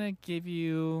 I'm just going to give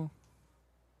you...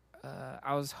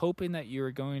 I was hoping that you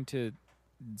were going to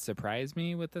surprise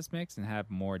me with this mix and have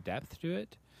more depth to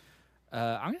it.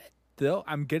 I'm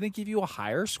gonna give you a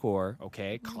higher score.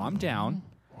 Okay, calm down.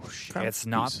 Oh, shit. It's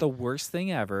not the worst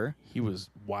thing ever. He was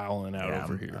wilding out Yeah,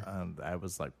 over here. I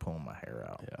was like pulling my hair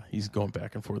out. Yeah, he's going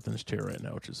back and forth in his chair right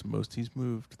now, which is the most he's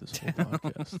moved this whole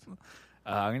podcast.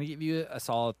 I'm gonna give you a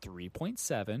solid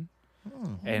 3.7,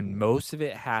 and most of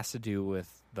it has to do with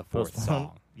the fourth Post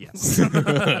song. Yes.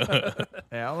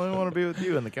 Hey, I only want to be with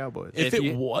you and the Cowboys. If If it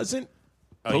you- wasn't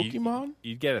Oh, you- Pokemon,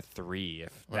 You'd get a 3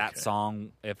 if that Okay.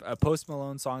 song, if a Post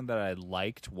Malone song that I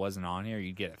liked wasn't on here.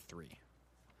 You'd get a 3.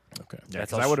 okay. Yeah,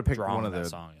 That's 'cause how I would have picked strong one of that the.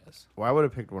 song is. Well, I would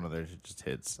have picked one of their just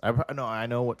hits. I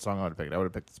know what song I would have picked. I would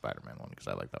have picked the Spider-Man one because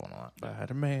I like that one a lot.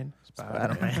 Spider-Man,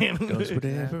 Spider-Man. goes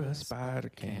whatever a spider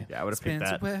can. Yeah, I would have picked Spins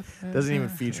a that. web. Doesn't even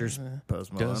feature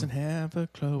Post Malone. Doesn't have a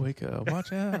cloaca.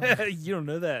 Watch out. You don't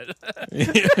know that.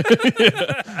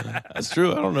 That's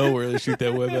true. I don't know where they shoot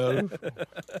that web out of.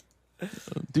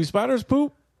 Do spiders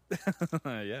poop?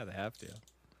 Yeah, they have to.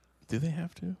 Do they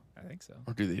have to? I think so.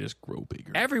 Or do they just grow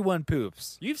bigger? Everyone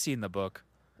poops. You've seen the book.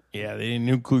 Yeah, they didn't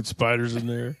include spiders in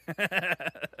there.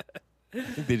 I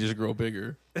think they just grow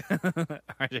bigger.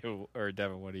 Or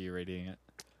Devin, what are you rating it?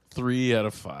 3 out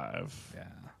of 5. Yeah.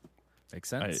 Makes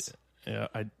sense.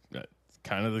 I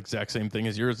kind of the exact same thing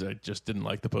as yours. I just didn't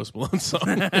like the Post Malone song.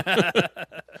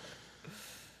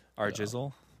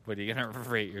 Jizzle, what are you going to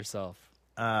rate yourself?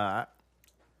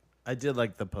 I did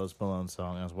like the Post Malone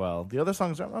song as well. The other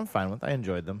songs I'm fine with. I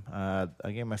enjoyed them. I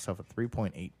gave myself a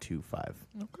 3.825.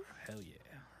 Hell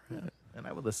yeah. And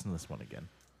I would listen to this one again.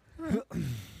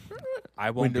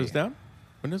 I won't Windows be. down?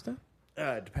 Windows down?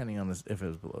 Depending on this, if it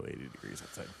was below 80 degrees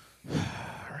outside. All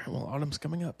right, well, autumn's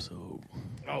coming up, so.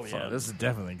 Oh, yeah. This is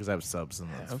definitely because I have subs, and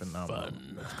that's Have phenomenal.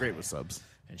 fun. It's great with subs.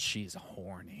 And she's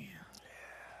horny.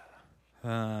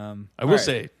 I will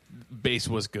say, bass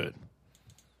was good,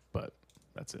 but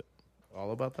that's it.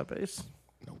 All about that bass.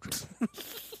 No trouble.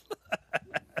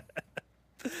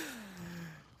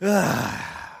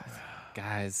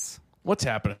 Guys, What's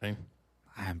happening?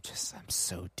 I'm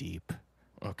so deep.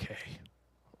 Okay.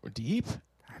 We're deep?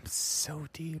 I'm so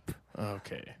deep.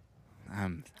 Okay.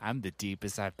 I'm the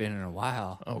deepest I've been in a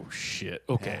while. Oh, shit.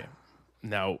 Okay. Yeah.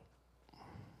 Now,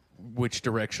 which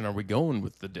direction are we going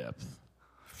with the depth?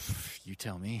 You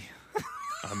tell me.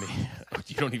 I mean,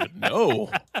 you don't even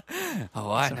know Oh,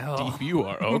 I how know. deep you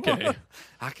are. Okay.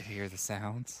 I can hear the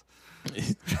sounds.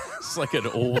 It's like an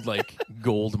old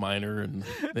gold miner in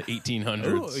the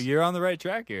 1800s. Ooh, you're on the right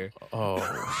track here. Oh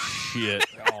shit!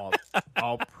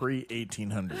 All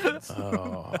pre-1800s.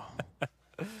 Oh,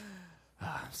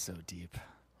 I'm so deep.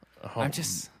 oh. I'm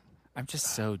just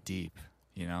so deep.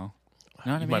 You know.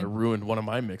 You know what You I might have mean? ruined one of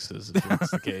my mixes if that's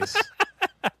the case.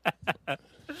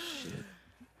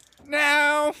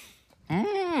 Now,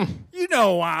 you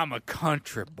know I'm a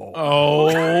country boy.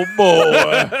 Oh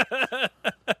boy!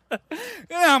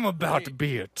 And I'm about to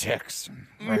be a Texan.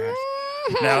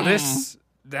 Now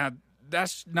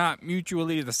that's not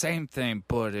mutually the same thing,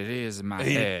 but it is in my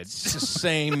head. It's the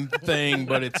same thing,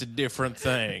 but it's a different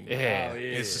thing. Yeah.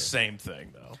 It's the same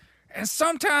thing though. And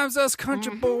sometimes us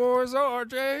country boys,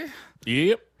 RJ,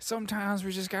 Yep. sometimes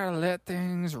we just gotta let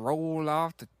things roll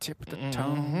off the tip of the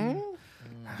tongue.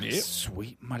 Yep.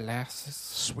 Sweet molasses.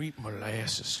 Sweet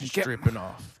molasses Get- dripping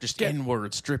off. Just get-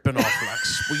 inwards dripping off like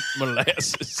sweet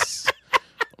molasses.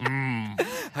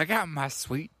 I got my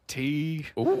sweet tea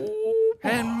Ooh.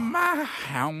 and my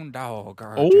hound dog,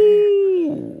 RJ.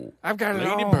 Oh. I've got it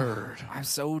Lady all. Bird. I'm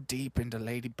so deep into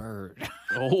Lady Bird.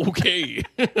 Okay.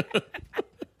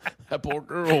 That poor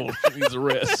girl. She needs a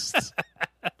rest.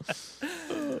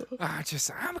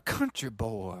 I'm a country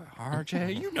boy,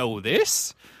 RJ. You know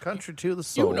this. Country to the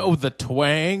soul. You know the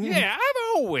twang. Yeah,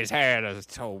 I've always had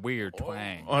a weird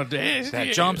twang Oh,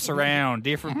 that jumps around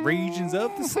different regions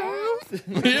of the South.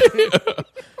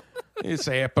 It's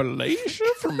Appalachia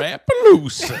from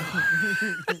Appaloosa.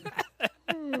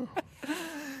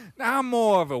 Now, I'm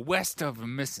more of a west of the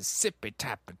Mississippi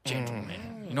type of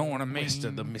gentleman. You know what I mean? West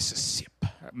of the Mississippi.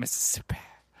 Mississippi.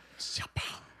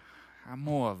 I'm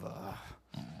more of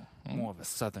a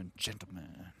southern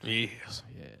gentleman. Yes.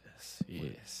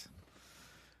 Yes.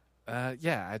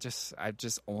 Yeah, I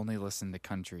just only listen to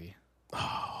country.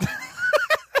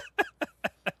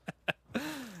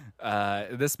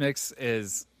 This mix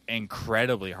is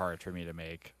incredibly hard for me to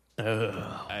make.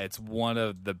 It's one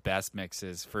of the best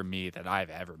mixes for me that I've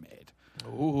ever made.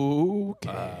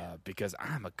 Okay. Because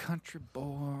I'm a country boy,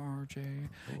 RJ.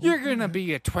 You're gonna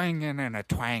be a twangin' and a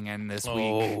twangin' this week.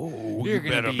 Oh, You're you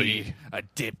gonna better be be. a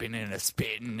dipping and a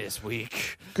spitting this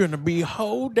week. Gonna be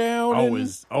hoe down.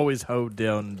 Always hoed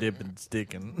down, dipping,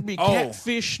 sticking. Be Oh.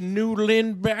 catfish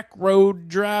noodling, back road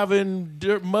driving,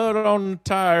 dirt, mud on the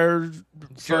tires,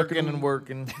 Jerking and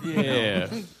working. Yeah.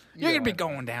 You're gonna be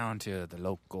going down to the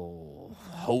local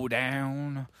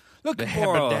hoedown, looking The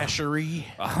for haberdashery.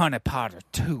 a honey pot or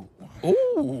two.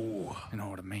 Ooh. You know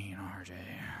what I mean, RJ?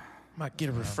 Might get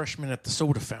a refreshment at the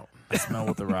soda fountain. I smell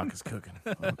what the rock is cooking.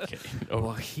 Okay.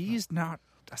 Well, he's not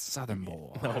a southern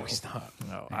boy. No, he's not.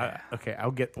 No, okay, I'll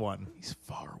get one. He's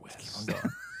far west.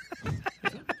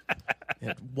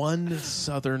 Yeah, one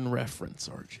southern reference,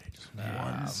 RJ. Just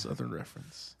one southern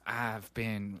reference. I've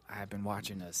been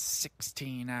watching a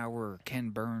 16-hour Ken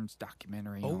Burns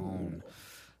documentary on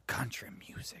country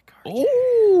music. RJ.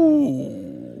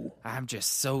 Oh. I'm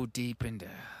just so deep into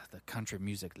the country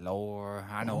music lore.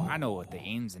 I know what the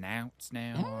ins and outs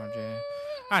now, RJ.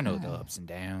 I know the ups and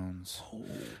downs.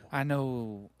 I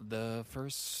know the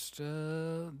first,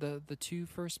 the two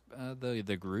first,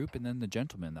 the group, and then the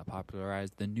gentleman that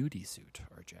popularized the nudie suit,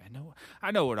 RJ.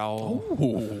 I know it all.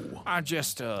 Oh. I'm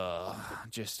just a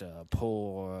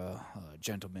poor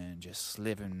gentleman, just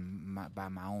living by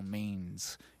my own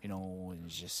means. You know, and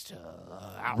just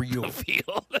out Real. in the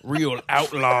field. Real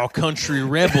outlaw country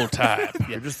rebel type.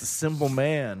 You're just a simple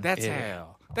man. That's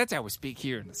how we speak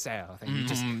here in the South. And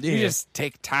yeah. you just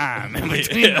take time in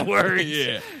between the words.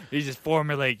 Yeah. You just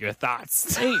formulate your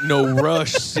thoughts. Ain't no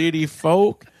rush city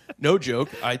folk. No joke.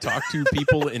 I talk to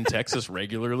people in Texas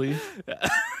regularly,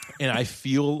 and I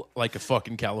feel like a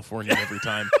fucking Californian every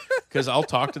time. Because I'll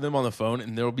talk to them on the phone,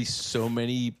 and there'll be so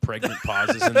many pregnant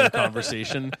pauses in their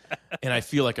conversation, and I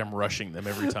feel like I'm rushing them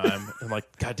every time. I'm like,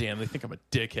 God damn, they think I'm a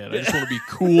dickhead. I just want to be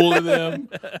cool to them.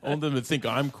 I want them to think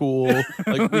I'm cool.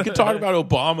 Like, we could talk about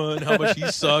Obama and how much he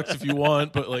sucks if you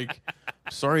want, but, like,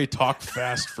 sorry to talk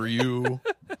fast for you.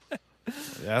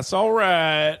 That's all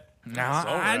right. Now,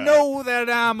 all I right. know that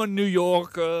I'm a New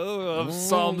Yorker of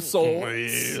some sort.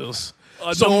 Yes.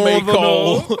 A Some may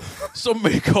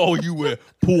northerner. call you a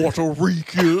Puerto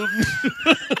Rican.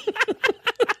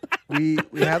 We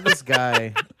have this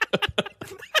guy.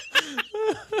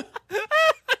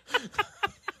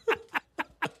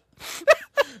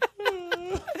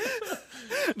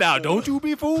 Now, don't you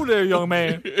be fooled there, young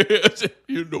man.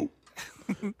 You know,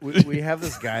 We have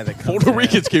this guy that comes Puerto in.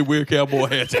 Ricans can wear cowboy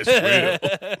hats. It's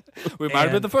real. We might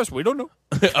have been the first. We don't know.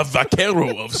 A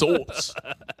vaquero of sorts.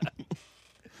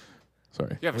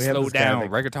 Sorry. You have to We have slow this guy down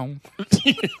that- reggaeton.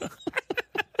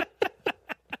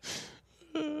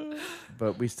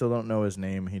 but we still don't know his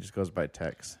name. He just goes by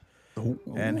Tex.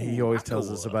 And he always tells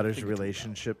us about his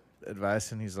relationship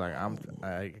advice, and he's like,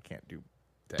 I can't do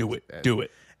that. Do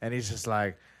it. And he's just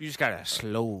like, You just gotta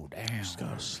slow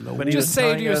down. but he Just was say to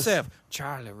telling us- yourself,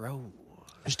 Charlie Rose.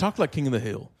 Just talk like King of the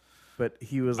Hill. But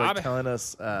he was like Bobby. telling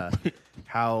us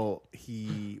how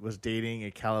he was dating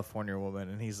a California woman,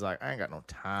 and he's like, I ain't got no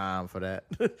time for that.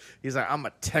 He's like, I'm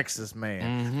a Texas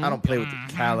man. I don't play with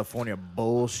the California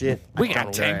bullshit. We I got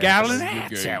don't 10 gas." gallon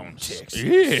hats out in Texas.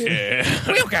 Yeah.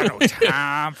 We don't got no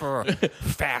time for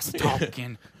fast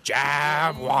talking,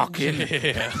 jive walking.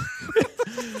 Yeah.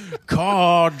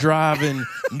 Car driving,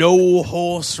 no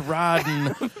horse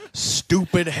riding,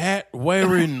 stupid hat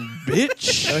wearing bitch.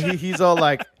 So he's all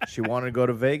like, she wanted to go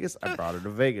to Vegas. I brought her to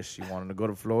Vegas. She wanted to go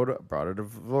to Florida. I brought her to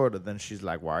Florida. Then she's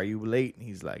like, why are you late? And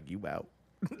he's like, you out.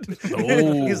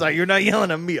 Oh. He's like, you're not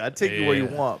yelling at me. I take you where you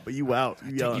Yeah. want, but you out.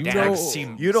 You yelling. You at don't Tex.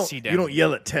 see- You don't. see You them. don't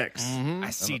yell at Tex. I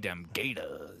see them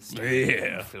gators. Yeah.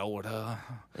 In Florida.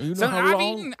 You know So how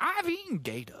long? I've eaten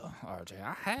gator, RJ.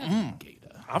 I have eaten gator.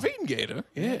 I've eaten gator.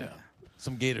 Yeah.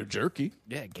 Some gator jerky.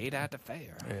 Yeah, gator at the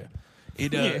fair. Yeah.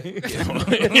 It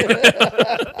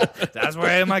That's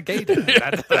where my gator.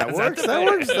 That works. That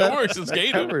works. That works. It's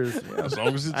gator. Covers, yeah. As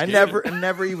long as it's I gator.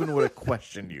 never even would have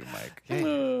questioned you, Mike.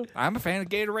 Hey, I'm a fan of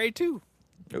Gatorade too.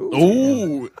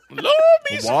 Ooh, Lord,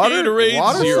 me some Water, Gatorade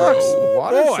water Zero. sucks.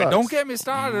 Water Boy, sucks. don't get me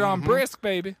started on brisk,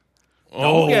 baby.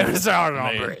 Oh, Don't get me started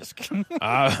on man. brisk.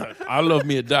 I love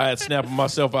me a diet snapping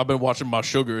myself. I've been watching my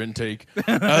sugar intake.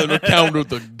 I counted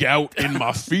the gout in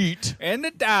my feet And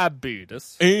the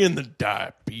diabetes. and the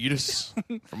diabetes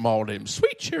from all them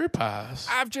sweet cherry pies.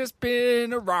 I've just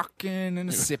been a rocking and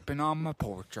a sipping on my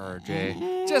porch,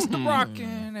 RJ. Just a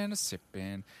rocking and a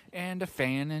sipping and a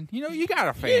fanning. You know, you got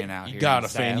a fan out here. You got in a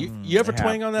fan. the South. You ever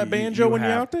twang on that banjo when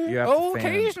you're out there? You have Oh, to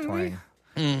fan occasionally. twang.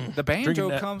 The banjo Drinking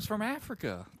that- comes from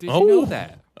Africa. Did Oh. you know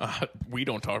that? We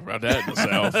don't talk about that in the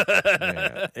South.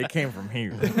 Yeah, it came from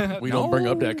here. We don't bring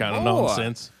up that kind of No.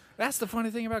 nonsense. That's the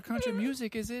funny thing about country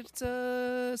music is it's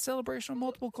a celebration of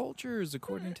multiple cultures,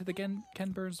 according to the Ken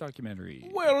Burns documentary.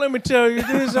 Well, let me tell you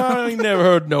this. I ain't never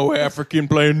heard no African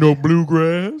playing no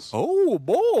bluegrass. Oh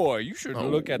boy, you should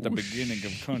look at the Oh, beginning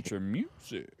of country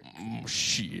music.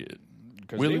 Shit.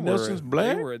 'Cause Willie they Nelson's were,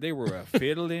 black? They were a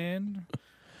fiddle in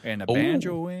and a Oh.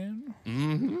 banjo in.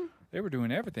 Mm-hmm. They were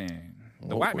doing everything.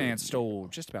 The white man stole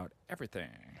just about everything.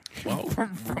 Well,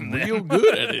 From real them.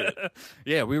 good at it.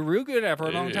 Yeah, we were real good at it for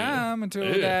a long Yeah. time until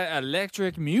Yeah. that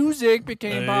electric music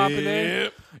became popular.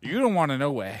 Yep. You don't want to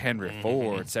know what Henry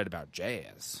Ford said about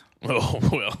jazz. Oh,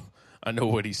 well, I know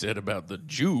what he said about the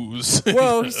Jews.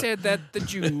 Well, he said that the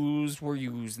Jews were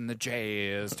using the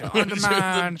jazz to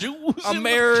undermine Jews in the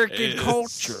American jazz.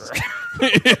 culture.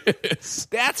 Yes.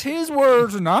 That's his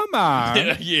words, not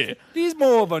mine. Yeah. He's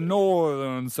more of a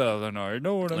northern southerner, you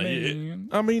know what I Yeah. mean?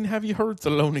 I mean, have you heard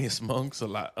Thelonious Monk's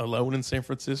Alone in San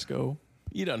Francisco?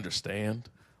 You'd understand.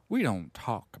 We don't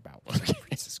talk about San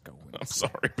Francisco. I'm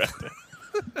sorry about that.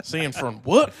 San Fran,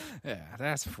 what? Yeah,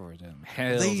 that's for them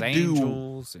Hell's They do-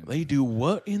 Angels. And They do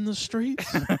what in the streets?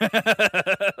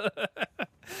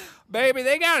 baby,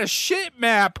 they got a shit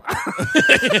map.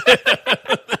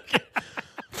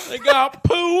 They got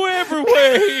poo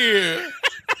everywhere here.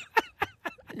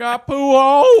 Got poo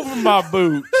all over my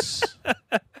boots.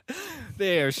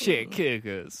 They're shit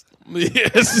kickers.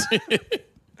 Yes.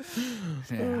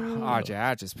 Yeah, RJ,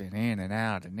 I've just been in and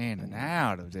out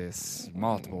of this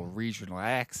multiple regional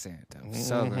accent of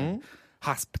Southern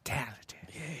hospitality.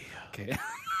 Yeah. Okay.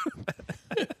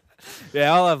 Yeah,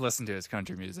 all I've listened to is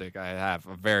country music. I have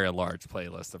a very large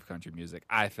playlist of country music.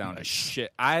 I found a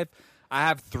shit. I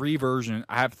have three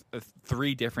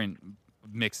different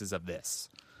mixes of this.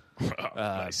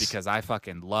 Nice. Because I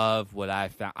fucking love what I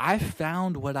found. I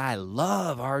found what I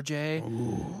love, RJ.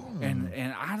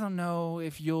 And I don't know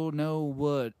if you'll know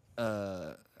what.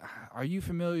 Are you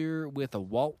familiar with a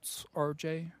waltz,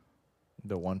 RJ?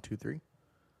 The 1, 2, 3.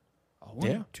 A one,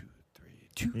 Yeah. 2, 3,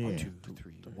 2, Yeah. 2,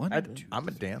 3, 1, I- 2, I'm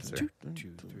a dancer. 2,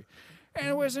 2, 3.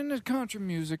 Anyways, in the country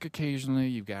music, occasionally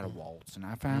you've got a waltz, and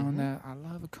I found that I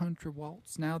love a country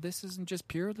waltz. Now, this isn't just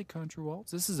purely country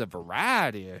waltz. This is a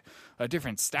variety of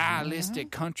different stylistic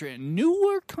country,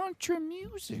 newer country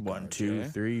music. 1, 2,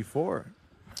 RJ. 3, 4.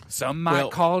 Some might Well-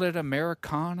 call it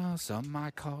Americana. Some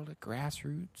might call it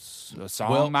grassroots. A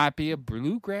song Well- might be a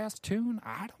bluegrass tune.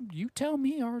 I don't. You tell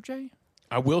me, RJ.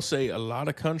 I will say a lot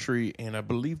of country, and I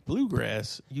believe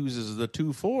bluegrass uses the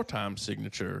 2/4 time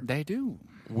signature, They do.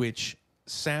 which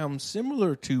sounds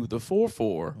similar to the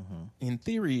 4/4. In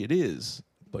theory, it is,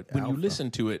 but when you Alpha.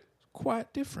 listen to it,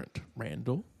 quite different.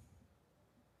 Randall,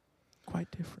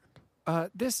 quite different.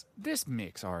 This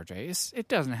mix, RJ, it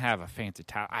doesn't have a fancy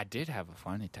title. I did have a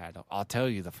funny title. I'll tell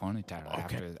you the funny title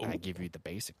after I give you the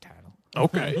basic title.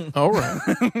 Okay. All right.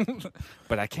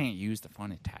 But I can't use the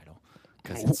funny title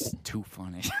because it's too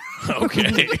funny.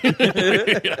 Okay.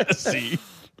 I see.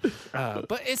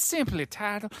 But it's simply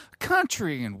titled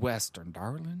Country and Western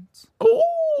Darlings. Oh,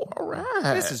 all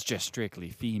right. This is just strictly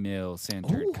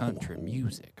female-centered country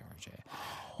music, RJ.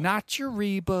 Not your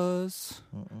Rebas,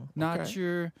 not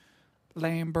your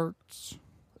Lamberts,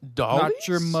 Dollies? not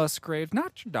your Musgraves,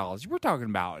 not your Dollies. We're talking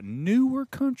about newer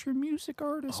country music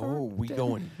artists. Oh, we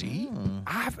going deep?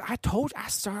 I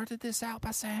started this out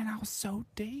by saying I was so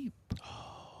deep.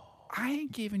 I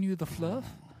ain't giving you the fluff.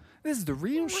 This is the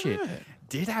real shit.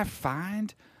 Did I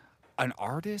find an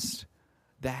artist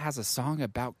that has a song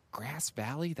about Grass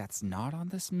Valley that's not on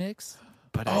this mix?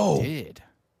 But I did.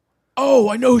 Oh,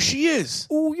 I know who she is.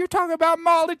 Ooh, you're talking about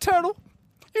Molly Tuttle?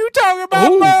 You talking about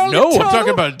Molly no, Tuttle? I'm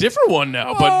talking about a different one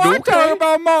now. But I'm talking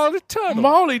about Molly Tuttle.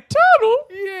 Molly Tuttle?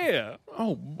 Yeah.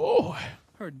 Oh, boy.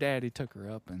 Her daddy took her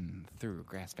up and through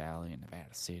Grass Valley in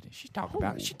Nevada City. She talked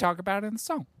about it in the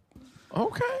song.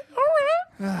 Okay, all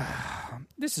right.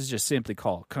 This is just simply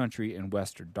called Country and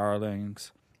Western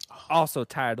Darlings. Also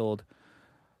titled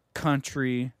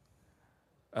Country,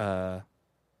 how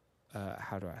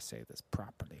do I say this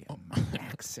properly in my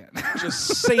accent? Just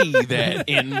say that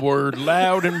N-word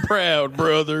loud and proud,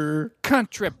 brother.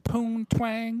 Country poon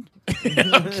twang Okay,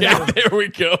 there we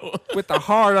go. with a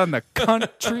heart on the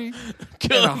country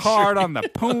and a heart on the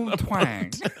poon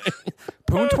twang.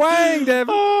 Poon twang,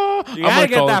 Devin. You gotta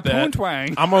get that poon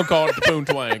twang. I'm going to call it the poon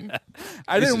twang.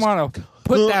 I didn't want to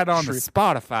put that on the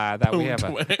Spotify that we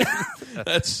have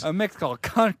That's a mix called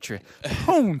Country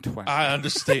Poon twang. I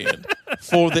understand.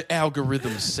 For the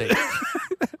algorithm's sake.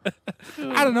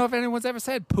 I don't know if anyone's ever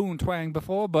said poon twang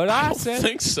before, but I I don't said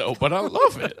think so, but I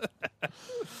love it.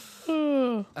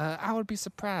 I would be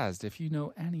surprised if you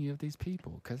know any of these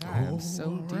people because I am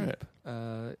so deep.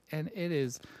 And it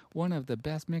is one of the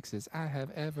best mixes I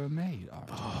have ever made.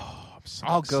 I'm so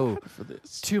I'll go excited for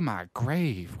this. to my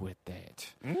grave with that.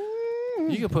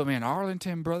 You can put me in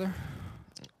Arlington, brother.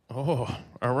 Oh,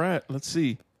 all right. Let's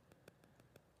see.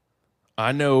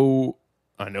 I know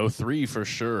 3 for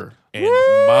sure. And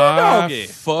my doggy.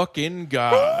 fucking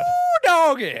God. Ooh,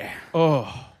 doggy.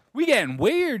 Oh. We getting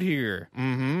weird here.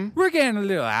 Mm-hmm. We're getting a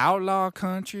little outlaw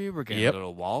country. We're getting Yep. a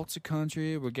little waltzer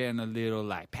country. We're getting a little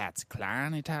like Patsy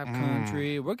Cline type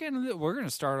country. We're gonna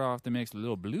start off the mix with a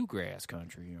little bluegrass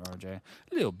country, RJ. A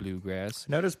little bluegrass.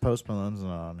 Notice Post Malone's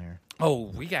not on here. Oh,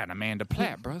 we got Amanda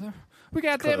Platt, brother. We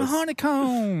got them Close.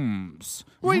 honeycombs.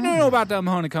 What do you know about them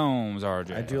honeycombs,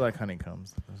 RJ? I do like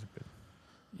honeycombs. Those are good.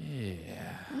 Yeah.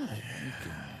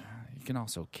 You can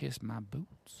also kiss my boots.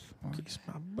 RJ. Kiss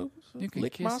my boots. You can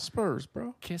Lick my spurs,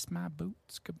 bro. Kiss my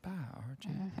boots goodbye,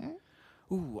 RJ.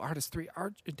 Ooh, Artist 3.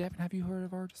 Devin, have you heard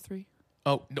of Artist 3?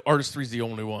 Oh, no, Artist 3's the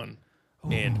only one.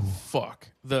 And fuck.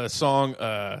 The song,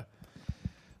 the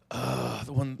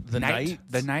one, The Night.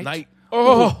 The Night?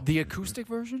 Oh, The acoustic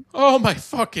version? oh my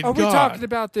fucking Are God. we talking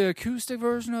about the acoustic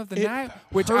version of The It Night?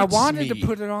 Which I hurts wanted me. to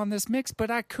put it on this mix,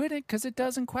 but I couldn't because it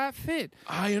doesn't quite fit.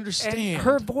 I understand. And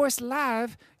her voice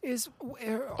live is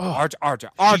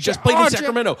RJ. She just played in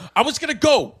Sacramento. I was going to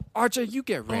go. RJ, you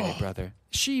get ready, brother.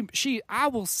 I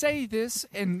will say this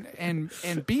and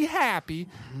be happy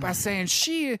by saying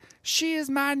she is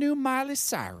my new Miley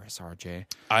Cyrus, RJ.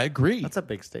 I agree. That's a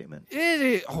big statement. It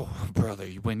is, oh, brother,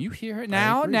 when you hear it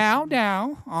now,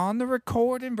 on the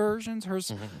recording versions,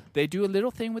 they do a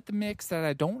little thing with the mix that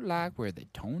I don't like where they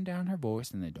tone down her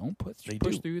voice and they don't push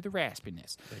through the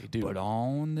raspiness. They do. But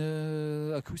on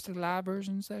the acoustic live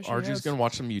versions that she RJ's has, going to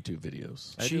watch some YouTube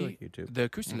videos. I do like YouTube. the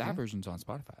acoustic live version's on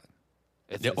Spotify.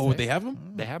 It's They have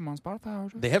them? They have them on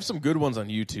Spotify, RJ? They have some good ones on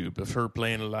YouTube of her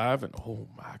playing live, and oh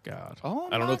my God. Oh,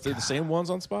 I don't know my if they're the same ones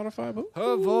on Spotify, but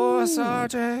Her voice,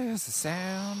 RJ, is the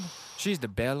sound. She's the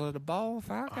belle of the ball,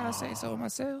 if I gotta say so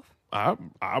myself. I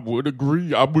would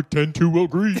agree. I would tend to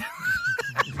agree.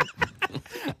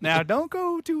 Now, don't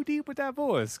go too deep with that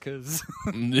voice, because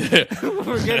Yeah.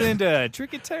 we're getting into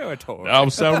tricky territory. I'm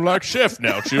sounding like Chef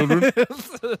now, children.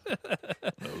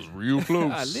 That was real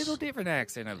close. A little different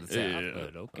accent of the South,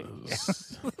 but okay.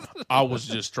 I was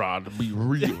just trying to be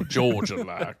real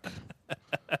Georgia-like.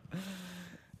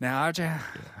 Now, RJ,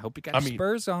 I hope you got your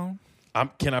Spurs on.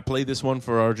 Can I play this one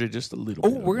for RJ just a little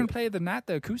Oh, bit? we're going to play The Night,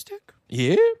 the acoustic?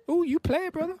 Yeah? Oh, you play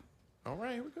it, brother. All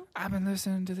right, here we go. I've been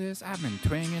listening to this. I've been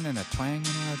twanging and twanging,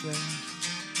 RJ.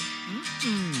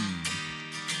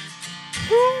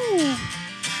 Woo!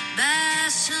 By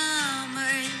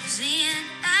summer's end,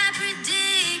 I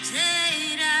predict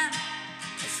that I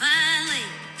finally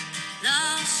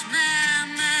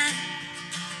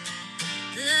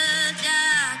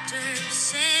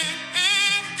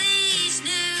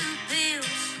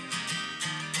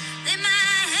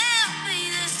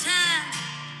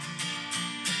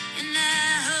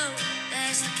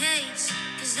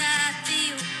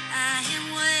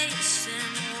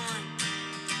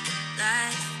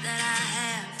life that I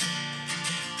have.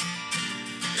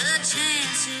 The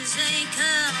chances they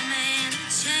come and the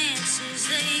chances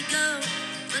they go,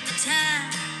 but the time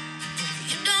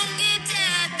you don't get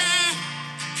that back.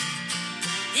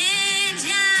 And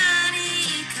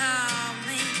Johnny called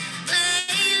me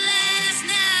late last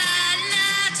night, and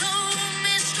I told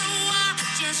Mr. Walker,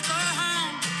 just go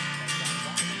home.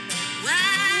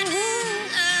 Why do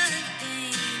the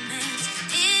demons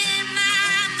in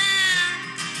my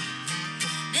mind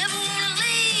never wanna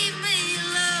leave me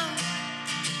alone?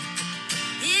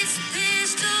 It's the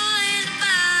pistol and the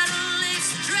bottle, it's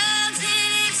the drugs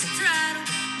and it's the throttle.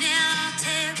 Now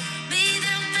tell me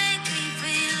they'll make me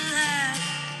feel alive.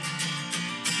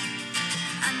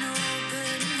 I know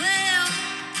good and well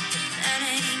that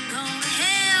ain't gonna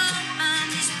help. I'm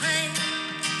just praying,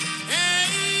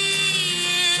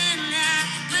 and I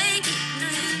make it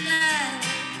through life.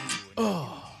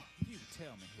 You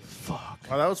tell me. Fuck.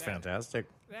 Oh, that was fantastic.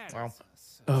 Wow.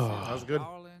 That was good. If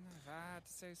I had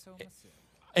to say so myself.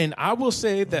 And I will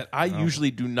say that I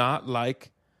usually do not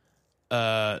like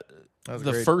That was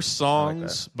the great. first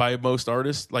songs by most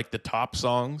artists, like the top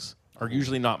songs, are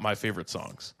usually not my favorite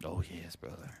songs. Oh yes,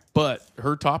 brother. But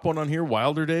her top one on here,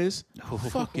 Wilder Days,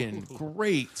 fucking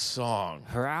great song.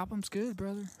 Her album's good,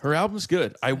 brother. Her album's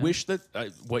good. I wish that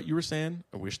what you were saying.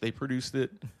 I wish they produced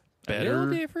it better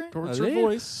little different, towards a her little.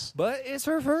 voice. But it's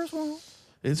her first one.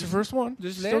 It's her first one.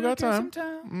 Just Still let her got get time.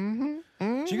 some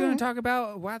time. She gonna talk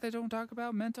about why they don't talk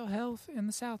about mental health in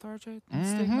the South, RJ. And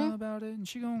stigma about it, and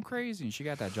she going crazy. And she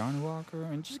got that Johnny Walker,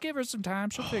 and just give her some time.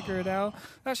 She'll figure it out.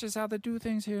 That's just how they do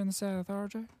things here in the South,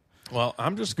 RJ. Well,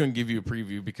 I'm just going to give you a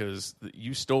preview because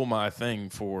you stole my thing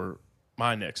for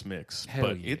my next mix. Hell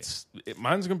but yeah.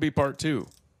 mine's going to be part 2,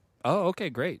 Oh, okay,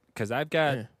 great. Because I've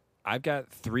got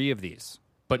 3 of these.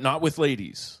 but not with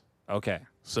ladies. Okay,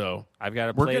 So I've got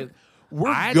to we're play. gonna, we're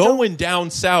I going down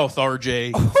south,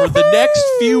 RJ, for the next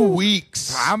few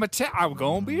weeks. I'm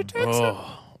gonna be a Texan.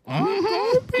 Oh. I'm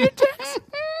gonna be a Texan.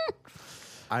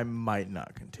 I might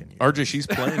not continue. RJ, she's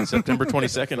playing September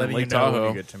 22nd in Letting Lake you know when Tahoe.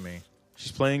 you get to me.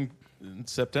 She's playing in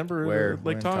September Where? at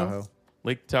Where Lake in Tahoe. Tahoe?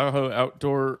 Lake Tahoe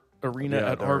Outdoor Arena Yeah, at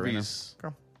outdoor Harvey's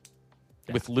arena.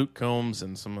 with Luke Combs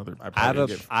and some other. I I have probably a,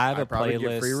 get- I have I a probably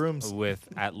get free playlist rooms. with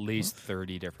at least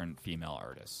 30 different female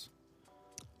artists.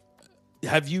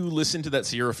 Have you listened to that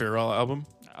Sierra Farrell album?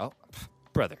 Oh,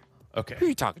 brother, who Okay.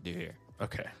 you talking to here?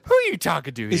 Okay. Who you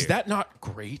talking to here? Is that not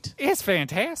great? It's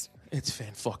fantastic. It's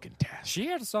fan-fucking-tastic. She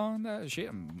had a song that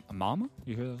Mama.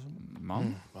 You hear that?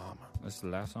 Mama. Mama. That's the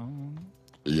last song.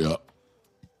 Yeah.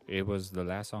 It was the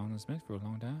last song that's mixed for a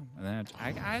long time, and then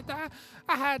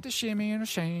I had to shimmy and a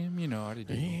shame. You know how to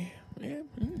do. Yeah. Yeah.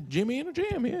 Jimmy and a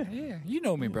Jam, yeah. Yeah, you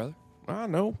know me, brother. I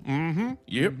know. Mm-hmm.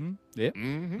 Yep. Yep.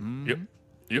 Mm-hmm. Yep.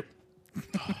 Yep.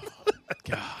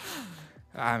 God.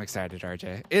 I'm excited,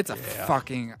 RJ. It's a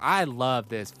fucking. I love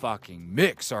this fucking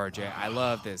mix, RJ. I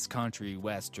love this country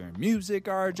western music,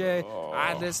 RJ.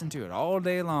 I listen to it all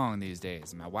day long these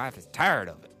days. My wife is tired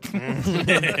of it.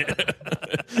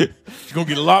 You're going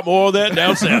to get a lot more of that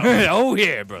down south. Oh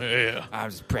yeah, brother. Yeah. I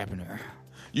was prepping her.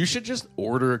 You should just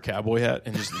order a cowboy hat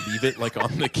and just leave it like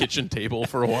on the kitchen table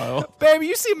for a while. Baby,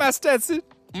 you see my Stetson?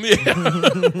 Yeah.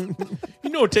 You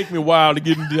know it'd take me a while to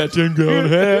get into that 10-gallon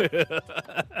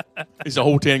hat. It's a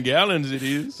whole 10 gallons, it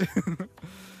is.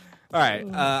 All right,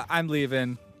 I'm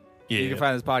leaving. Yeah. You can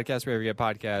find this podcast wherever you get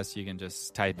podcasts. You can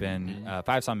just type in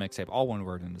 5-song mixtape, all one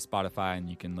word, into Spotify, and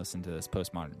you can listen to this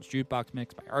Postmodern Jukebox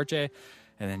mix by RJ.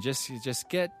 And then just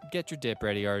get your dip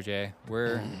ready, RJ.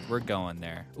 We're going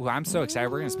there. Ooh, I'm so excited.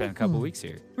 We're gonna spend a couple weeks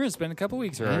here. We're gonna spend a couple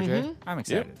weeks here, RJ. I'm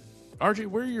excited. Yep. RJ,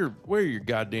 wear your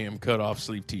goddamn cut off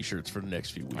sleeve t-shirts for the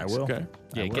next few weeks. I will. Okay.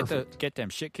 Yeah, get them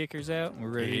shit kickers out, and we're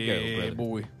ready to go, Yeah, brother.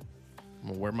 boy. I'm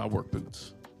gonna wear my work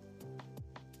boots.